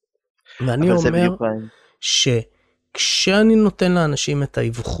 ואני אומר שכשאני נותן לאנשים את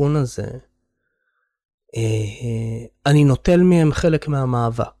האבחון הזה, אני נוטל מהם חלק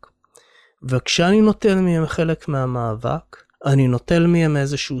מהמאבק. וכשאני נוטל מהם חלק מהמאבק, אני נוטל מהם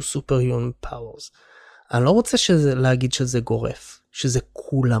איזשהו superhuman powers. אני לא רוצה להגיד שזה גורף, שזה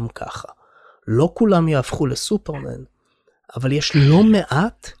כולם ככה. לא כולם יהפכו לסופרמן, אבל יש לא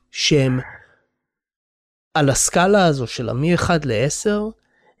מעט שהם על הסקאלה הזו של מ-1 ל-10,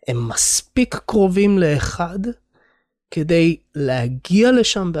 הם מספיק קרובים ל-1, כדי להגיע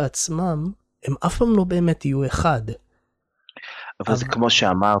לשם בעצמם, הם אף פעם לא באמת יהיו 1. אבל זה כמו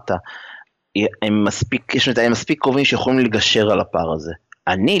שאמרת, הם מספיק קרובים שיכולים לגשר על הפער הזה.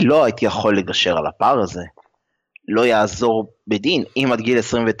 אני לא הייתי יכול לגשר על הפער הזה. לא יעזור בדין. אם עד גיל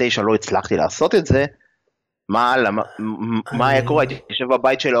 29 לא הצלחתי לעשות את זה, מה היה קורה? הייתי יושב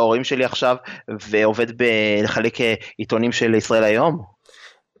בבית של ההורים שלי עכשיו, ועובד לחלק עיתונים של ישראל היום?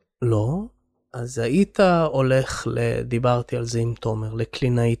 לא. אז היית הולך, דיברתי על זה עם תומר,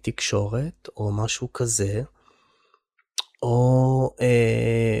 לקלינאי תקשורת, או משהו כזה, או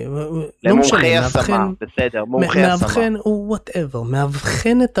לא משנה, מומחי השמה, בסדר, מומחי השמה. מאבחן, או whatever,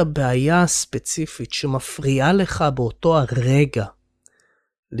 מאבחן את הבעיה הספציפית שמפריעה לך באותו הרגע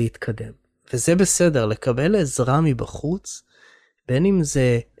להתקדם. וזה בסדר, לקבל עזרה מבחוץ, בין אם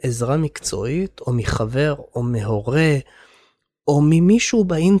זה עזרה מקצועית, או מחבר, או מהורה, או ממישהו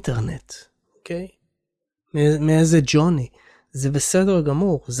באינטרנט, אוקיי? מאיזה ג'וני. זה בסדר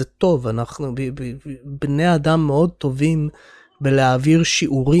גמור, זה טוב, אנחנו בני אדם מאוד טובים בלהעביר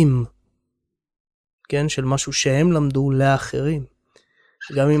שיעורים, כן, של משהו שהם למדו לאחרים.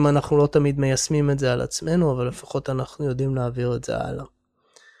 גם אם אנחנו לא תמיד מיישמים את זה על עצמנו, אבל לפחות אנחנו יודעים להעביר את זה הלאה.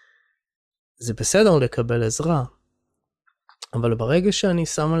 זה בסדר לקבל עזרה, אבל ברגע שאני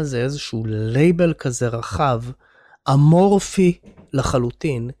שם על זה איזשהו לייבל כזה רחב, אמורפי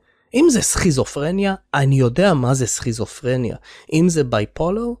לחלוטין, אם זה סכיזופרניה, אני יודע מה זה סכיזופרניה. אם זה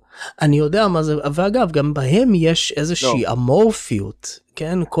בייפולר, אני יודע מה זה, ואגב, גם בהם יש איזושהי אמורפיות,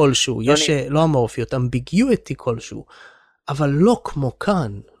 כן, כלשהו, יש לא אמורפיות, אמביגיוטי כלשהו, אבל לא כמו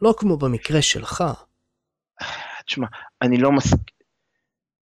כאן, לא כמו במקרה שלך. תשמע, אני לא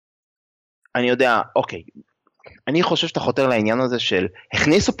אני יודע, אוקיי, אני חושב שאתה חותר לעניין הזה של,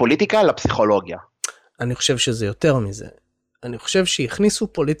 הכניסו פוליטיקה לפסיכולוגיה. אני חושב שזה יותר מזה. אני חושב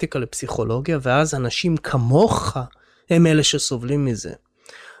שהכניסו פוליטיקה לפסיכולוגיה, ואז אנשים כמוך הם אלה שסובלים מזה.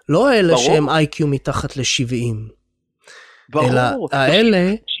 לא אלה ברור. שהם IQ מתחת ל-70. ברור. אלא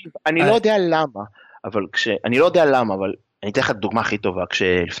האלה... אני לא יודע למה, אבל אני לא יודע למה, אבל אני אתן לך את הדוגמה הכי טובה,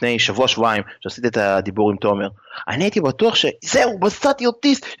 כשלפני שבוע-שבועיים, שעשיתי את הדיבור עם תומר, אני הייתי בטוח שזהו, מצאתי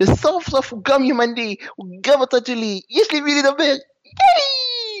אוטיסט, שסוף סוף הוא גם ימני, הוא גם הצד שלי, יש לי מי לדבר,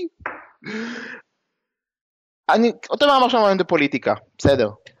 ייי! אותו מאמר שלנו בפוליטיקה, בסדר.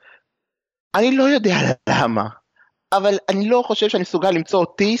 אני לא יודע למה, אבל אני לא חושב שאני מסוגל למצוא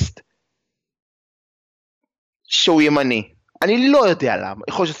אוטיסט שהוא ימני. אני לא יודע למה.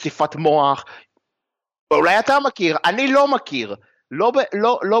 יכול להיות ששפת מוח, אולי אתה מכיר, אני לא מכיר.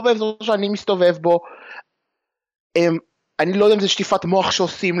 לא באזור שאני מסתובב בו. אני לא יודע אם זה שטיפת מוח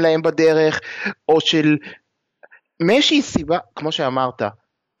שעושים להם בדרך, או של... מאיזושהי סיבה, כמו שאמרת,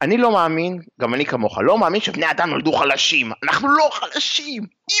 אני לא מאמין, גם אני כמוך, לא מאמין שבני אדם נולדו חלשים. אנחנו לא חלשים,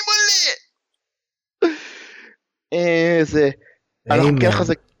 אימאלה! אנחנו כן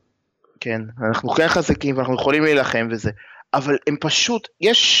חזקים, כן, אנחנו כן חזקים, ואנחנו יכולים להילחם וזה, אבל הם פשוט,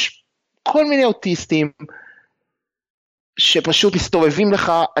 יש כל מיני אוטיסטים, שפשוט מסתובבים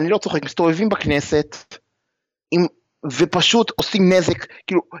לך, אני לא צוחק, מסתובבים בכנסת, ופשוט עושים נזק,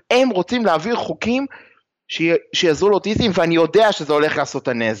 כאילו, הם רוצים להעביר חוקים, שיעזרו לאוטיסטים, ואני יודע שזה הולך לעשות את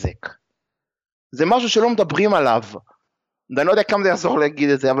הנזק. זה משהו שלא מדברים עליו, ואני לא יודע כמה זה יעזור להגיד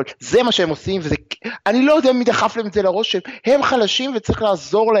את זה, אבל זה מה שהם עושים, וזה, אני לא יודע מי דחף להם את זה לראש, הם חלשים וצריך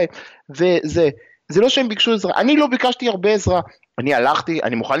לעזור להם, זה לא שהם ביקשו עזרה, אני לא ביקשתי הרבה עזרה, אני הלכתי,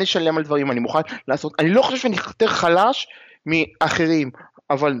 אני מוכן לשלם על דברים, אני מוכן לעשות, אני לא חושב שאני יותר חלש מאחרים,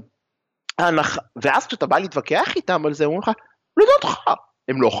 אבל, ואז כשאתה בא להתווכח איתם על זה, הוא אומר לך, לדעתך,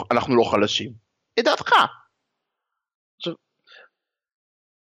 אנחנו לא חלשים, לדעתך,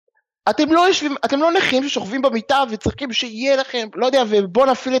 אתם לא נכים ששוכבים במיטה וצריכים שיהיה לכם, לא יודע, ובוא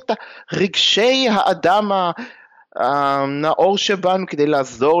נפעיל את רגשי האדם הנאור שבנו כדי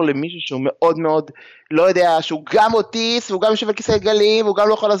לעזור למישהו שהוא מאוד מאוד, לא יודע, שהוא גם אוטיסט, והוא גם יושב על כיסא גלגלים, והוא גם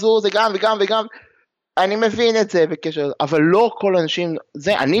לא יכול לזוז, זה גם וגם וגם, אני מבין את זה בקשר, אבל לא כל אנשים,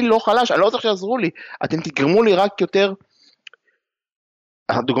 אני לא חלש, אני לא צריך שיעזרו לי, אתם תגרמו לי רק יותר,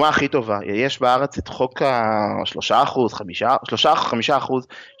 הדוגמה הכי טובה, יש בארץ את חוק 3%, 5%,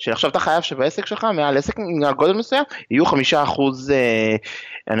 שעכשיו אתה חייב שבעסק שלך, מעל עסק גודל מסוים, יהיו 5%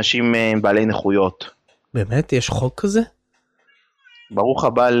 אנשים בעלי נכויות. באמת? יש חוק כזה? ברוך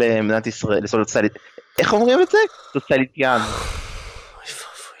הבא למדינת ישראל, איך אומרים את זה? סוציאליטיאן.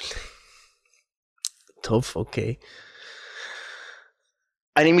 טוב, אוקיי.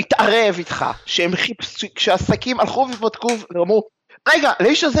 אני מתערב איתך, כשעסקים הלכו ובדקו ואמרו, רגע,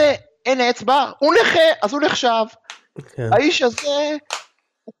 לאיש הזה אין אצבע, הוא נכה, אז הוא נחשב. האיש הזה,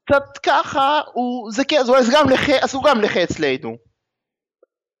 הוא קצת ככה, אז גם נכה, אז הוא גם נכה אצלנו.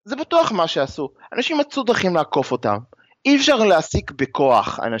 זה בטוח מה שעשו. אנשים מצאו דרכים לעקוף אותם. אי אפשר להעסיק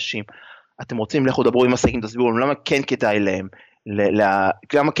בכוח אנשים. אתם רוצים, לכו דברו עם עסקים, תסבירו להם, למה כן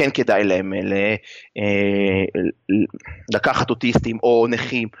כדאי להם, לקחת אוטיסטים, או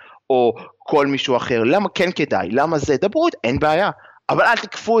נכים, או כל מישהו אחר, למה כן כדאי, למה זה, דברו, אין בעיה. אבל אל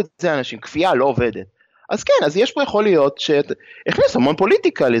תקפו את זה אנשים, כפייה לא עובדת. אז כן, אז יש פה יכול להיות שהכניס המון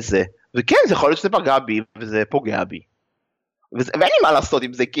פוליטיקה לזה, וכן, זה יכול להיות שזה פגע בי, וזה פוגע בי. ואין לי מה לעשות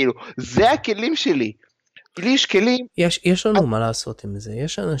עם זה, כאילו, זה הכלים שלי. לי יש כלים. יש לנו מה לעשות עם זה,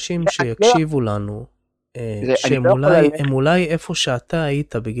 יש אנשים שיקשיבו לנו, שהם אולי איפה שאתה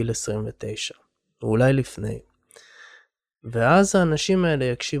היית בגיל 29, אולי לפני. ואז האנשים האלה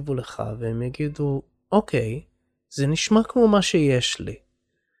יקשיבו לך והם יגידו, אוקיי, זה נשמע כמו מה שיש לי,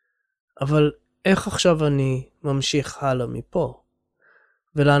 אבל איך עכשיו אני ממשיך הלאה מפה?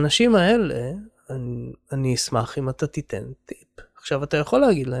 ולאנשים האלה, אני אשמח אם אתה תיתן טיפ. עכשיו אתה יכול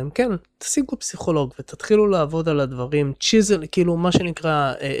להגיד להם, כן, תשיגו פסיכולוג ותתחילו לעבוד על הדברים, chisel, כאילו מה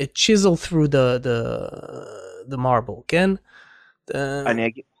שנקרא, chisel through the marble, כן? אני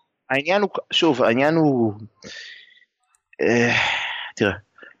אגיד, העניין הוא, שוב, העניין הוא, תראה,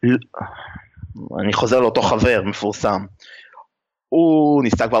 אני חוזר לאותו חבר מפורסם, הוא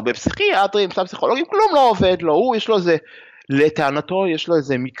ניסה כבר בפסיכיאטרים, ניסה פסיכולוגים, כלום לא עובד לו, הוא יש לו איזה, לטענתו יש לו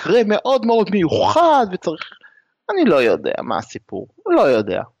איזה מקרה מאוד מאוד מיוחד, וצריך, אני לא יודע מה הסיפור, לא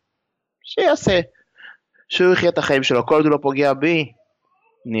יודע, שיעשה, שהוא יחיה את החיים שלו, כל עוד הוא לא פוגע בי,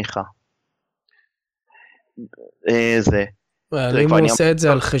 ניחא. זה. אם הוא עושה את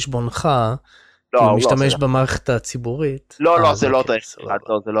זה על חשבונך, הוא משתמש במערכת הציבורית. לא, זה לא אותו אחד,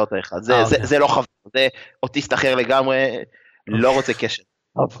 זה לא אותו אחד, זה לא חבר, זה אוטיסט אחר לגמרי, לא רוצה קשר.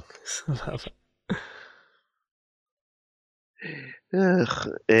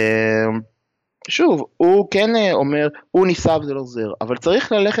 שוב, הוא כן אומר, הוא ניסה וזה לא עוזר, אבל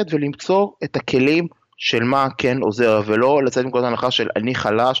צריך ללכת ולמצוא את הכלים של מה כן עוזר, ולא לצאת מכל הנחה של אני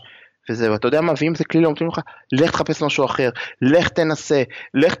חלש, וזה, ואתה יודע מה, ואם זה כלי לא מתאים לך, לך תחפש משהו אחר, לך תנסה,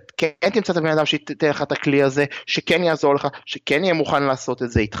 לך, כן תמצא את הבן אדם שייתן לך את הכלי הזה, שכן יעזור לך, שכן יהיה מוכן לעשות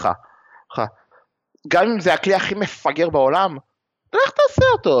את זה איתך. גם אם זה הכלי הכי מפגר בעולם, לך תעשה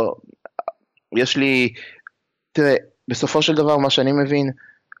אותו. יש לי, תראה, בסופו של דבר מה שאני מבין,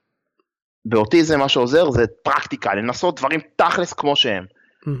 באוטיזם מה שעוזר זה פרקטיקה, לנסות דברים תכלס כמו שהם.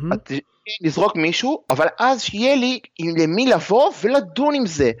 לזרוק מישהו, אבל אז שיהיה לי למי לבוא ולדון עם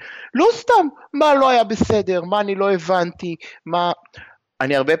זה. לא סתם מה לא היה בסדר, מה אני לא הבנתי, מה...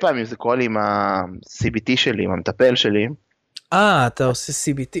 אני הרבה פעמים, זה קורה לי עם ה-CBT שלי, עם המטפל שלי. אתה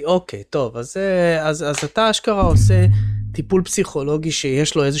עושה CBT, אוקיי, טוב, אז אתה אשכרה עושה טיפול פסיכולוגי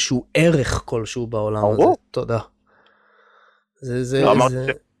שיש לו איזשהו ערך כלשהו בעולם הזה. תודה. זה,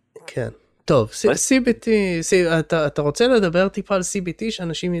 כן. טוב, CBT, אתה רוצה לדבר טיפה על CBT,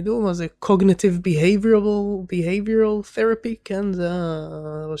 שאנשים ידעו מה זה Cognitive Behavioral Therapy, כן, זה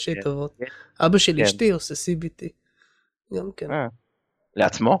הראשי תיבות. אבא של אשתי עושה CBT, גם כן.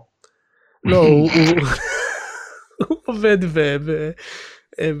 לעצמו? לא, הוא עובד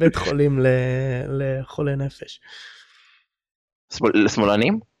בבית חולים לחולי נפש.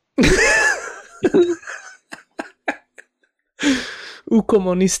 לשמאלנים? הוא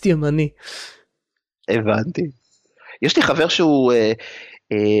קומוניסט ימני. הבנתי. יש לי חבר שהוא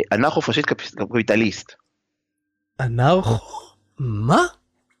אנרכו-פשיסט קפיטליסט. אנרכו? מה?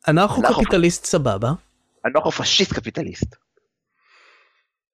 אנרכו-קפיטליסט סבבה. אנרכו-פשיסט קפיטליסט.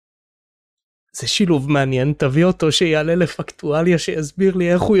 זה שילוב מעניין, תביא אותו שיעלה לפקטואליה, שיסביר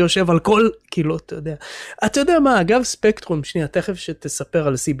לי איך הוא יושב על כל, כאילו, אתה יודע מה, אגב ספקטרום, שנייה, תכף שתספר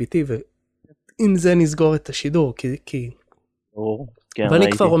על CBT, ועם זה נסגור את השידור, כי...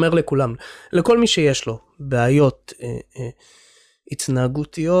 ואני כבר אומר לכולם, לכל מי שיש לו בעיות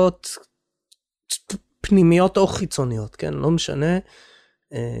התנהגותיות, פנימיות או חיצוניות, כן, לא משנה,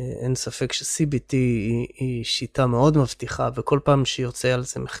 אין ספק ש-CBT היא שיטה מאוד מבטיחה, וכל פעם שיוצא על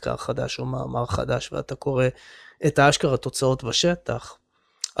זה מחקר חדש או מאמר חדש, ואתה קורא את האשכרה התוצאות בשטח,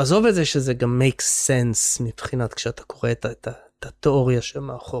 עזוב את זה שזה גם make sense מבחינת כשאתה קורא את התיאוריה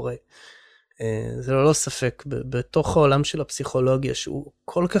שמאחורי. זה לא ספק, בתוך העולם של הפסיכולוגיה, שהוא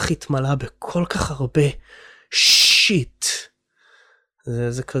כל כך התמלא בכל כך הרבה שיט,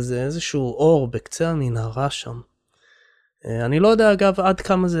 זה כזה איזשהו אור בקצה המנהרה שם. אני לא יודע אגב עד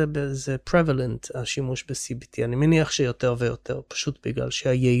כמה זה prevalent השימוש ב-CBT, אני מניח שיותר ויותר, פשוט בגלל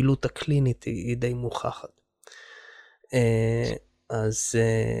שהיעילות הקלינית היא די מוכחת. אז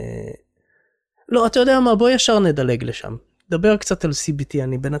לא, אתה יודע מה, בוא ישר נדלג לשם. דבר קצת על CBT,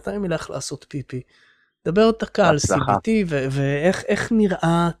 אני בינתיים אלך לעשות פיפי. דבר דקה על CBT ואיך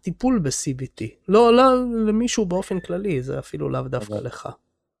נראה טיפול ב-CBT. לא למישהו באופן כללי, זה אפילו לאו דווקא לך.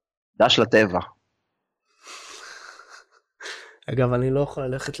 דש לטבע. אגב, אני לא יכול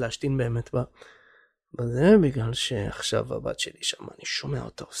ללכת להשתין באמת בזה, בגלל שעכשיו הבת שלי שם, אני שומע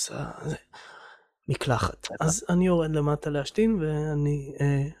אותה עושה מקלחת. אז אני יורד למטה להשתין,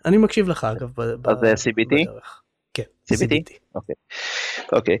 ואני מקשיב לך אגב אז CBT? כן, CBT?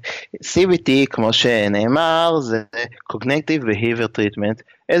 אוקיי. CBT, כמו שנאמר, זה Cognitive Behavior Treatment,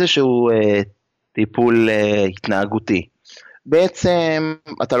 איזשהו טיפול התנהגותי. בעצם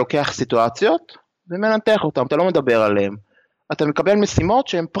אתה לוקח סיטואציות ומנתח אותן, אתה לא מדבר עליהן. אתה מקבל משימות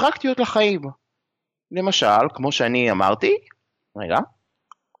שהן פרקטיות לחיים. למשל, כמו שאני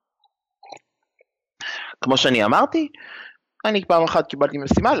אמרתי, אני פעם אחת קיבלתי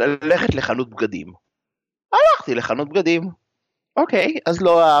משימה ללכת לחנות בגדים. הלכתי לחנות בגדים. אוקיי, אז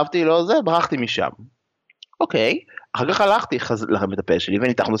לא אהבתי, לא זה, ברחתי משם. אוקיי, אחר כך הלכתי למטפל שלי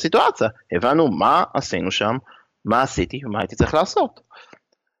וניתחנו סיטואציה. הבנו מה עשינו שם, מה עשיתי ומה הייתי צריך לעשות.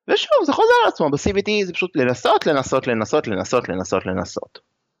 ושוב, זה חוזר על עצמו, ב-CBT זה פשוט לנסות.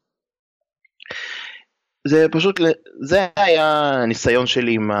 זה פשוט, זה היה הניסיון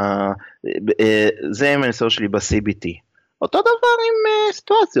שלי ב-CBT. אותו דבר עם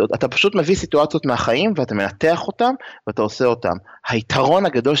סיטואציות, אתה פשוט מביא סיטואציות מהחיים ואתה מנתח אותם ואתה עושה אותם. היתרון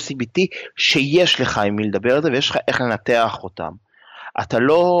הגדול של CBT שיש לך עם מי לדבר על זה ויש לך איך לנתח אותם. אתה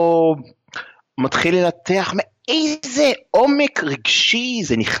לא מתחיל לנתח מאיזה עומק רגשי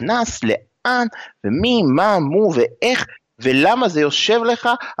זה נכנס, לאן ומי, מה, מו ואיך ולמה זה יושב לך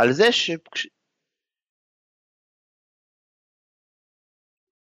על זה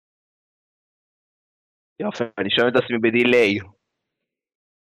יופי, אני שומע את עצמי בדיליי.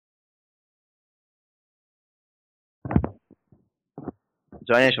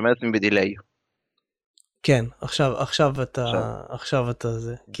 אני שומע את עצמי בדיליי. כן, עכשיו אתה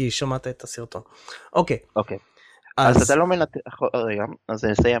זה, כי שמעת את הסרטון. אוקיי. אז אתה לא מנתח, רגע, אז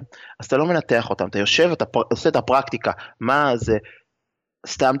אני אסיים. אז אתה לא מנתח אותם, אתה יושב, אתה עושה את הפרקטיקה. מה זה,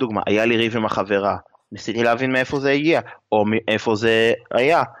 סתם דוגמה, היה לי ריב עם החברה, ניסיתי להבין מאיפה זה הגיע, או מאיפה זה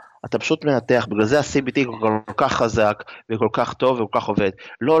היה. אתה פשוט מנתח, בגלל זה ה-CBT כל כך חזק, וכל כך טוב, וכל כך עובד.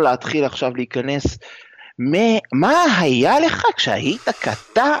 לא להתחיל עכשיו להיכנס, מה היה לך כשהיית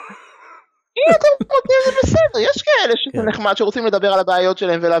קטן? זה בסדר, יש כאלה שזה נחמד, שרוצים לדבר על הבעיות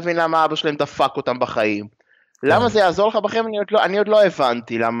שלהם, ולהבין למה אבא שלהם דפק אותם בחיים. למה זה יעזור לך בחיים? אני עוד לא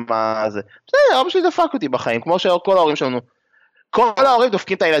הבנתי למה זה. בסדר, אבא שלי דפק אותי בחיים, כמו שכל ההורים שלנו, כל ההורים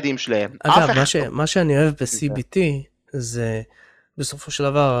דופקים את הילדים שלהם. אגב, מה שאני אוהב ב-CBT, זה... בסופו של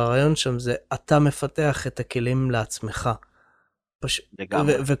דבר הרעיון שם זה אתה מפתח את הכלים לעצמך.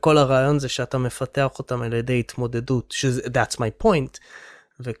 וכל הרעיון זה שאתה מפתח אותם על ידי התמודדות, that's my point.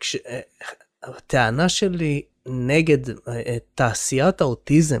 והטענה שלי נגד תעשיית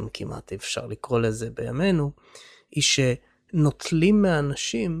האוטיזם, כמעט אפשר לקרוא לזה בימינו, היא שנוטלים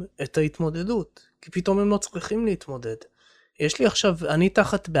מהאנשים את ההתמודדות, כי פתאום הם לא צריכים להתמודד. יש לי עכשיו, אני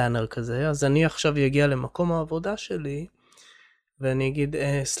תחת באנר כזה, אז אני עכשיו אגיע למקום העבודה שלי, ואני אגיד,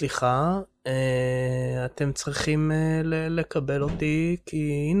 סליחה, אתם צריכים לקבל אותי,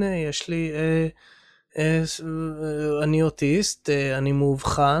 כי הנה, יש לי, אני אוטיסט, אני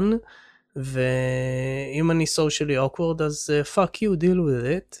מאובחן, ואם אני socially awkward, אז fuck you, deal with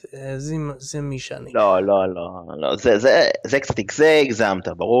it, זה מי שאני. לא, זה קצת הגזמת,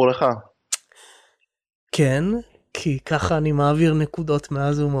 ברור לך? כן, כי ככה אני מעביר נקודות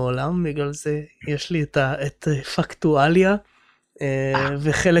מאז ומעולם, בגלל זה יש לי את פקטואליה,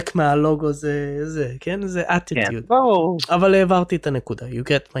 וחלק מהלוגו זה, כן? זה attitude. כן, ברור. אבל העברתי את הנקודה, you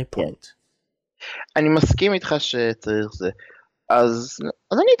get my point. אני מסכים איתך שצריך זה. אז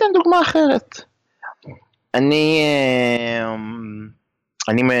אני אתן דוגמה אחרת. אני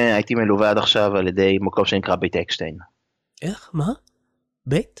הייתי מלווה עד עכשיו על ידי מקום שנקרא בית אקשטיין. איך? מה?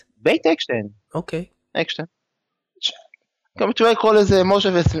 בית? בית אקשטיין. אוקיי. אקשטיין. גם תשובה לקרוא לזה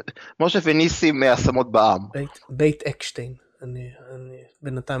משה וניסים מהשמות בעם. בית אקשטיין. אני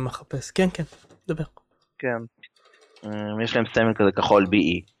בינתיים מחפש. כן, דבר. כן. יש להם סמל כזה כחול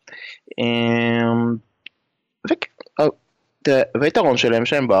BE. והיתרון שלהם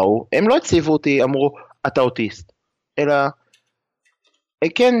שהם באו, הם לא הציבו אותי, אמרו, אתה אוטיסט. אלא,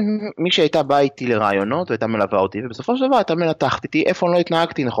 כן, מי שהייתה באה איתי לרעיונות, והייתה מלווה אותי, ובסופו של דבר הייתה מנתחת איתי, איפה אני לא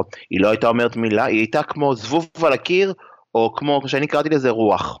התנהגתי נכון. היא לא הייתה אומרת מילה, היא הייתה כמו זבוב על הקיר, או כמו שאני קראתי לזה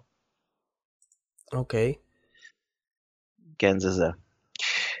רוח. אוקיי. כן, זה.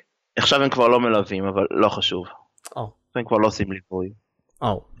 עכשיו הם כבר לא מלווים, אבל לא חשוב. הם כבר לא עושים ליווי.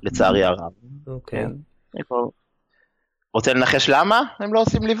 לצערי הרב. אוקיי. רוצה לנחש למה הם לא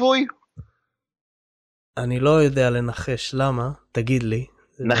עושים ליווי? אני לא יודע לנחש למה, תגיד לי,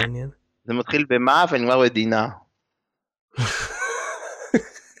 זה מעניין. זה מתחיל במה ונגמר בדינה.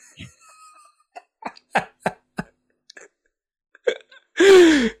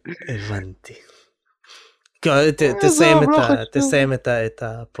 הבנתי. תסיים את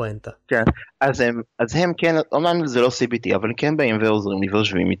הפואנטה. כן, אז הם כן, אומנם זה לא CBT, אבל כן באים ועוזרים לי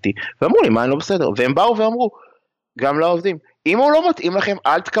ויושבים איתי, ואמרו לי מה אני לא בסדר, והם באו ואמרו, גם לא עובדים, אם הוא לא מתאים לכם,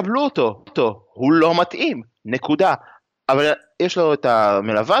 אל תקבלו אותו, הוא לא מתאים, נקודה, אבל יש לו את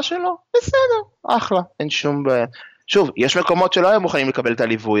המלווה שלו, בסדר, אחלה, אין שום בעיה. שוב, יש מקומות שלא היו מוכנים לקבל את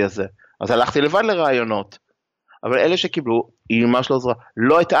הליווי הזה, אז הלכתי לבד לרעיונות, אבל אלה שקיבלו, היא ממש לא עזרה,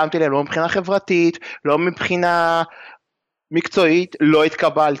 לא התאמתי להם, לא מבחינה חברתית, לא מבחינה מקצועית, לא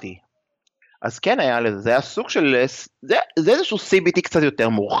התקבלתי. אז כן היה לזה, זה היה סוג של, זה איזשהו CBT קצת יותר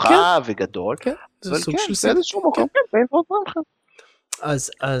מורחב וגדול, כן, זה אבל סוג כן, של זה איזשהו מורחב, כן,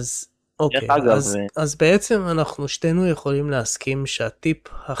 אוקיי, אז בעצם אנחנו שתינו יכולים להסכים שהטיפ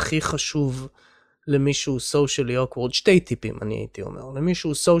הכי חשוב למישהו socially awkward, שתי טיפים אני הייתי אומר,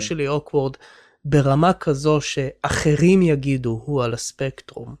 למישהו socially awkward ברמה כזו שאחרים יגידו הוא על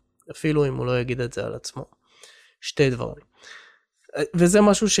הספקטרום, אפילו אם הוא לא יגיד את זה על עצמו. שתי דברים. וזה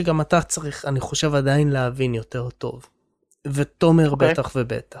משהו שגם אתה צריך, אני חושב, עדיין להבין יותר טוב. ותומר בטח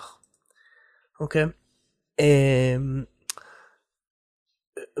ובטח. אוקיי?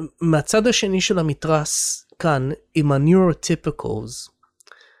 מהצד השני של המתרס, כאן, עם ה-neurotypicals,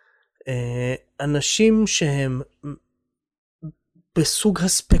 אנשים שהם בסוג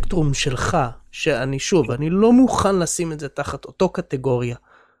הספקטרום שלך, שאני שוב, אני לא מוכן לשים את זה תחת אותו קטגוריה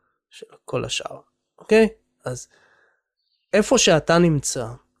של כל השאר. אוקיי? אז איפה שאתה נמצא,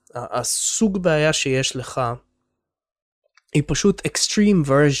 הסוג בעיה שיש לך, היא פשוט extreme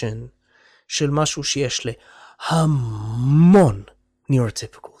version של משהו שיש להמון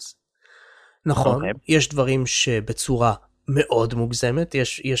neurotypicals. נכון, יש דברים שבצורה מאוד מוגזמת,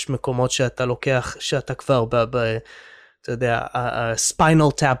 יש מקומות שאתה לוקח, שאתה כבר אתה יודע,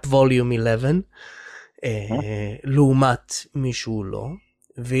 spinal tap volume 11, לעומת מישהו לא,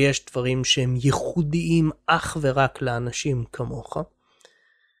 ויש דברים שהם ייחודיים אך ורק לאנשים כמוך,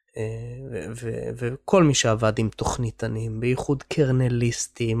 וכל מי שעבד עם תוכניתנים, בייחוד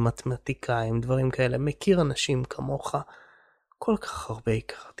קרנליסטים, מתמטיקאים, דברים כאלה, מכיר אנשים כמוך, כל כך הרבה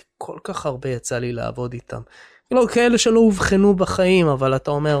הכרתי, כל כך הרבה יצא לי לעבוד איתם. לא כאלה שלא הובחנו בחיים, אבל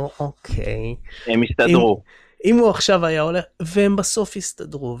אתה אומר, אוקיי. הם הסתדרו. אם הוא עכשיו היה הולך, והם בסוף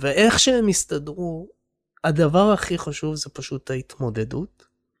הסתדרו, ואיך שהם הסתדרו, הדבר הכי חשוב זה פשוט ההתמודדות.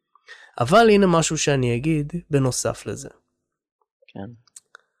 אבל הנה משהו שאני אגיד בנוסף לזה. כן.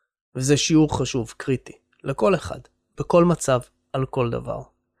 וזה שיעור חשוב, קריטי, לכל אחד, בכל מצב, על כל דבר.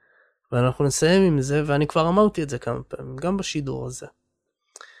 ואנחנו נסיים עם זה, ואני כבר אמרתי את זה כמה פעמים, גם בשידור הזה.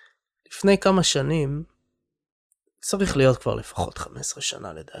 לפני כמה שנים, צריך להיות כבר לפחות 15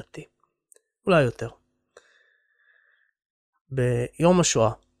 שנה לדעתי. אולי יותר. ביום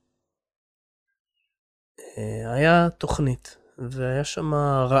השואה, היה תוכנית, והיה שם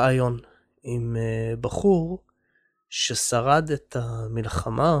רעיון עם בחור ששרד את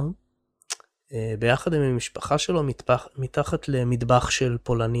המלחמה ביחד עם המשפחה שלו מתחת למטבח של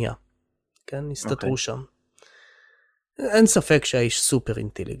פולניה. כן, הסתתרו שם. אין ספק שהאיש סופר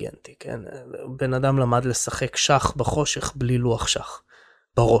אינטליגנטי, כן? בן אדם למד לשחק שח בחושך בלי לוח שח.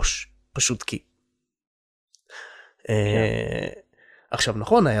 בראש, פשוט כי. עכשיו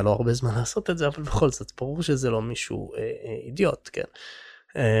נכון, היה לו הרבה זמן לעשות את זה, אבל בכל זאת, ברור שזה לא מישהו אידיוט, כן?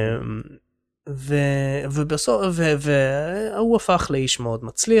 והוא הפך לאיש מאוד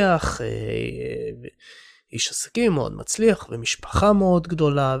מצליח, איש עסקים מאוד מצליח, ומשפחה מאוד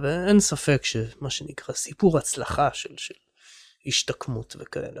גדולה, ואין ספק שמה שנקרא סיפור הצלחה של השתקמות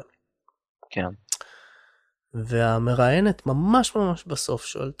וכאלה. כן. והמראיינת ממש ממש בסוף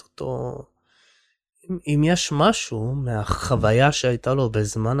שואלת אותו, אם יש משהו מהחוויה שהייתה לו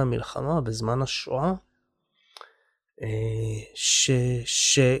בזמן המלחמה, בזמן השואה,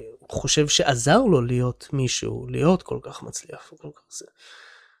 שהוא חושב שעזר לו להיות מישהו, להיות כל כך מצליח וכל כך זה.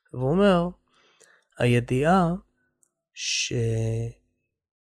 והוא אומר, הידיעה שכל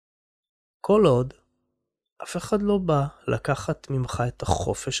עוד אף אחד לא בא לקחת ממך את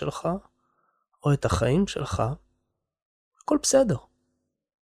החופש שלך, או את החיים שלך, הכל בסדר.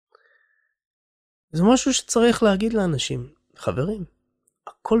 זה משהו שצריך להגיד לאנשים, חברים,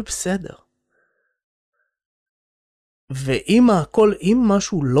 הכל בסדר. ואם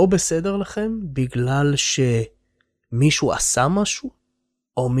משהו לא בסדר לכם, בגלל שמישהו עשה משהו,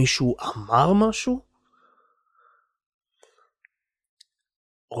 או מישהו אמר משהו,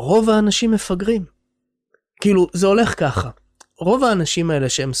 רוב האנשים מפגרים. כאילו, זה הולך ככה. רוב האנשים האלה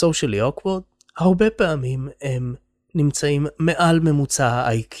שהם socially awkward, הרבה פעמים הם נמצאים מעל ממוצע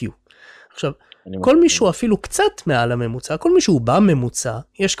ה-IQ. עכשיו, כל מישהו אפילו קצת מעל הממוצע, כל מישהו בממוצע,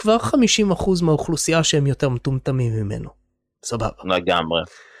 יש כבר 50% מהאוכלוסייה שהם יותר מטומטמים ממנו. סבבה. לגמרי.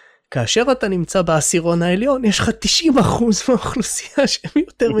 כאשר אתה נמצא בעשירון העליון, יש לך 90% מהאוכלוסייה שהם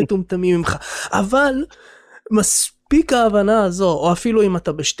יותר מטומטמים ממך. אבל מספיק ההבנה הזו, או אפילו אם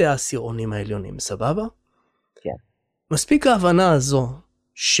אתה בשתי העשירונים העליונים, סבבה? כן. מספיק ההבנה הזו,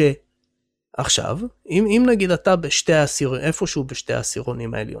 שעכשיו, אם נגיד אתה בשתי העשירונים, איפשהו בשתי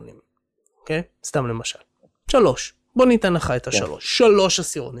העשירונים העליונים, אוקיי? סתם למשל. 3, בוא ניתן לך את השלוש. 3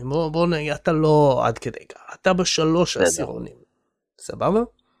 עשירונים. בוא נגיד, אתה לא עד כדי כך. אתה ב3 עשירונים. סבבה?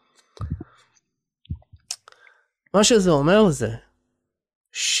 מה שזה אומר זה,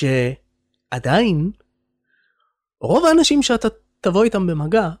 שעדיין, רוב האנשים שאתה תבוא איתם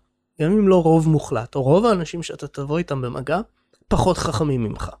במגע, גם אם לא רוב מוחלט, או רוב האנשים שאתה תבוא איתם במגע, פחות חכמים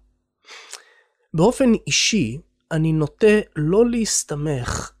ממך. באופן אישי, אני נוטה לא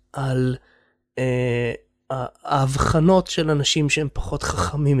להסתמך על ההבחנות של אנשים שהם פחות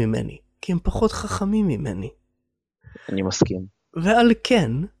חכמים ממני, כי הם פחות חכמים ממני. אני מסכים. ועל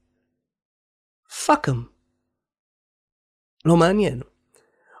כן, פאקם. לא מעניין.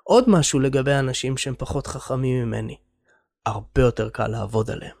 עוד משהו לגבי אנשים שהם פחות חכמים ממני, הרבה יותר קל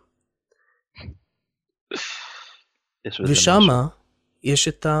לעבוד עליהם. ושמה יש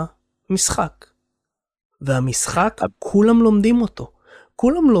את המשחק. והמשחק, כולם לומדים אותו.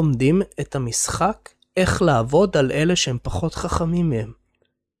 כולם לומדים את המשחק, איך לעבוד על אלה שהם פחות חכמים מהם.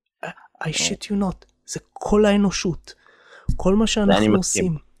 I shit you not. זה כל האנושות. כל מה שאנחנו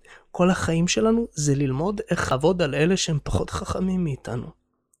עושים, כל החיים שלנו, זה ללמוד איך לעבוד על אלה שהם פחות חכמים מאיתנו.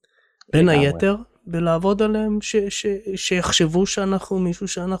 בין היתר, ולעבוד עליהם שיחשבו שאנחנו מישהו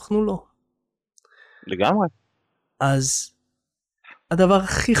שאנחנו לא. לגמרי. אז הדבר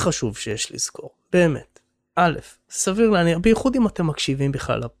הכי חשוב שיש לזכור, באמת, א', סביר להניח, בייחוד אם אתם מקשיבים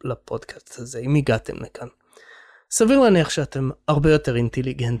בכלל לפודקאסט הזה, אם הגעתם לכאן, סביר להניח שאתם הרבה יותר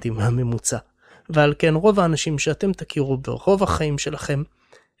אינטליגנטים מהממוצע, ועל כן רוב האנשים שאתם תכירו ברוב החיים שלכם,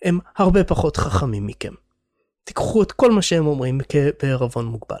 הם הרבה פחות חכמים מכם. תיקחו את כל מה שהם אומרים בערבון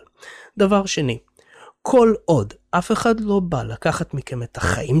מוגבל. דבר שני, כל עוד אף אחד לא בא לקחת מכם את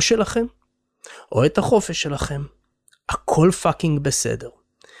החיים שלכם, או את החופש שלכם, הכל פאקינג בסדר.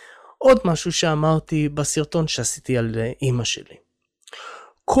 עוד משהו שאמרתי בסרטון שעשיתי על אמא שלי.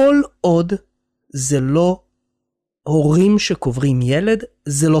 כל עוד זה לא הורים שקוברים ילד,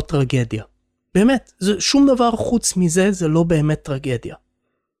 זה לא טרגדיה. באמת, שום דבר חוץ מזה, זה לא באמת טרגדיה.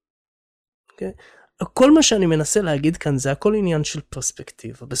 Okay? כל מה שאני מנסה להגיד כאן, זה הכל עניין של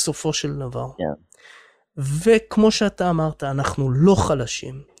פרספקטיבה, בסופו של דבר. וכמו שאתה אמרת, אנחנו לא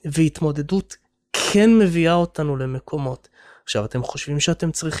חלשים, והתמודדות כן מביאה אותנו למקומות. עכשיו, אתם חושבים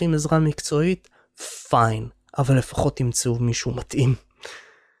שאתם צריכים עזרה מקצועית? פיין, אבל לפחות תמצאו מישהו מתאים.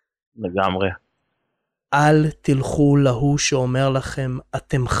 לגמרי. אל תלכו להוא שאומר לכם,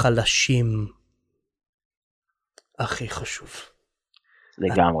 אתם חלשים. הכי חשוב.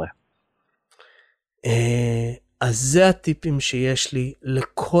 לגמרי. אז זה הטיפים שיש לי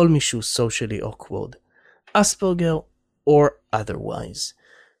לכל מישהו socially awkward. אספרגר or otherwise.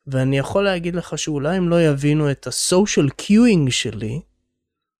 ואני יכול להגיד לך שאולי הם לא יבינו את הסושיאל קיואינג שלי,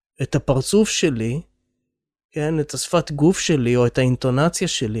 את הפרצוף שלי, כן, את השפת גוף שלי או את האינטונציה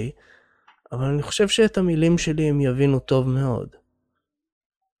שלי, אבל אני חושב שאת המילים שלי הם יבינו טוב מאוד.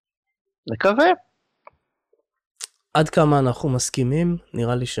 מקווה. עד כמה אנחנו מסכימים?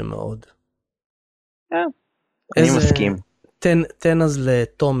 נראה לי שמאוד. אני מסכים. תן אז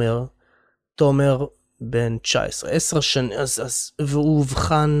לתומר, תומר בן 19, 10 שנים, והוא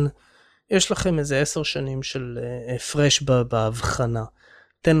הובחן, יש לכם איזה 10 שנים של הפרש בהבחנה.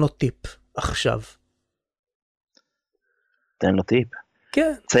 תן לו טיפ עכשיו. תן לו טיפ?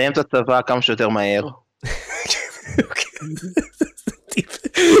 כן. תסיים את הצבא כמה שיותר מהר.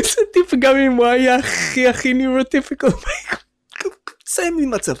 זה טיפ גם אם הוא היה הכי ניורוטיפיקל. תסיים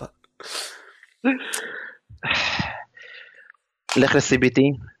עם הצבא. לך ל-CBT,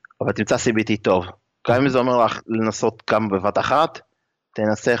 אבל תמצא CBT טוב. גם אם זה אומר לך לנסות כמה בבת אחת,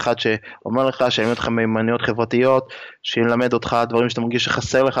 תנסה אחד שאומר לך שילמד אותך מיומנויות חברתיות, שילמד אותך דברים שאתה מרגיש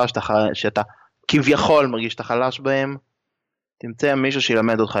שחסר לך, שאתה כביכול מרגיש שאתה חלש בהם, תמצא מישהו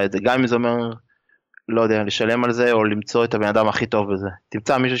שילמד אותך את זה, גם אם זה אומר, לא יודע, לשלם על זה, או למצוא את הבן אדם הכי טוב בזה,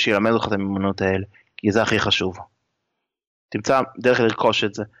 תמצא מישהו שילמד אותך את המיומנויות האלה, כי זה הכי חשוב. תמצא דרך לרכוש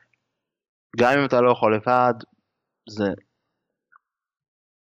את זה. גם אם אתה לא יכול לבד, זה...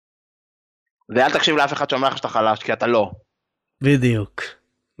 ואל תקשיב לאף אחד שאומר לך שאתה חלש, כי אתה לא. בדיוק,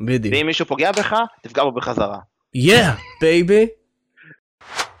 בדיוק. ואם מישהו פוגע בך, תפגע בו בחזרה. Yeah, baby.